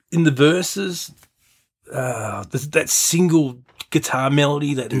 In the verses, there's that single guitar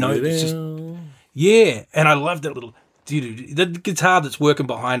melody, that note. It's just, yeah. And I love that little the guitar that's working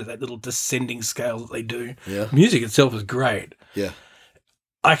behind it, that little descending scale that they do. Yeah. Music itself is great. Yeah.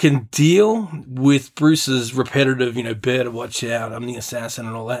 I can deal with Bruce's repetitive, better watch out, I'm the assassin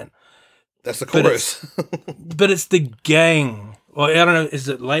and all that. That's the chorus. But it's the gang. Well, I don't know, is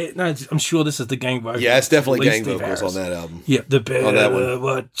it late? No, I'm sure this is the gang vocals. Yeah, it's definitely gang Steve vocals Harris. on that album. Yeah, the better on that one.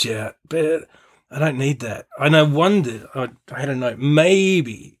 watch out. Better. I don't need that. And I wondered, I don't know,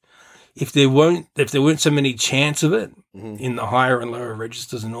 maybe if there weren't so many chants of it in the higher and lower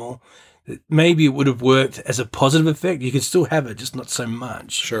registers and all, maybe it would have worked as a positive effect. You could still have it, just not so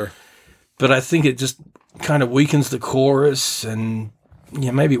much. Sure. But I think it just kind of weakens the chorus, and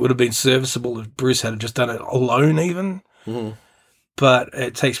maybe it would have been serviceable if Bruce had just done it alone even. But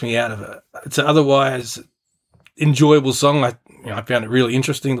it takes me out of it. It's an otherwise enjoyable song. I found it really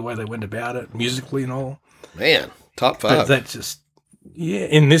interesting the way they went about it, musically and all. Man, top 5. But that just,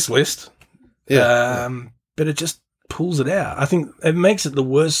 in this list. Yeah. But it just pulls it out. I think it makes it the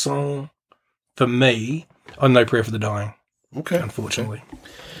worst song for me on No Prayer for the Dying. Okay. Unfortunately.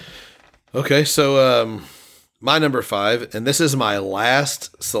 Okay, so my number 5, and this is my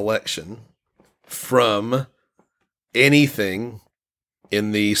last selection from anything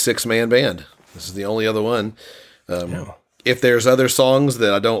in the 6-man band. This is the only other one. If there's other songs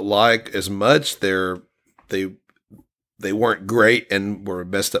that I don't like as much, they weren't great and were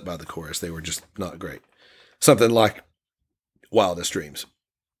messed up by the chorus. They were just not great. Something like Wildest Dreams.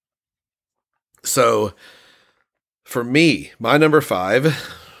 So for me, my number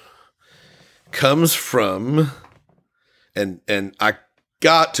 5 comes from, and I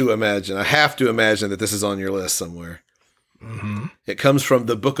have to imagine that this is on your list somewhere. It comes from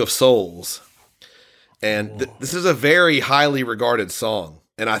The Book of Souls. And this is a very highly regarded song.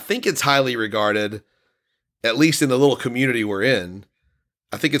 And I think it's highly regarded, at least in the little community we're in.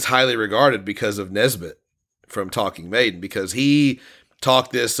 I think it's highly regarded because of Nesbitt from Talking Maiden, because he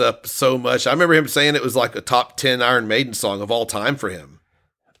talked this up so much. I remember him saying it was like a top 10 Iron Maiden song of all time for him.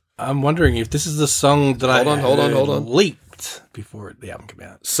 I'm wondering if this is the song that Hold on. leaked before the album came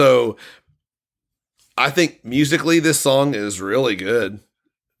out. So I think musically this song is really good.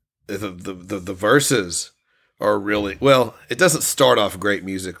 The verses are really, well, it doesn't start off great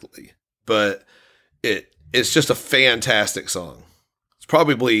musically, but it's just a fantastic song. It's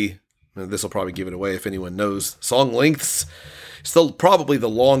probably, this will probably give it away if anyone knows song lengths. It's probably the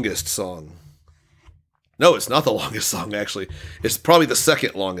longest song. No, it's not the longest song, actually. It's probably the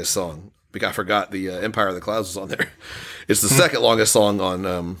second longest song. Because I forgot the Empire of the Clouds was on there. It's the second longest song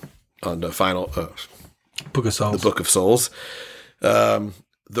on the final Book of Souls. The Book of Souls.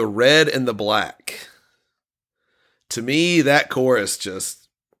 The Red and the Black. to me, that chorus just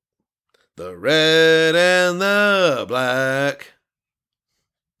the red and the black.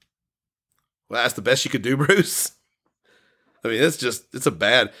 Well, that's the best you could do, Bruce. I mean, it's a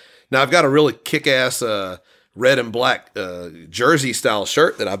bad. Now I've got a really kick-ass red and black jersey style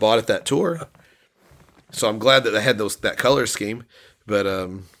shirt that I bought at that tour. So I'm glad that I had that color scheme, but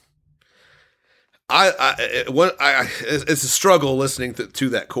it's a struggle listening to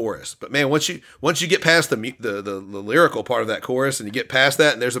that chorus. But man, once you get past the lyrical part of that chorus and you get past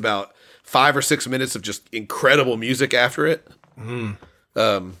that, and there's about 5 or 6 minutes of just incredible music after it,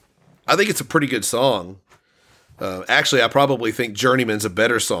 I think it's a pretty good song. Actually, I probably think Journeyman's a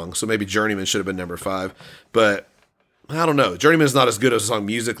better song, so maybe Journeyman should have been number 5. But I don't know. Journeyman's not as good of a song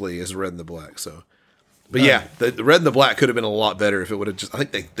musically as Red and the Black. So, but yeah, the Red and the Black could have been a lot better if it would have just. I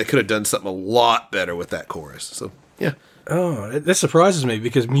think they could have done something a lot better with that chorus. So yeah. Oh, that surprises me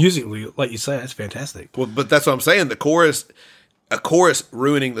because musically, like you say, that's fantastic. Well, but that's what I'm saying. A chorus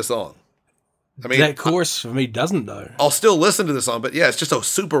ruining the song. I mean, that chorus for me doesn't though. I'll still listen to the song, but yeah, it's just a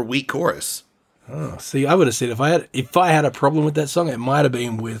super weak chorus. Oh, see, I would have said if I had a problem with that song, it might have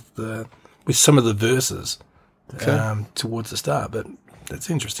been with some of the verses towards the start. But that's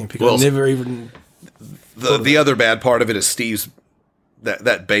interesting because I never even. The other bad part of it is Steve's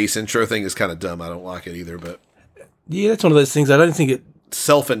that bass intro thing is kind of dumb. I don't like it either. But yeah, that's one of those things. I don't think it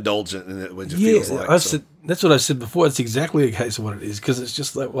self-indulgent in it, which it feels like. Said, that's what I said before. It's exactly a case of what it is because it's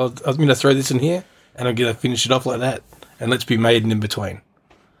just like, well, I'm going to throw this in here and I'm going to finish it off like that, and let's be made in between.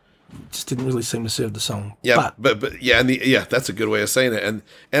 It just didn't really seem to serve the song. Yeah, but yeah, that's a good way of saying it. And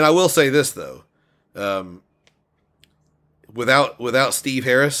I will say this though, without Steve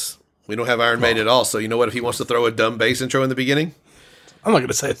Harris, we don't have Iron Maiden at all. So you know what? If he wants to throw a dumb bass intro in the beginning, I'm not going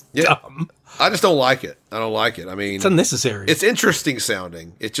to say it's dumb. I just don't like it. I don't like it. I mean, it's unnecessary. It's interesting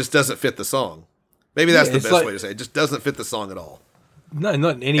sounding. It just doesn't fit the song. Maybe that's the best way to say it. It just doesn't fit the song at all. No,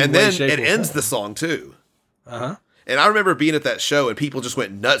 not in any way, and then shape, it ends the song too. Uh-huh. And I remember being at that show and people just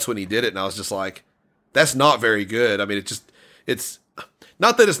went nuts when he did it. And I was just like, that's not very good. I mean, it's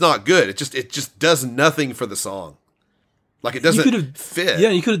not that it's not good. It just does nothing for the song. Like it doesn't fit. Yeah,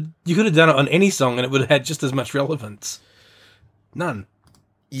 you could have done it on any song and it would have had just as much relevance. None.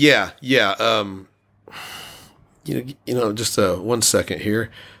 Yeah. Just 1 second here.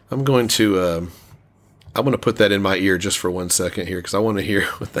 I'm going to put that in my ear just for 1 second here because I want to hear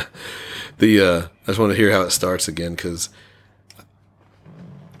what I just want to hear how it starts again because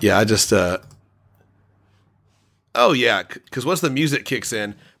because once the music kicks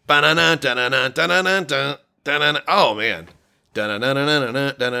in, oh man,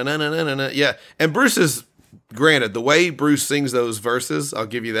 yeah, and Bruce is granted the way Bruce sings those verses, I'll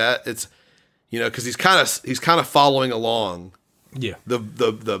give you that. It's because he's kind of following along,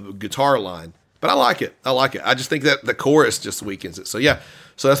 the guitar line. But I like it. I just think that the chorus just weakens it. So yeah,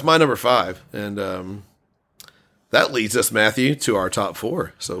 so that's my number 5, and that leads us, Matthew, to our top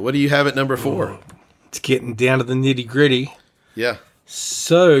 4. So what do you have at number 4? It's getting down to the nitty gritty. Yeah.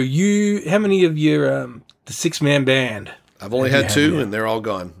 So how many of your the 6-man band? I've only had 2, and they're all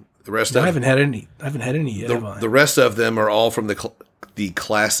gone. The rest. I haven't had any. I haven't had any yet. The rest of them are all from the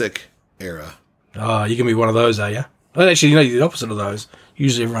classic era. Oh, you can be one of those, are you? Well, actually, you're the opposite of those.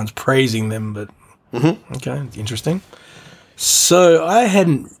 Usually everyone's praising them, but okay, interesting. So I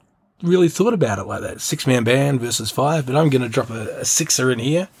hadn't really thought about it like that. 6-man band versus 5, but I'm going to drop a 6er in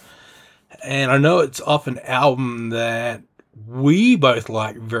here. And I know it's off an album that we both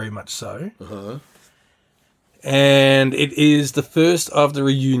like very much so. Uh-huh. And it is the first of the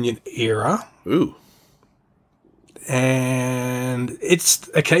reunion era. Ooh. And it's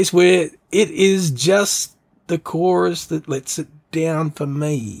a case where it is just the chorus that lets it down for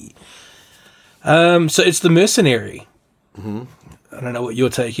me. So it's The Mercenary. Mm-hmm. I don't know what your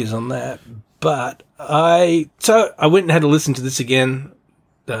take is on that, but I went and had to listen to this again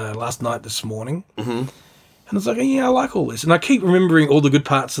last night, this morning, and I was like, yeah, I like all this, and I keep remembering all the good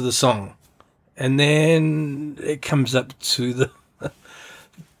parts of the song, and then it comes up to the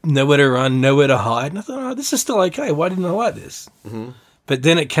nowhere to run, nowhere to hide, and I thought, oh, this is still okay. Why didn't I like this? Mm-hmm. But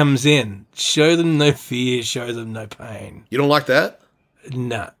then it comes in, show them no fear, show them no pain. You don't like that?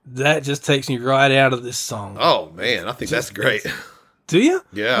 No, that just takes me right out of this song. Oh man, I think that's great. Do you?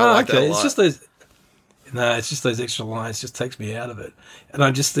 Yeah, I like that a lot. It's just those. No, it's just those extra lines. Just takes me out of it, and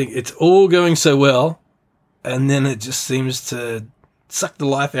I just think it's all going so well, and then it just seems to suck the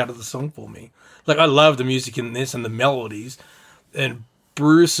life out of the song for me. Like I love the music in this and the melodies, and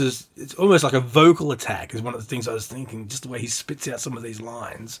Bruce's. It's almost like a vocal attack is one of the things I was thinking. Just the way he spits out some of these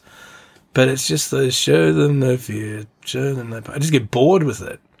lines. But it's just those show them no fear, show them no pain. I just get bored with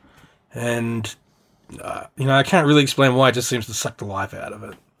it. And I can't really explain why. It just seems to suck the life out of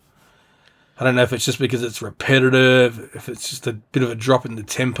it. I don't know if it's just because it's repetitive, if it's just a bit of a drop in the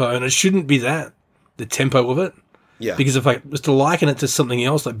tempo, and it shouldn't be that, the tempo of it. Yeah. Because if I was to liken it to something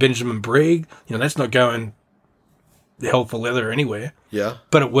else like Benjamin Brigg, that's not going hell for leather anywhere. Yeah.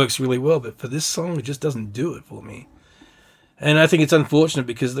 But it works really well. But for this song, it just doesn't do it for me. And I think it's unfortunate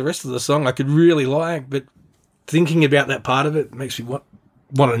because the rest of the song I could really like, but thinking about that part of it makes me want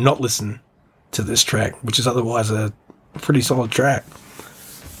to not listen to this track, which is otherwise a pretty solid track.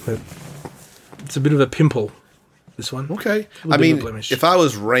 But it's a bit of a pimple, this one. Okay. A I bit of mean, a blemish. if I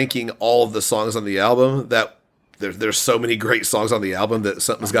was ranking all of the songs on the album, that there's so many great songs on the album that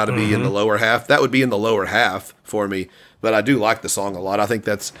something's got to be in the lower half. That would be in the lower half for me. But I do like the song a lot. I think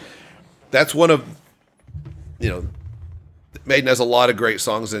that's one of, Maiden has a lot of great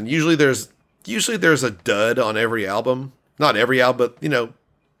songs, and usually there's a dud on every album. Not every album, but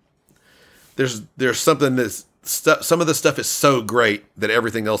there's something that's some of the stuff is so great that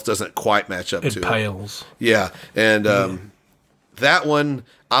everything else doesn't quite match up to It pales. Yeah, and that one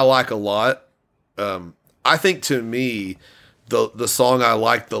I like a lot. I think to me, the song I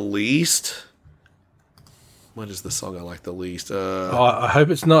like the least. What is the song I like the least? I hope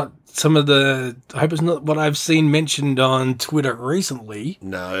it's not I hope it's not what I've seen mentioned on Twitter recently.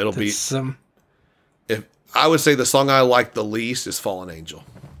 No, it'll be. Some. If I would say the song I like the least is "Fallen Angel."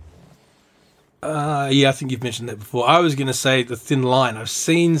 Yeah, I think you've mentioned that before. I was going to say The Thin Line. I've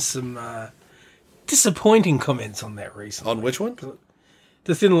seen some disappointing comments on that recently. On which one?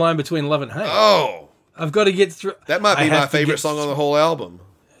 The Thin Line Between Love and Hate. Oh, I've got to get through. that might I be my have to favorite get song on the whole album.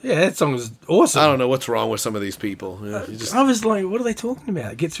 Yeah, that song was awesome. I don't know what's wrong with some of these people. You just- I was like, what are they talking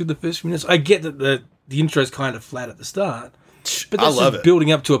about? Get through the first few minutes. I get that the intro's kind of flat at the start, but I that's love just it.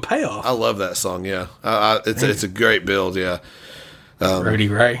 building up to a payoff. I love that song. Yeah, it's a great build. Yeah, Rody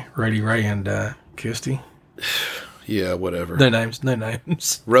Ray, and Kirsty. yeah, whatever. No names.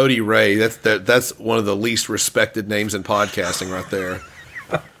 Rhodey Ray. That's one of the least respected names in podcasting, right there.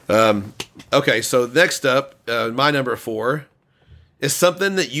 Okay, so next up, my number 4 is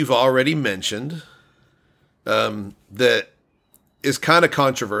something that you've already mentioned. That is kind of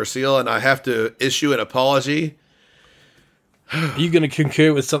controversial, and I have to issue an apology. Are you going to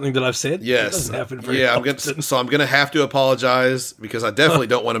concur with something that I've said? Yes. That doesn't happen very Yeah, often. I'm gonna have to apologize because I definitely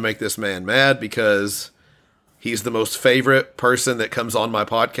don't want to make this man mad because he's the most favorite person that comes on my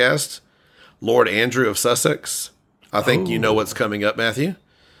podcast, Lord Andrew of Sussex. I think you know what's coming up, Matthew.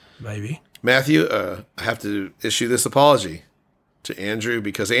 Maybe. Matthew, I have to issue this apology to Andrew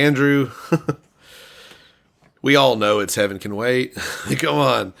because Andrew, we all know it's Heaven Can Wait. Come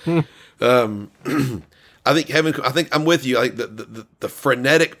on. I think I'm with you. Like the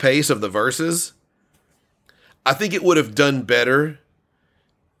frenetic pace of the verses, I think it would have done better.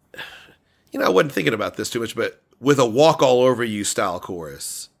 I wasn't thinking about this too much, but with a walk all over you style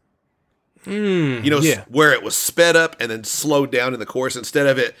chorus. Yeah. Where it was sped up and then slowed down in the chorus instead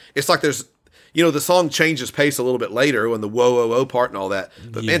of it's like there's, the song changes pace a little bit later when the whoa, whoa, whoa part and all that.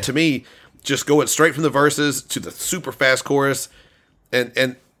 But man, to me, just going straight from the verses to the super fast chorus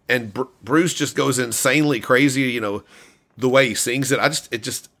and Bruce just goes insanely crazy, the way he sings it.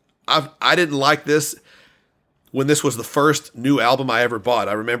 I didn't like this when this was the first new album I ever bought.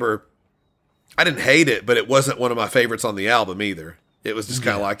 I remember I didn't hate it, but it wasn't one of my favorites on the album either. It was just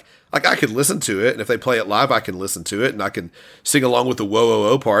kind of like I could listen to it, and if they play it live, I can listen to it, and I can sing along with the whoa, whoa,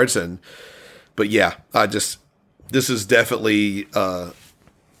 whoa parts. But yeah, this is definitely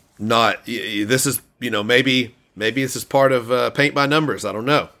not. This is maybe this is part of Paint by Numbers. I don't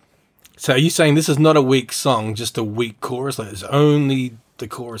know. So are you saying this is not a weak song, just a weak chorus? Like it's only the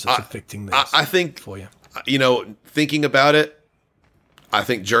chorus that's affecting this? I think for you. Thinking about it, I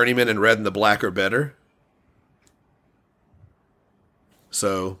think Journeyman and Red and the Black are better.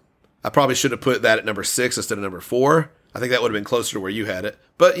 So I probably should have put that at number 6 instead of number 4. I think that would have been closer to where you had it.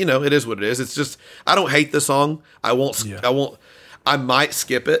 But it is what it is. It's just I don't hate the song. I won't. I might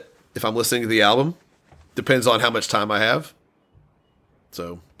skip it if I'm listening to the album. Depends on how much time I have.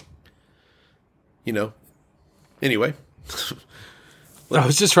 So, anyway. I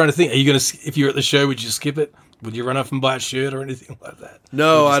was just trying to think. Are you going to, if you're at the show, would you skip it? Would you run off and buy a shirt or anything like that?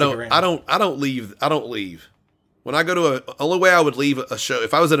 No, I don't. I don't leave. When I go to only way I would leave a show,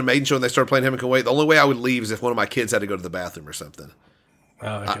 if I was at a Maiden show and they started playing Heaven Can Wait, the only way I would leave is if one of my kids had to go to the bathroom or something.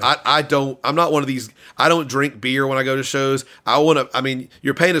 Oh, okay. I'm not one of these, I don't drink beer when I go to shows.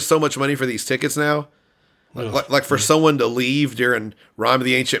 You're paying us so much money for these tickets now. Like for someone to leave during Rhyme of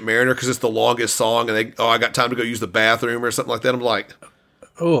the Ancient Mariner because it's the longest song and I got time to go use the bathroom or something like that. I'm like,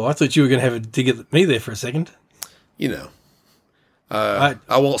 oh, I thought you were going to have a dig at me there for a second. I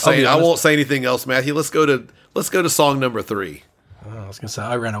won't I'll say be I honest. won't say anything else, Matthew. Let's go to song number 3. I was going to say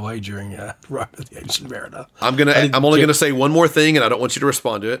I ran away during Ride of the Ancient Mariner. I'm didn't only get- gonna say one more thing, and I don't want you to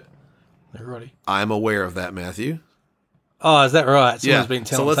respond to it. Everybody. I'm aware of that, Matthew. Oh, is that right? Someone's been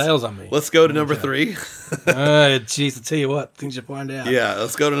So telling tales on me. Let's go to number 3. Jeez, I tell you what, things you find out. Yeah,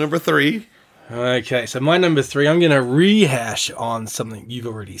 let's go to number 3. Okay, so my number 3, I'm going to rehash on something you've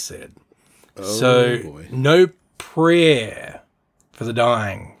already said. Oh, boy. No prayer for the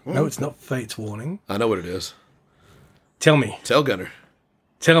dying. No, it's not Fate's Warning. I know what it is. Tell me. Tail Gunner.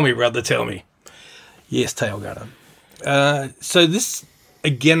 Tell me, brother, tell me. Yes, Tail Gunner. So this,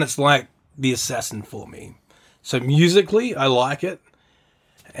 again, it's like The Assassin for me. So musically, I like it.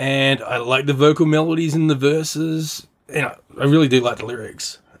 And I like the vocal melodies in the verses. You know, I really do like the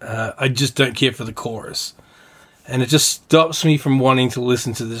lyrics. I just don't care for the chorus. And it just stops me from wanting to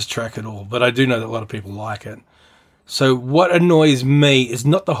listen to this track at all. But I do know that a lot of people like it. So what annoys me is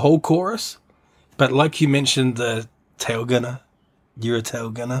not the whole chorus, but like you mentioned, the tail gunner, you're a tail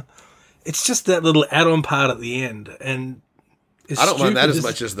gunner. It's just that little add-on part at the end. And it's I don't mind that stupid. as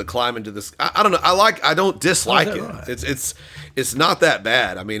much as the climb into this. I don't know. I don't dislike Oh, is it. that right? It's not that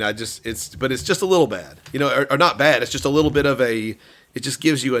bad. I mean, but it's just a little bad. You know, or not bad. It's just a little bit of a. It just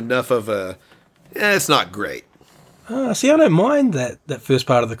gives you enough of a. It's not great. See, I don't mind that first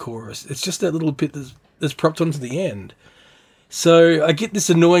part of the chorus. It's just that little bit that's propped onto the end. So I get this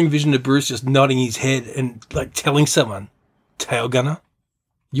annoying vision of Bruce just nodding his head and like telling someone, "Tail gunner,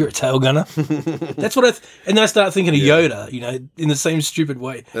 you're a tail gunner." That's what and then I start thinking of Yoda. You know, in the same stupid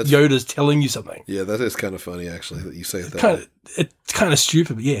way, Yoda's telling you something. Yeah, that is kind of funny actually that you say it that way. It's kind of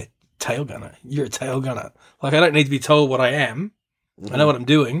stupid, but yeah, tail gunner, you're a tail gunner. Like I don't need to be told what I am. I know what I'm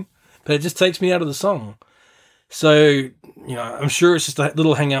doing, but it just takes me out of the song. So, you know, I'm sure it's just a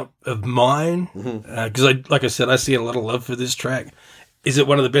little hang up of mine. Because, like I said, I see a lot of love for this track. Is it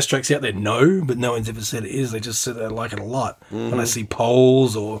one of the best tracks out there? No, but no one's ever said it is. They just said they like it a lot. When I see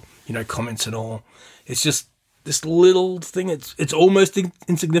polls or, you know, comments and all, it's just this little thing. It's almost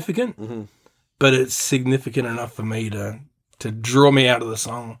insignificant, but it's significant enough for me to draw me out of the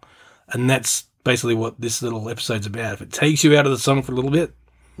song. And that's basically what this little episode's about. If it takes you out of the song for a little bit,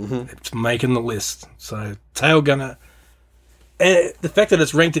 it's making the list. So, Tail Gunner. The fact that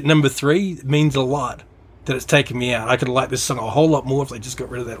it's ranked at number 3 means a lot. That it's taken me out. I could have liked this song a whole lot more if they just got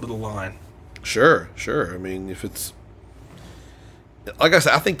rid of that little line. Sure. I mean, if it's like I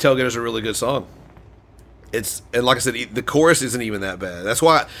said, I think Tail Gunner is a really good song. And like I said, the chorus isn't even that bad. That's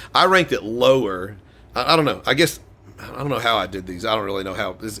why I ranked it lower. I don't know. I guess I don't know how I did these. I don't really know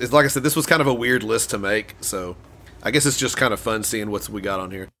how. It's like I said, this was kind of a weird list to make. So I guess it's just kind of fun seeing what we got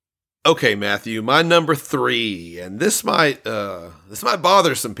on here. Okay, Matthew, my number 3, and this might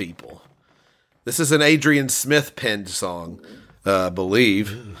bother some people. This is an Adrian Smith penned song, I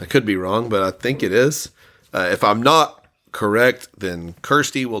believe. I could be wrong, but I think it is. If I'm not correct, then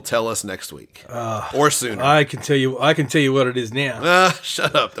Kirsty will tell us next week or sooner. I can tell you what it is now.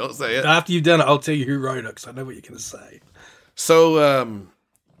 Shut up! Don't say it. After you've done it, I'll tell you who wrote it because I know what you're going to say. So,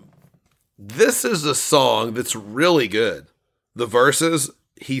 this is a song that's really good. The verses,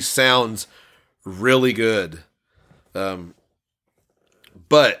 he sounds really good. But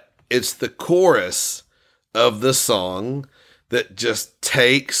it's the chorus of the song that just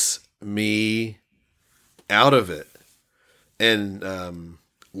takes me out of it. And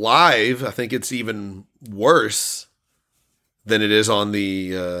live, I think it's even worse than it is on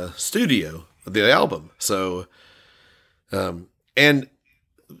the studio, the album. So, and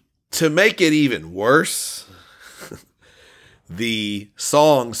to make it even worse, the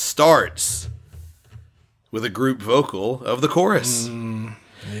song starts with a group vocal of the chorus.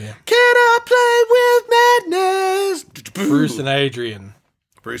 Yeah. Can I play with madness? Bruce and Adrian.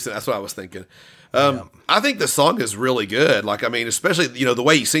 Bruce, that's what I was thinking. I think the song is really good. Like, I mean, especially, you know, the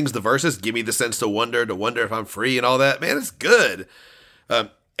way he sings the verses, give me the sense to wonder if I'm free and all that. Man, it's good.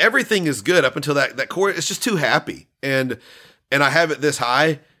 Everything is good up until that chorus. It's just too happy. And I have it this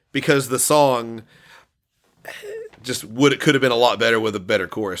high because the song just could have been a lot better with a better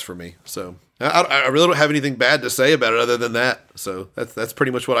chorus for me. So I really don't have anything bad to say about it other than that. So that's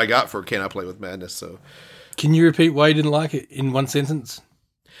pretty much what I got for Can I Play with Madness. So Can you repeat why you didn't like it in one sentence?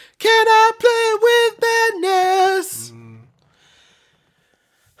 Can I play with madness?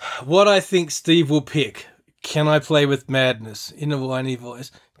 What I think Steve will pick. Can I play with madness? In a whiny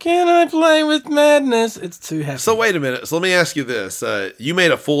voice. Can I play with madness? It's too happy. So wait a minute. So let me ask you this. Did you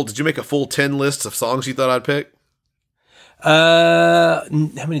make a full 10 lists of songs you thought I'd pick? How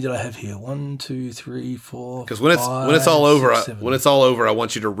many did I have here? 1, 2, 3, 4. Because when it's all over, I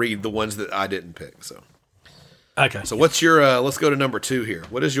want you to read the ones that I didn't pick. So Okay. So what's your? Let's go to number 2 here.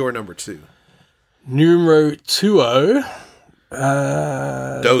 What is your number 2? Numero 20.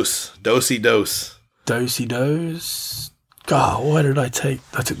 Dose, dosey dose. Dosey Dose. God, why did I took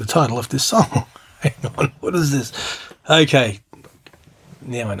the title off this song? Hang on, what is this? Okay,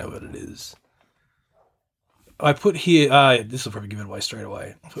 now I know what it is. I put here, this will probably give it away straight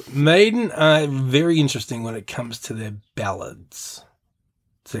away. I put, Maiden are very interesting when it comes to their ballads.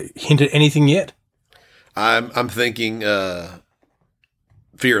 So, hint at anything yet? I'm thinking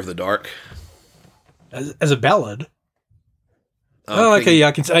Fear of the Dark. As a ballad? I'm okay,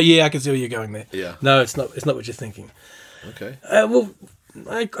 thinking- yeah, I can see where you're going there. Yeah. No, it's not what you're thinking. Okay. Well,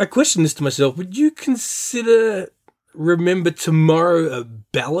 I questioned this to myself. Would you consider Remember Tomorrow a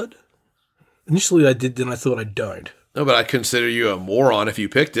ballad? Initially I did, then I thought I don't. No, but I consider you a moron if you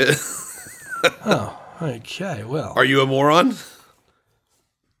picked it. Oh, okay, well. Are you a moron?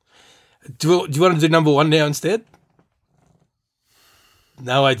 Do you want to do number 1 now instead?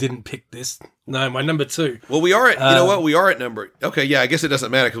 No, I didn't pick this. No, my number 2. Well, we are at. You know what? We are at number. Okay, yeah. I guess it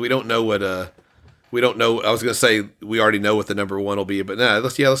doesn't matter because we don't know what. We don't know. I was going to say we already know what the number 1 will be, but nah.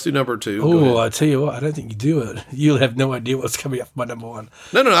 Let's do number 2. Go Oh, ahead. I tell you what, I don't think you do it. You'll have no idea what's coming up my number 1.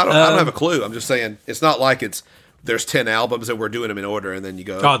 No. I don't have a clue. I'm just saying it's not like there's 10 albums and we're doing them in order, and then you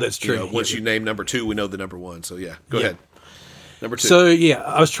go. Oh, that's you true. know, once you name number 2, we know the number 1. So yeah, go ahead. Number 2. So, yeah,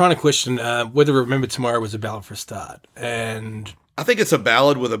 I was trying to question whether Remember Tomorrow was a ballad for a start. And I think it's a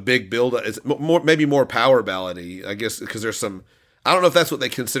ballad with a big build. It's maybe more power ballady, I guess, because there's some. I don't know if that's what they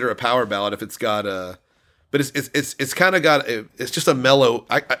consider a power ballad. If it's got but it's kind of got. It's just a mellow.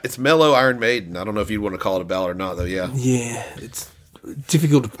 It's mellow Iron Maiden. I don't know if you'd want to call it a ballad or not, though. Yeah. yeah, it's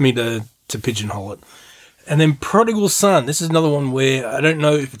difficult for me to pigeonhole it. And then Prodigal Son. This is another one where I don't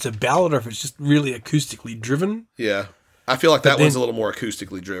know if it's a ballad or if it's just really acoustically driven. Yeah. I feel like that then- one's a little more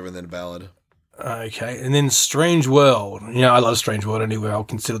acoustically driven than a ballad. Okay, and then Strange World. You know, I love Strange World anyway. I'll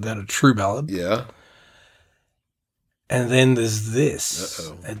consider that a true ballad. Yeah. And then there's this.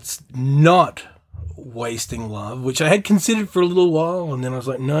 Uh-oh. It's not Wasting Love, which I had considered for a little while, and then I was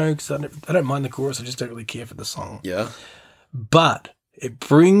like, no, because I don't mind the chorus. I just don't really care for the song. Yeah. But it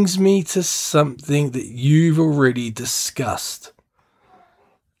brings me to something that you've already discussed,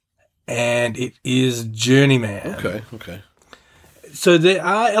 and it is Journeyman. Okay. So there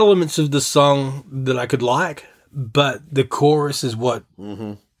are elements of the song that I could like, but the chorus is what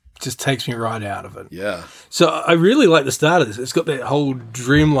just takes me right out of it. Yeah. So I really like the start of this. It's got that whole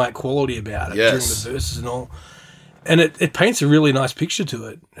dreamlike quality about it during Yes. the verses and all. And it paints a really nice picture to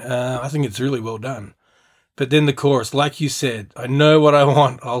it. I think it's really well done. But then the chorus, like you said, I know what I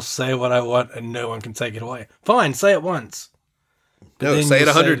want, I'll say what I want, and no one can take it away. Fine, say it once. No, then say it you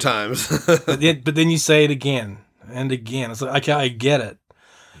 100 say- times. But then you say it again and again. It's like, okay, I get it.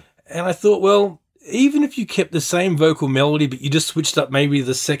 And I thought, well, even if you kept the same vocal melody, but you just switched up maybe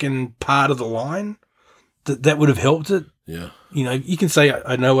the second part of the line, that would have helped it. Yeah. You know, you can say,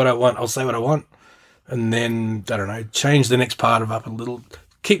 I know what I want, I'll say what I want. And then, I don't know, change the next part of up a little,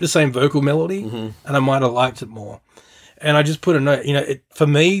 keep the same vocal melody, and I might have liked it more. And I just put a note, you know, for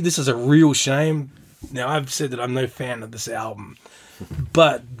me, this is a real shame. Now, I've said that I'm no fan of this album,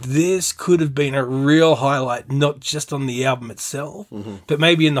 but this could have been a real highlight, not just on the album itself, but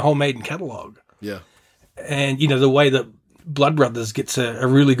maybe in the whole Maiden catalogue. Yeah. And, you know, the way that Blood Brothers gets a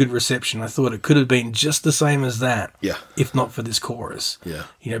really good reception, I thought it could have been just the same as that, Yeah. if not for this chorus. Yeah.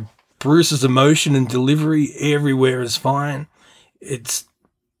 You know, Bruce's emotion and delivery everywhere is fine. It's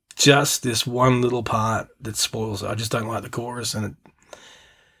just this one little part that spoils it. I just don't like the chorus, and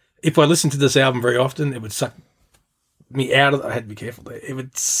if I listened to this album very often, it would suck me out of. I had to be careful there. It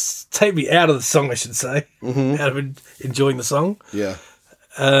would take me out of the song, I should say, out of enjoying the song. Yeah.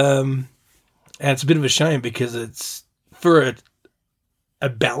 And it's a bit of a shame because it's for a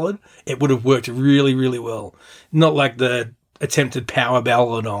ballad, it would have worked really, really well. Not like the attempted power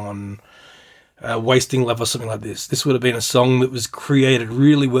ballad on Wasting Love or something like this. This would have been a song that was created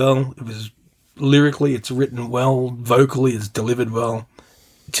really well. It was lyrically, it's written well, vocally, it's delivered well,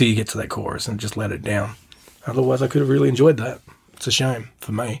 till you get to that chorus and just let it down. Otherwise, I could have really enjoyed that. It's a shame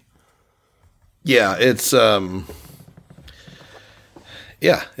for me. Yeah, it's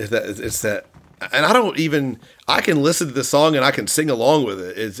it's that, and I don't even. I can listen to the song and I can sing along with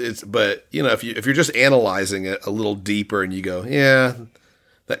it. But you know, if you're just analyzing it a little deeper and you go, yeah,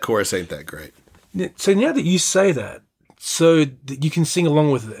 that chorus ain't that great. So now that you say that, so that you can sing along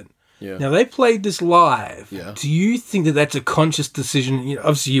with it. Yeah. Now they played this live. Yeah. Do you think that that's a conscious decision? You know,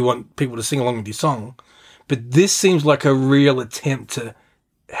 obviously, you want people to sing along with your song, but this seems like a real attempt to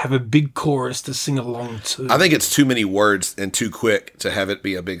have a big chorus to sing along to. I think it's too many words and too quick to have it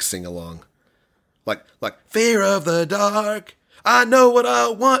be a big sing along. like fear of the dark. I know what I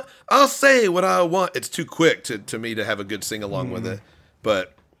want. I'll say what I want. It's too quick to me to have a good sing along with it,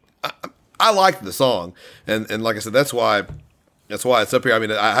 but I liked the song, and like I said, that's why it's up here. I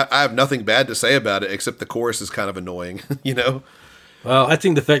mean, I have nothing bad to say about it except the chorus is kind of annoying, you know. Well, I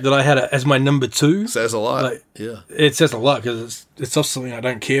think the fact that I had it as my number 2 Says a lot. Like, yeah. it says a lot because it's also something I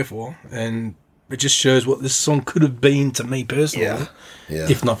don't care for, and it just shows what this song could have been to me personally. Yeah.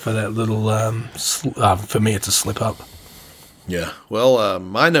 If not for that little, for me, it's a slip up. Yeah. Well,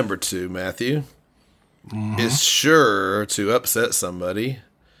 my number 2, Matthew, is sure to upset somebody.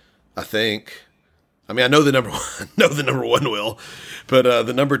 I think. I mean, I know the number one. Know the number 1 will, but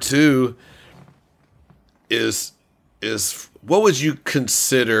the number 2 is what would you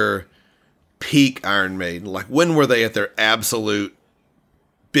consider peak Iron Maiden? Like, when were they at their absolute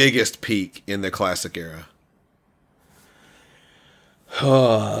biggest peak in the classic era?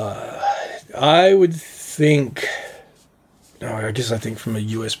 I would think. No, I guess I think from a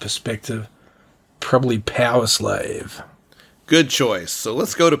US perspective, probably Power Slave. Good choice. So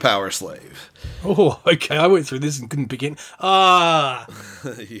let's go to Power Slave. Oh, okay. I went through this and couldn't begin. Yeah.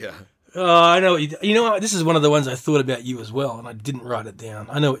 I know. You know what? This is one of the ones I thought about you as well, and I didn't write it down.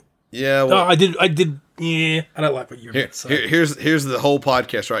 I know. Yeah. Well, I did. Yeah. I don't like what you're about to say. here's the whole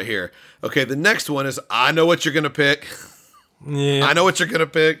podcast right here. Okay. The next one is I know what you're gonna pick. Yeah. I know what you're gonna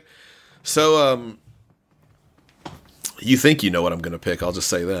pick. So you think you know what I'm gonna pick? I'll just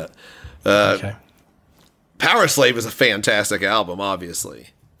say that. Okay. Power Slave is a fantastic album, obviously.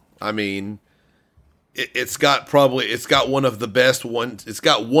 I mean, it's got one of the best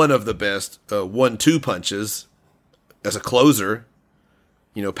 1-2 punches as a closer.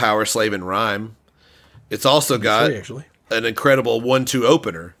 You know, Power Slave and Rhyme. It's also got Three, actually. an incredible 1-2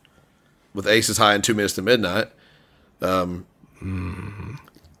 opener with Aces High and 2 Minutes to Midnight. To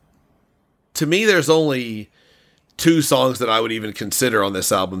me, there's only 2 songs that I would even consider on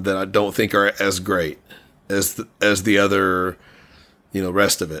this album that I don't think are as great as the other,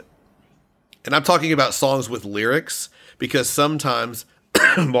 rest of it. And I'm talking about songs with lyrics because sometimes,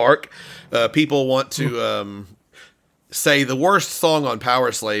 Mark, people want to say the worst song on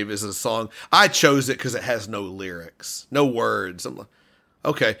Power Slave is a song. I chose it because it has no lyrics, no words. I'm like,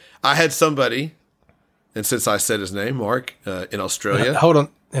 okay, I had somebody, and since I said his name, Mark, in Australia. Hold on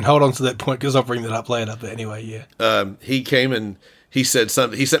to that point because I'll bring that up later. But anyway, yeah. He came and he said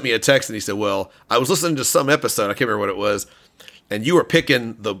something. He sent me a text and he said, "Well, I was listening to some episode. I can't remember what it was, and you were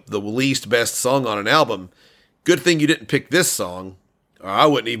picking the least best song on an album. Good thing you didn't pick this song, or I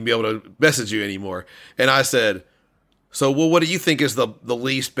wouldn't even be able to message you anymore." And I said, "So, well, what do you think is the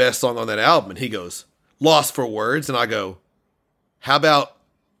least best song on that album?" And he goes, "Lost for Words." And I go, "How about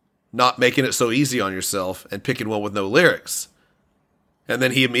not making it so easy on yourself and picking one with no lyrics?" And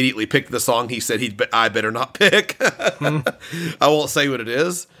then he immediately picked the song he said I better not pick. I won't say what it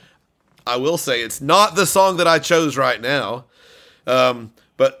is. I will say it's not the song that I chose right now.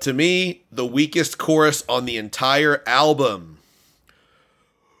 But to me, the weakest chorus on the entire album.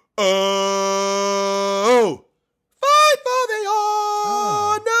 Oh, fight for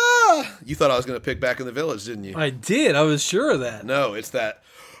the honor. You thought I was going to pick Back in the Village, didn't you? I did. I was sure of that. No, it's that.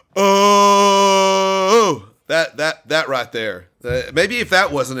 Oh, that right there. Maybe if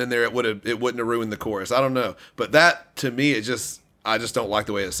that wasn't in there, it wouldn't have ruined the chorus. I don't know, but that to me, I just don't like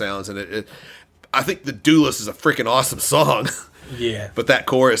the way it sounds, and I think The Duelist is a freaking awesome song. Yeah, but that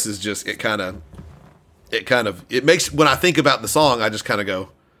chorus is just it makes when I think about the song, I just kind of go,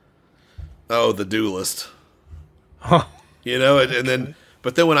 "Oh, The Duelist," huh. and then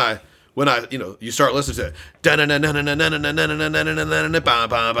but then when I you start listening to it,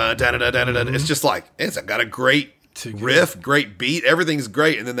 it's just like it's got a great riff, great beat, everything's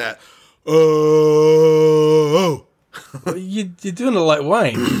great, and then that oh. Well, you're doing it like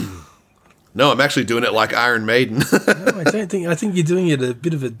Wayne. No, I'm actually doing it like Iron Maiden. No, I think you're doing it a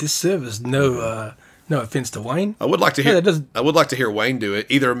bit of a disservice. No offense to Wayne. I would like to hear Wayne do it.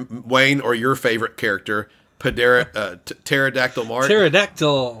 Either Wayne or your favorite character, Pterodactyl Mark.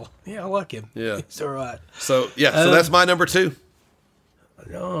 Pterodactyl. Yeah, I like him. Yeah, it's all right. So that's my number 2.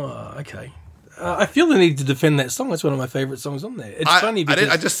 Oh, okay. I feel the need to defend that song. That's one of my favorite songs on there. It's funny because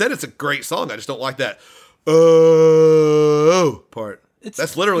I just said it's a great song. I just don't like that oh part.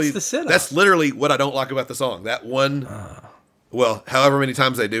 That's literally the setup. That's literally what I don't like about the song. That one. Well, however many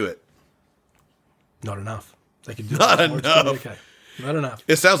times they do it. Not enough. They can do not it enough. Okay. Not enough.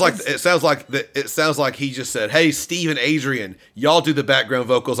 It sounds like he just said, "Hey, Steve and Adrian, y'all do the background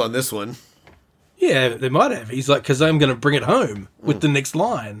vocals on this one." Yeah, they might have. He's like, because I'm going to bring it home with the next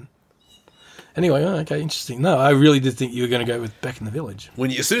line. Anyway, okay, interesting. No, I really did think you were going to go with Back in the Village.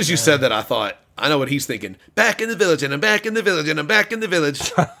 As soon as you said that, I thought, I know what he's thinking. Back in the village, and I'm back in the village, and I'm back in the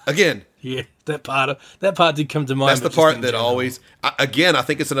village. Again, Yeah, that part did come to mind. that's the but just part in that general. always. I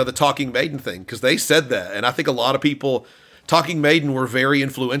think it's another Talking Maiden thing because they said that, and I think a lot of people, Talking Maiden were very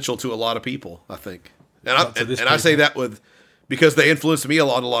influential to a lot of people. I think, and Not to this I say people. that because they influenced me a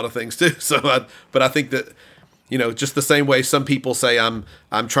lot of things too. So, but I think that just the same way some people say I'm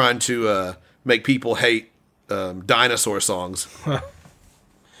trying to make people hate dinosaur songs.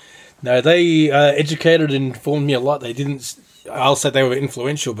 No, they educated and informed me a lot. They didn't. I'll say they were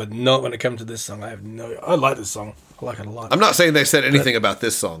influential, but not when it comes to this song. I like this song. I like it a lot. I'm not saying they said anything about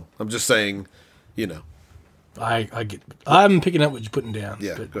this song. I'm just saying, I'm picking up what you're putting down.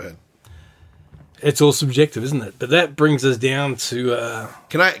 yeah. but Go ahead. it's all subjective, isn't it? But that brings us down to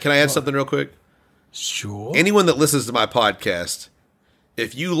Can I add something real quick? sure. Anyone that listens to my podcast,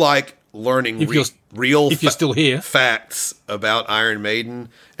 if you like learning If you're still here. facts about Iron Maiden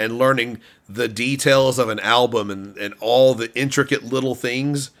and learning the details of an album and all the intricate little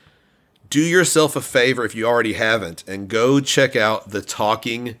things, do yourself a favor if you already haven't and go check out the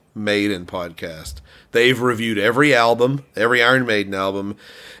Talking Maiden podcast. They've reviewed every album, every Iron Maiden album,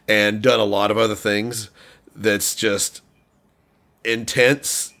 and done a lot of other things that's just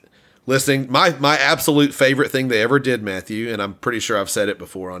intense listening. My absolute favorite thing they ever did, Matthew, and I'm pretty sure I've said it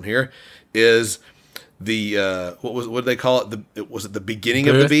before on here, is the what did they call it? Was it the beginning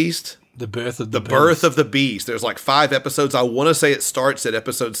of the Birth? Beast? The birth of The birth of the Beast. There's like 5 episodes. I want to say it starts at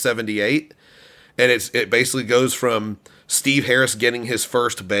episode 78, and it basically goes from Steve Harris getting his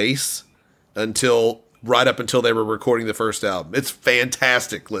first bass right up until they were recording the first album. It's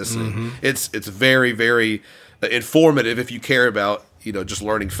fantastic listening. Mm-hmm. It's very, very informative if you care about just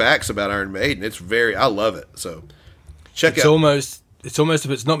learning facts about Iron Maiden. I love it. So check It's out. almost if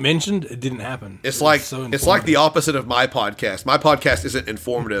it's not mentioned, it didn't happen. It's like so it's like the informative. opposite of my podcast. My podcast isn't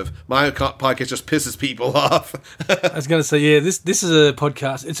informative. My podcast just pisses people off. I was going to say, yeah, this is a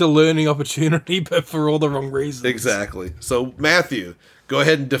podcast. It's a learning opportunity, but for all the wrong reasons. Exactly. So Matthew, go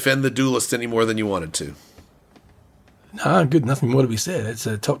ahead and defend the Duelist any more than you wanted to. No, good. Nothing more to be said. It's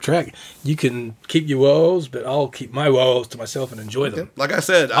a top track. You can keep your woes, but I'll keep my woes to myself and enjoy them. Like I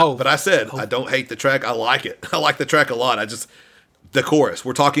said, I don't hate the track. I like it. I like the track a lot. The chorus.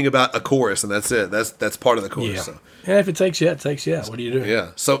 We're talking about a chorus, and that's it. That's part of the chorus. Yeah. So. Yeah, if it takes you out, it takes you out. What are you doing?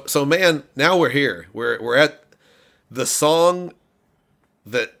 Yeah. So man, now we're here. We're at the song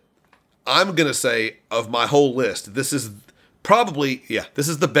that I'm gonna say of my whole list. This is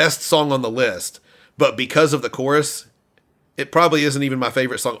the best song on the list. But because of the chorus, it probably isn't even my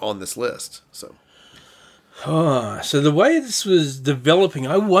favorite song on this list. So So the way this was developing,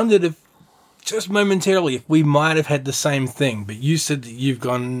 I wondered if, just momentarily, if we might have had the same thing. But you said that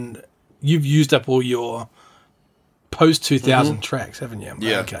you've used up all your post 2000 tracks, haven't you?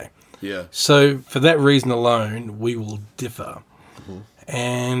 Yeah. Okay. yeah. So for that reason alone, we will differ.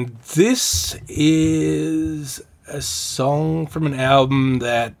 And this is a song from an album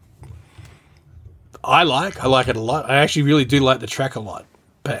that I like. I like it a lot. I actually really do like the track a lot.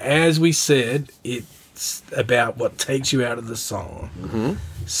 But as we said, it's about what takes you out of the song.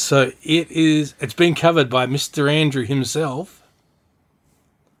 So it's been covered by Mr. Andrew himself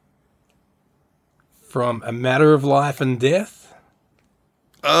from A Matter of Life and Death.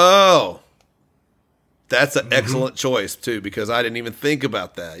 Oh, that's an excellent choice too, because I didn't even think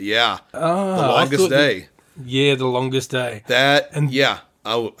about that. Yeah, The Longest Day. Yeah, The Longest Day.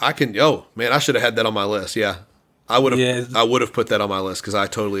 I can. Oh man, I should have had that on my list. Yeah, I would have. Yeah. I would have put that on my list because I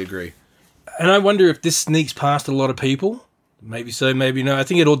totally agree. And I wonder if this sneaks past a lot of people. Maybe so, maybe no. I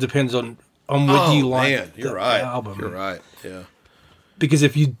think it all depends on whether you like man, you're the right. album. You're right. Yeah. Because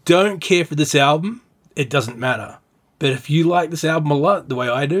if you don't care for this album, it doesn't matter. But if you like this album a lot, the way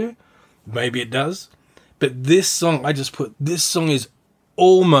I do, maybe it does. But this song, this song is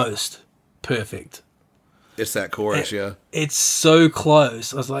almost perfect. It's that chorus. Yeah. It's so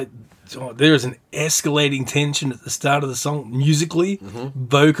close. I was like, oh, there is an escalating tension at the start of the song, musically,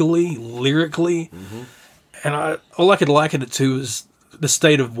 vocally, lyrically. And all I could liken it to is the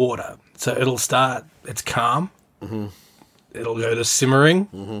state of water. So it'll start, it's calm. It'll go to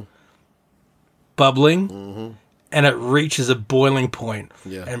simmering, bubbling, and it reaches a boiling point.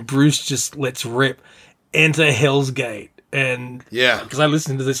 Yeah. And Bruce just lets rip, enter Hell's Gate. And Yeah. because I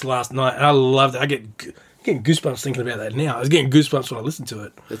listened to this last night and I loved it. I'm getting goosebumps thinking about that now. I was getting goosebumps when I listened to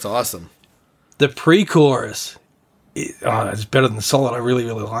it. It's awesome. The pre-chorus, it's better than Solid. I really,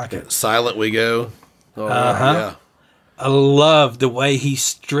 really like it. Silent we go. Oh, yeah. I love the way he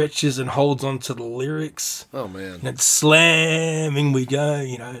stretches and holds on to the lyrics. Oh man. And it's slamming we go,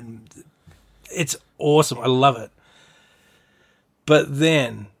 It's awesome. I love it. But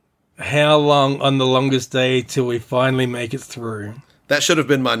then, how long on the longest day till we finally make it through? That should have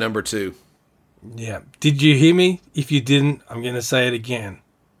been my number 2. Yeah. Did you hear me? If you didn't, I'm going to say it again.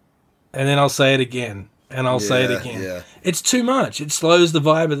 And then I'll say it again. And I'll say it again. Yeah. It's too much. It slows the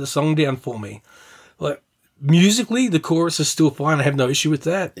vibe of the song down for me. Like, musically, the chorus is still fine. I have no issue with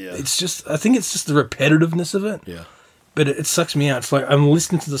that. Yeah. It's just, I think it's just the repetitiveness of it. Yeah. But it sucks me out. It's like I'm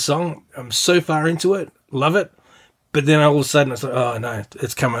listening to the song. I'm so far into it. Love it. But then all of a sudden, it's like, oh, no,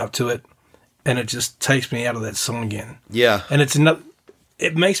 it's coming up to it. And it just takes me out of that song again. Yeah. And it's another.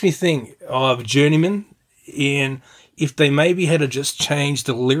 It makes me think of Journeyman, in if they maybe had to just change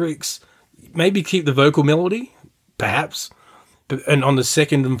the lyrics, maybe keep the vocal melody, perhaps, but and on the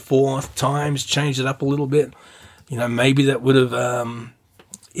second and fourth times change it up a little bit. You know, maybe that would have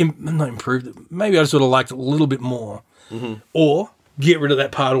not improved it. Maybe I just would have liked it a little bit more, or get rid of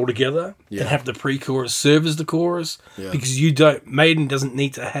that part altogether and have the pre-chorus serve as the chorus, because Maiden doesn't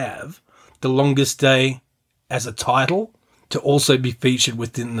need to have The Longest Day as a title to also be featured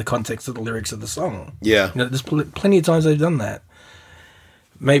within the context of the lyrics of the song. Yeah. You know, there's plenty of times they've done that.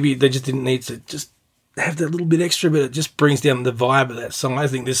 Maybe they just didn't need to just have that little bit extra, but it just brings down the vibe of that song. I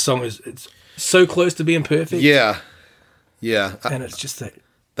think this song it's so close to being perfect. Yeah. Yeah. And it's just that.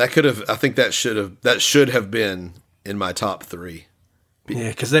 That could have, I think that should have been in my top 3. Yeah,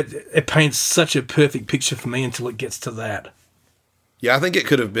 because it paints such a perfect picture for me until it gets to that. Yeah, I think it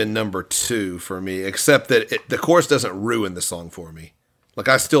could have been number 2 for me, except that the chorus doesn't ruin the song for me. Like,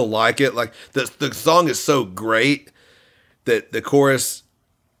 I still like it. Like, the song is so great that the chorus,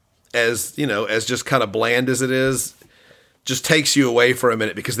 as just kind of bland as it is, just takes you away for a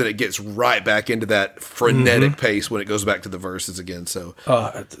minute, because then it gets right back into that frenetic pace when it goes back to the verses again. So,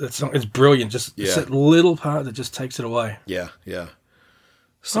 it's brilliant. Just it's that little part that just takes it away. yeah.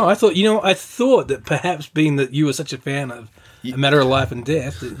 So I thought that perhaps being that you were such a fan of A Matter of Life and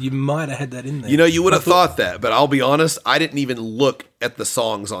Death, that you might have had that in there. You would have thought that, but I'll be honest, I didn't even look at the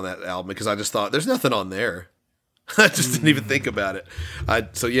songs on that album, because I just thought there's nothing on there. I just didn't even think about it.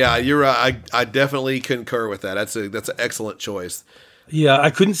 You're right. I definitely concur with that. That's an excellent choice. Yeah,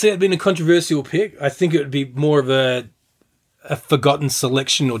 I couldn't say it'd been a controversial pick. I think it would be more of a forgotten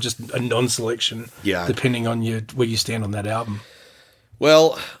selection or just a non-selection, depending on where you stand on that album.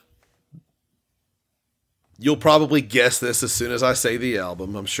 Well, you'll probably guess this as soon as I say the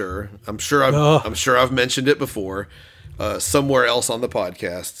album. I'm sure I've mentioned it before, somewhere else on the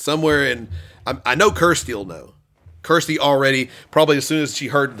podcast, somewhere in. I know Kirsty will know. Kirsty already, probably as soon as she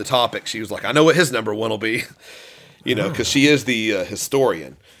heard the topic, she was like, I know what his number 1 will be, because she is the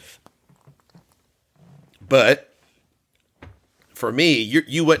historian. But for me,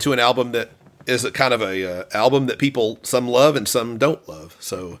 you went to an album that is a kind of a album that people, some love and some don't love.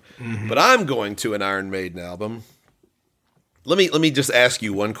 So, but I'm going to an Iron Maiden album. Let me just ask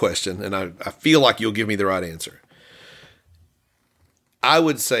you one question, and I feel like you'll give me the right answer. I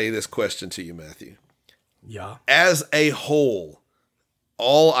would say this question to you, Matthew. Yeah. As a whole,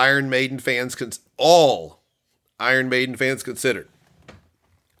 all Iron Maiden fans considered,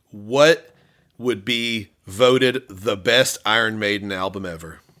 what would be voted the best Iron Maiden album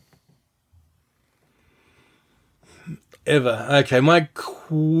ever? Ever. Okay, my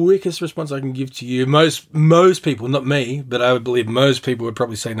quickest response I can give to you, most people, not me, but I would believe most people would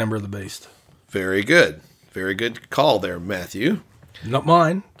probably say Number of the Beast. Very good. Very good call there, Matthew. Not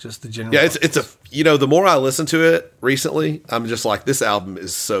mine, just the general. Yeah, it's the more I listen to it recently, I'm just like, this album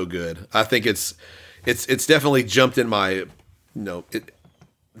is so good. I think it's definitely jumped in my,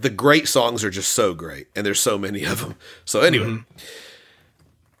 the great songs are just so great, and there's so many of them. So anyway,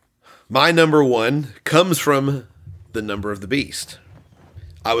 my number 1 comes from the Number of the Beast.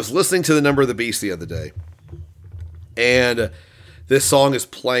 I was listening to the Number of the Beast the other day, and this song is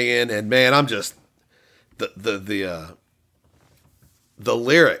playing, and man, I'm just the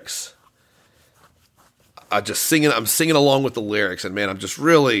lyrics. I'm singing along with the lyrics, and man, I'm just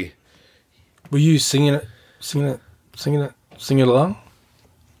really. Were you singing it along?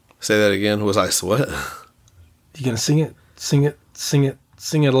 Say that again. Was I what? You gonna sing it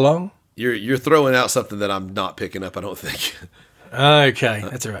along? You're throwing out something that I'm not picking up, I don't think. Okay,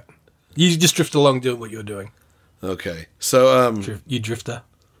 that's all right. You just drift along doing what you're doing. Okay, so you drifter.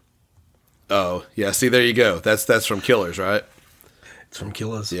 Oh yeah, see, there you go. That's from Killers, right? It's from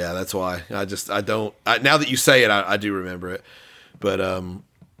Killers. Yeah, that's why. Now that you say it, I do remember it. But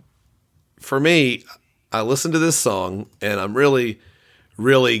for me, I listen to this song and I'm really,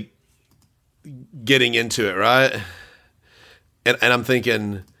 really getting into it, right? And I'm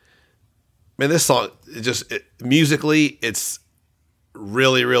thinking, man, this song musically, it's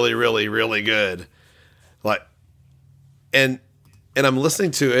really, really, really, really good. Like, and I'm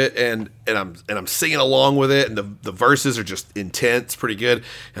listening to it and I'm singing along with it, and the verses are just intense, pretty good.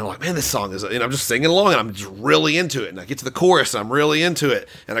 And I'm like, man, this song is, and I'm just singing along and I'm just really into it. And I get to the chorus and I'm really into it.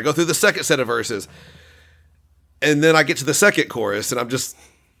 And I go through the second set of verses. And then I get to the second chorus and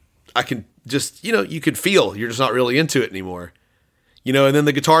I can just, you can feel you're just not really into it anymore. And then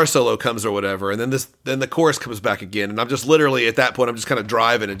the guitar solo comes or whatever, and then the chorus comes back again, and I'm just literally at that point, I'm just kind of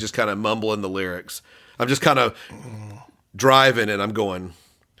driving and just kind of mumbling the lyrics. I'm just kind of driving, and I'm going,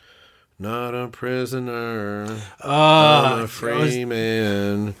 not a prisoner, I'm a free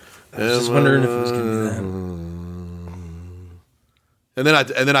man. I was just wondering if it was going to be that.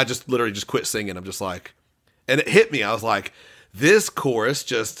 And then I just literally just quit singing. I'm just like, and it hit me. I was like, this chorus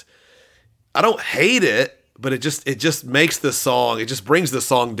just, I don't hate it, but it just makes the song, it just brings the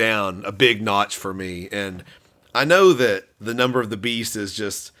song down a big notch for me. And I know that the Number of the Beast is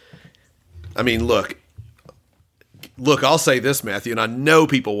just, I mean, look, I'll say this, Matthew, and I know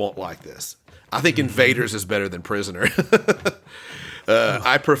people won't like this. I think Invaders is better than Prisoner.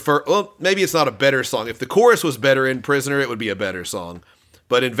 I prefer, well, maybe it's not a better song. If the chorus was better in Prisoner, it would be a better song.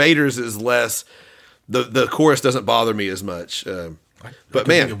 But Invaders is less, the chorus doesn't bother me as much. But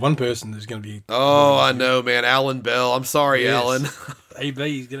man, think of one person who's going to be. Oh, I know, man. Alan Bell. I'm sorry, Yes. Alan.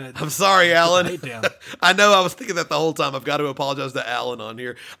 AB is going to. I'm sorry, Alan. hate down. I know. I was thinking that the whole time. I've got to apologize to Alan on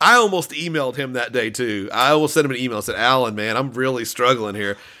here. I almost emailed him that day too. I almost sent him an email and said, Alan, man, I'm really struggling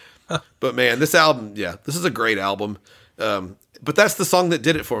here. But man, this album, yeah, this is a great album. But that's the song that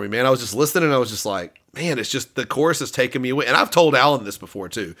did it for me, man. I was just listening and I was just like, man, it's just the chorus is taking me away. And I've told Alan this before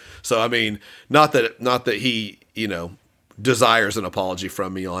too. So I mean, not that he, desires an apology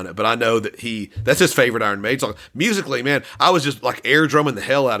from me on it, but I know that that's his favorite Iron Maiden song. Musically, man, I was just like air drumming the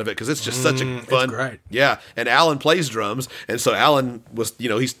hell out of it because it's just such a fun. It's great. Yeah, and Alan plays drums, and so Alan was,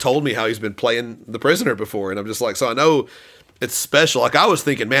 he's told me how he's been playing The Prisoner before, and I'm just like, so I know it's special. Like I was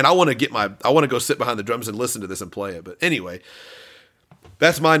thinking, man, I want to go sit behind the drums and listen to this and play it. But anyway,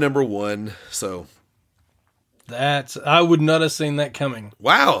 that's my number one. So. I would not have seen that coming.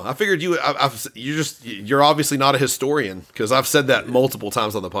 Wow, I figured you're obviously not a historian because I've said that multiple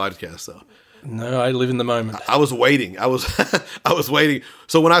times on the podcast. So No, I live in the moment. I was waiting. I was waiting.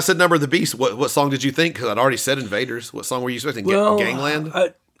 So when I said Number of the Beast, what song did you think? Because I'd already said Invaders. What song were you expecting? Gangland?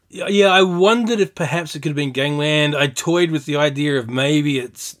 I wondered if perhaps it could have been Gangland. I toyed with the idea of maybe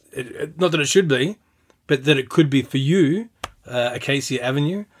it's not that it should be, but that it could be for you, Acacia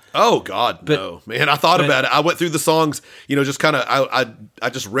Avenue. Oh God, no, man! I thought about it. I went through the songs, just kind of. I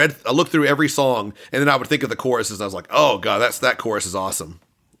just read. I looked through every song, and then I would think of the choruses. And I was like, oh God, that chorus is awesome.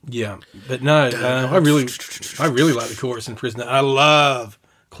 Yeah, but no, I really like the chorus in Prisoner. I love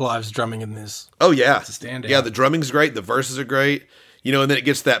Clive's drumming in this. Oh yeah, it's a standout. Yeah, the drumming's great. The verses are great. And then it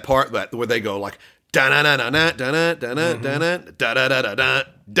gets to that part where they go like da da da da da da da da da da da da da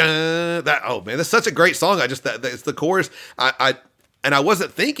da. That, oh man, that's such a great song. It's the chorus. And I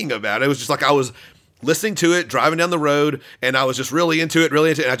wasn't thinking about it. It was just like I was listening to it, driving down the road, and I was just really into it,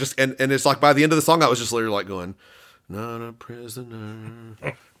 and and it's like by the end of the song, I was just literally like going, not a prisoner.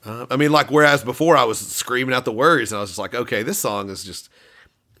 Whereas before I was screaming out the words, and I was just like, okay, this song is just,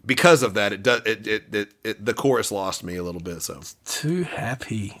 because of that, the chorus lost me a little bit. So too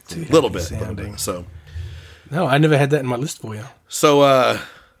happy little bit. So no, I never had that in my list for you.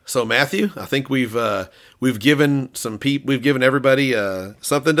 So Matthew, I think we've given everybody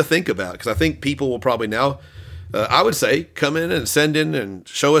something to think about, because I think people will probably now, I would say, come in and send in and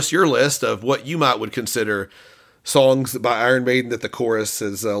show us your list of what you would consider songs by Iron Maiden that the chorus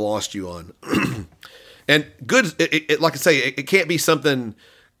has lost you on. And good, like I say, it can't be something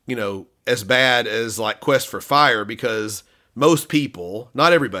as bad as like Quest for Fire, because most people,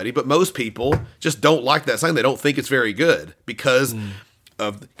 not everybody, but most people just don't like that song. They don't think it's very good because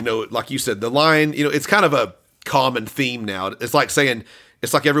of, like you said, the line, it's kind of a common theme now. It's like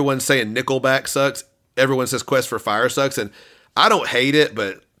everyone's saying Nickelback sucks. Everyone says Quest for Fire sucks. And I don't hate it,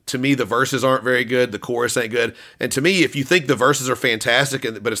 but to me, the verses aren't very good. The chorus ain't good. And to me, if you think the verses are fantastic,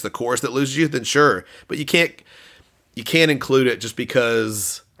 but it's the chorus that loses you, then sure. But you can't include it just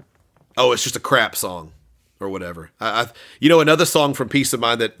because, it's just a crap song or whatever. Another song from Peace of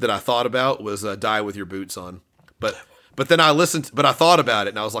Mind that I thought about was Die With Your Boots On. But then I thought about it,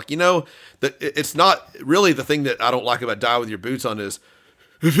 and I was like, that it's not really the thing that I don't like about Die With Your Boots On is,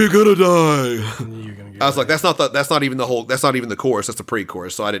 if you're gonna die, I was like, that's not even the chorus, that's the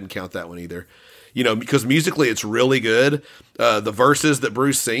pre-chorus, so I didn't count that one either. Because musically it's really good. The verses that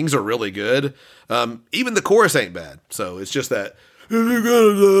Bruce sings are really good. Even the chorus ain't bad. So it's just that, if you're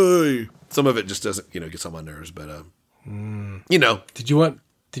gonna die, some of it just doesn't, gets on my nerves. But You know, Did you want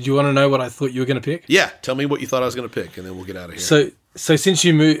to know what I thought you were going to pick? yeah. Tell me what you thought I was going to pick, and then we'll get out of here. So since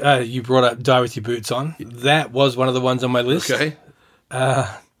you brought up "Die with Your Boots On," that was one of the ones on my list. Okay.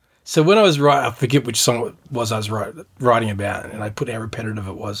 So when I was I forget which song it was I was writing about, and I put how repetitive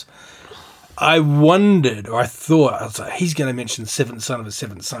it was. I wondered, or I was like, he's going to mention Seventh Son of a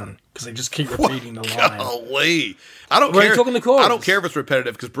Seventh Son, because they just keep repeating the line. Golly. I don't We're care. talking the chorus. I don't care if it's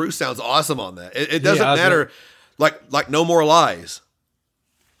repetitive because Bruce sounds awesome on that. It doesn't Yeah, matter. Like No More Lies.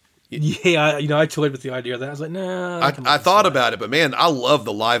 Yeah, I toyed with the idea of that. I was like, no. I thought about it, but man, I love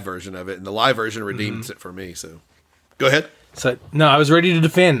the live version of it, and the live version redeems it for me. So, go ahead. So no, I was ready to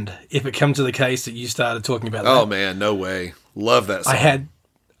defend if it come to the case that you started talking about. Oh that. man, no way. Love that song.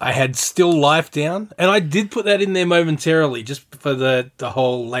 I had Still Life down, and I did put that in there momentarily just for the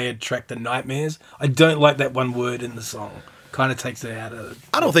whole layered track, The Nightmares. I don't like that one word in the song. Kind of takes it out of.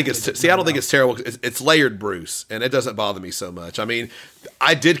 I don't think it's I don't think it's terrible. It's layered Bruce, and it doesn't bother me so much. I mean,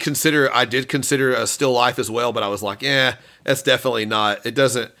 I did consider a Still Life as well, but I was like, yeah, that's definitely not. It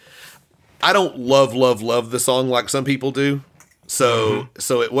doesn't. I don't love the song like some people do. So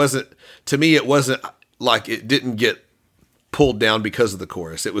it wasn't, to me, it wasn't like it didn't get pulled down because of the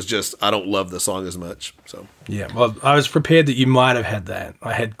chorus. It was just, I don't love the song as much. So Yeah, well, I was prepared that you might have had that.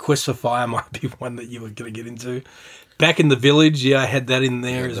 I had Quest for Fire might be one that you were going to get into. Back in the Village, yeah, I had that in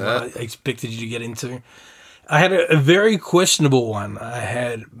there as well. I expected you to get into. I had a very questionable one. I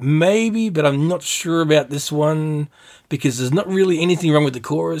had maybe, but I'm not sure about this one because there's not really anything wrong with the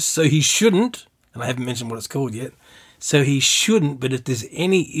chorus, so he shouldn't, and I haven't mentioned what it's called yet, so he shouldn't, but if there's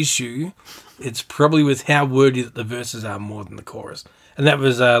any issue, it's probably with how wordy that the verses are more than the chorus. And that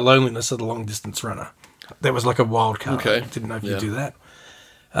was Loneliness of the Long Distance Runner. That was like a wild card. Okay. I didn't know if you'd do that.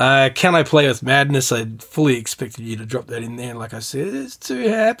 Can I Play With Madness? I fully expected you to drop that in there. And like I said, it's too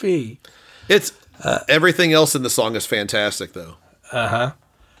happy. it's everything else in the song is fantastic, though.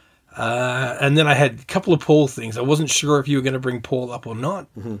 And then I had a couple of Paul things. I wasn't sure if you were going to bring Paul up or not.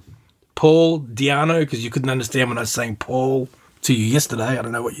 Paul Diano, because you couldn't understand when I was saying Paul to you yesterday. I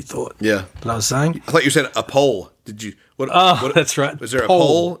don't know what you thought. Yeah. But I was saying. I thought you said a pole. Did you? What? Oh, what, that's right. Was there a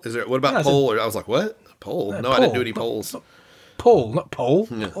Pole. pole? Is there? What about No, I said- pole? I was like, what? A pole? No, I didn't do any polls. Paul, not Paul.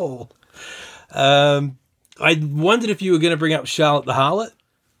 Paul. I wondered if you were going to bring up Charlotte the Harlot.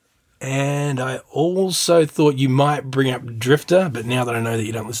 And I also thought you might bring up Drifter, but now that I know that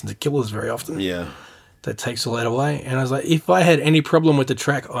you don't listen to Killers very often, Yeah. that takes all that away. And I was like, if I had any problem with the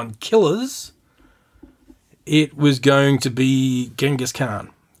track on Killers, it was going to be Genghis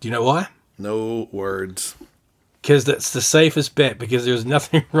Khan. Do you know why? No words. Because that's the safest bet, because there's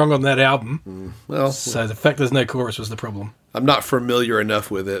nothing wrong on that album. Well, So the fact there's no chorus was the problem. I'm not familiar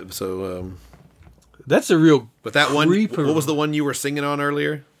enough with it, so. That's a real But that one, creeper. what was the one you were singing on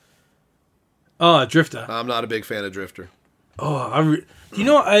earlier? Oh, Drifter. I'm not a big fan of Drifter. Oh, you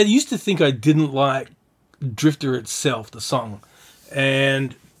know, I used to think I didn't like Drifter itself, the song,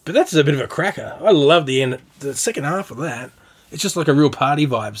 but that's a bit of a cracker. I love the end, the second half of that. It's just like a real party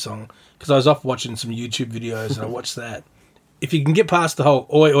vibe song. Because I was off watching some YouTube videos and I watched that. If you can get past the whole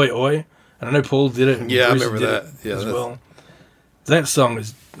oi oi oi, and I know Paul did it, and Yeah, I Bruce remember did that. it Yeah, as that's- well. That song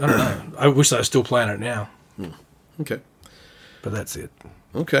is, I don't know. I wish I was still playing it now, Okay. but that's it.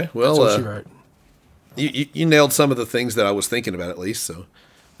 Okay. That's Well, what she wrote. you nailed some of the things that I was thinking about, at least. So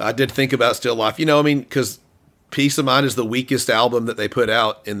I did think about Still Life. You know, I mean, because Peace of Mind is the weakest album that they put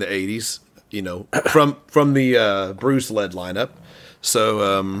out in the 80s, you know, from the Bruce-led lineup.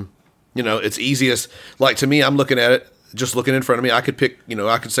 So, you know, it's easiest. Like, to me, I'm looking at it, just looking in front of me. I could pick, you know,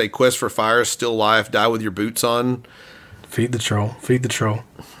 I could say Quest for Fire, Still Life, Die With Your Boots On. Feed the troll. Feed the troll.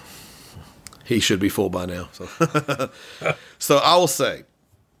 He should be full by now. So, so I will say,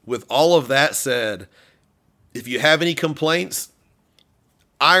 with all of that said, if you have any complaints,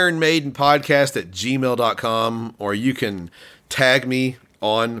 Iron Maiden Podcast at gmail.com, or you can tag me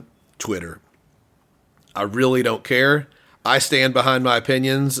on Twitter. I really don't care. I stand behind my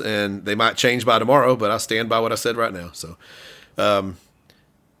opinions, and they might change by tomorrow, but I stand by what I said right now. So,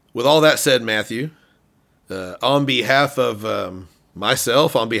 with all that said, Matthew, on behalf of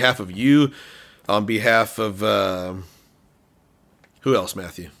myself, on behalf of you, on behalf of who else,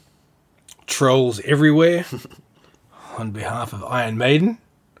 Matthew? Trolls everywhere. On behalf of Iron Maiden,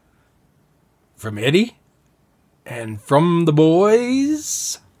 from Eddie, and from the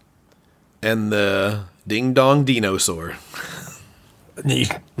boys. And the Ding Dong Dinosaur. You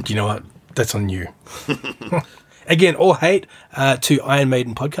know what? That's on you. Again, all hate to Iron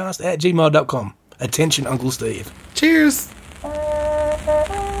Maiden Podcast at gmail.com. Attention, Uncle Steve. Cheers.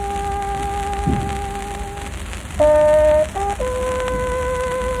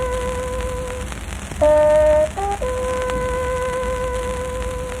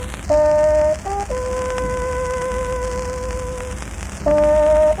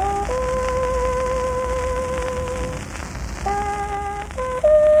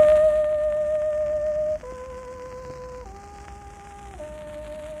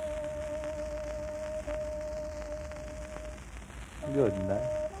 good, no?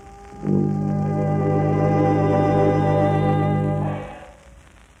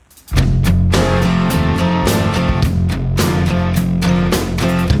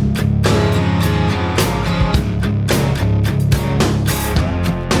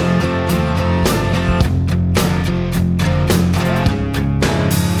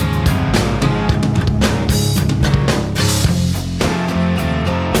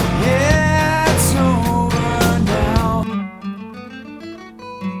 Yeah, it's over now.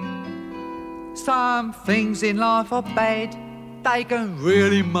 Some things in life are bad, they can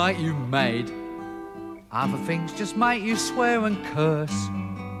really make you mad. Other things just make you swear and curse.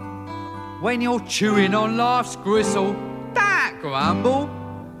 When you're chewing on life's gristle, don't grumble,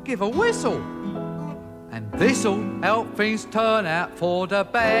 give a whistle. And this'll help things turn out for the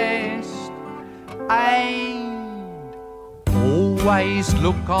best. And always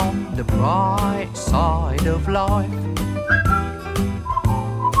look on the bright side of life.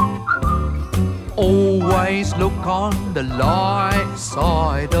 Always look on the light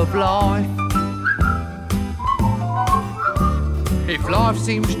side of life. If life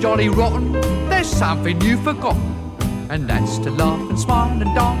seems jolly rotten, there's something you've forgotten, and that's to laugh and smile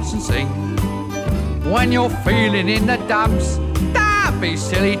and dance and sing. When you're feeling in the dumps, don't be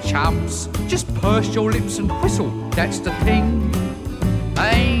silly chumps. Just purse your lips and whistle, that's the thing.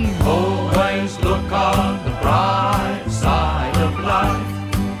 Hey, always look on the bright side of life.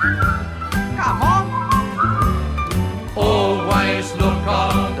 Come on. Always look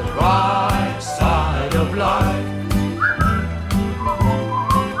on the right side of life.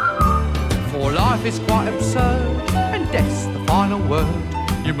 For life is quite absurd, and death's the final word.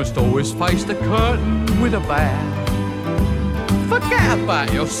 You must always face the curtain with a bow. Forget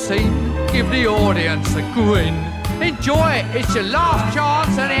about your scene, give the audience a grin. Enjoy it, it's your last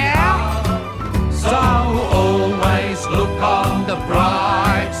chance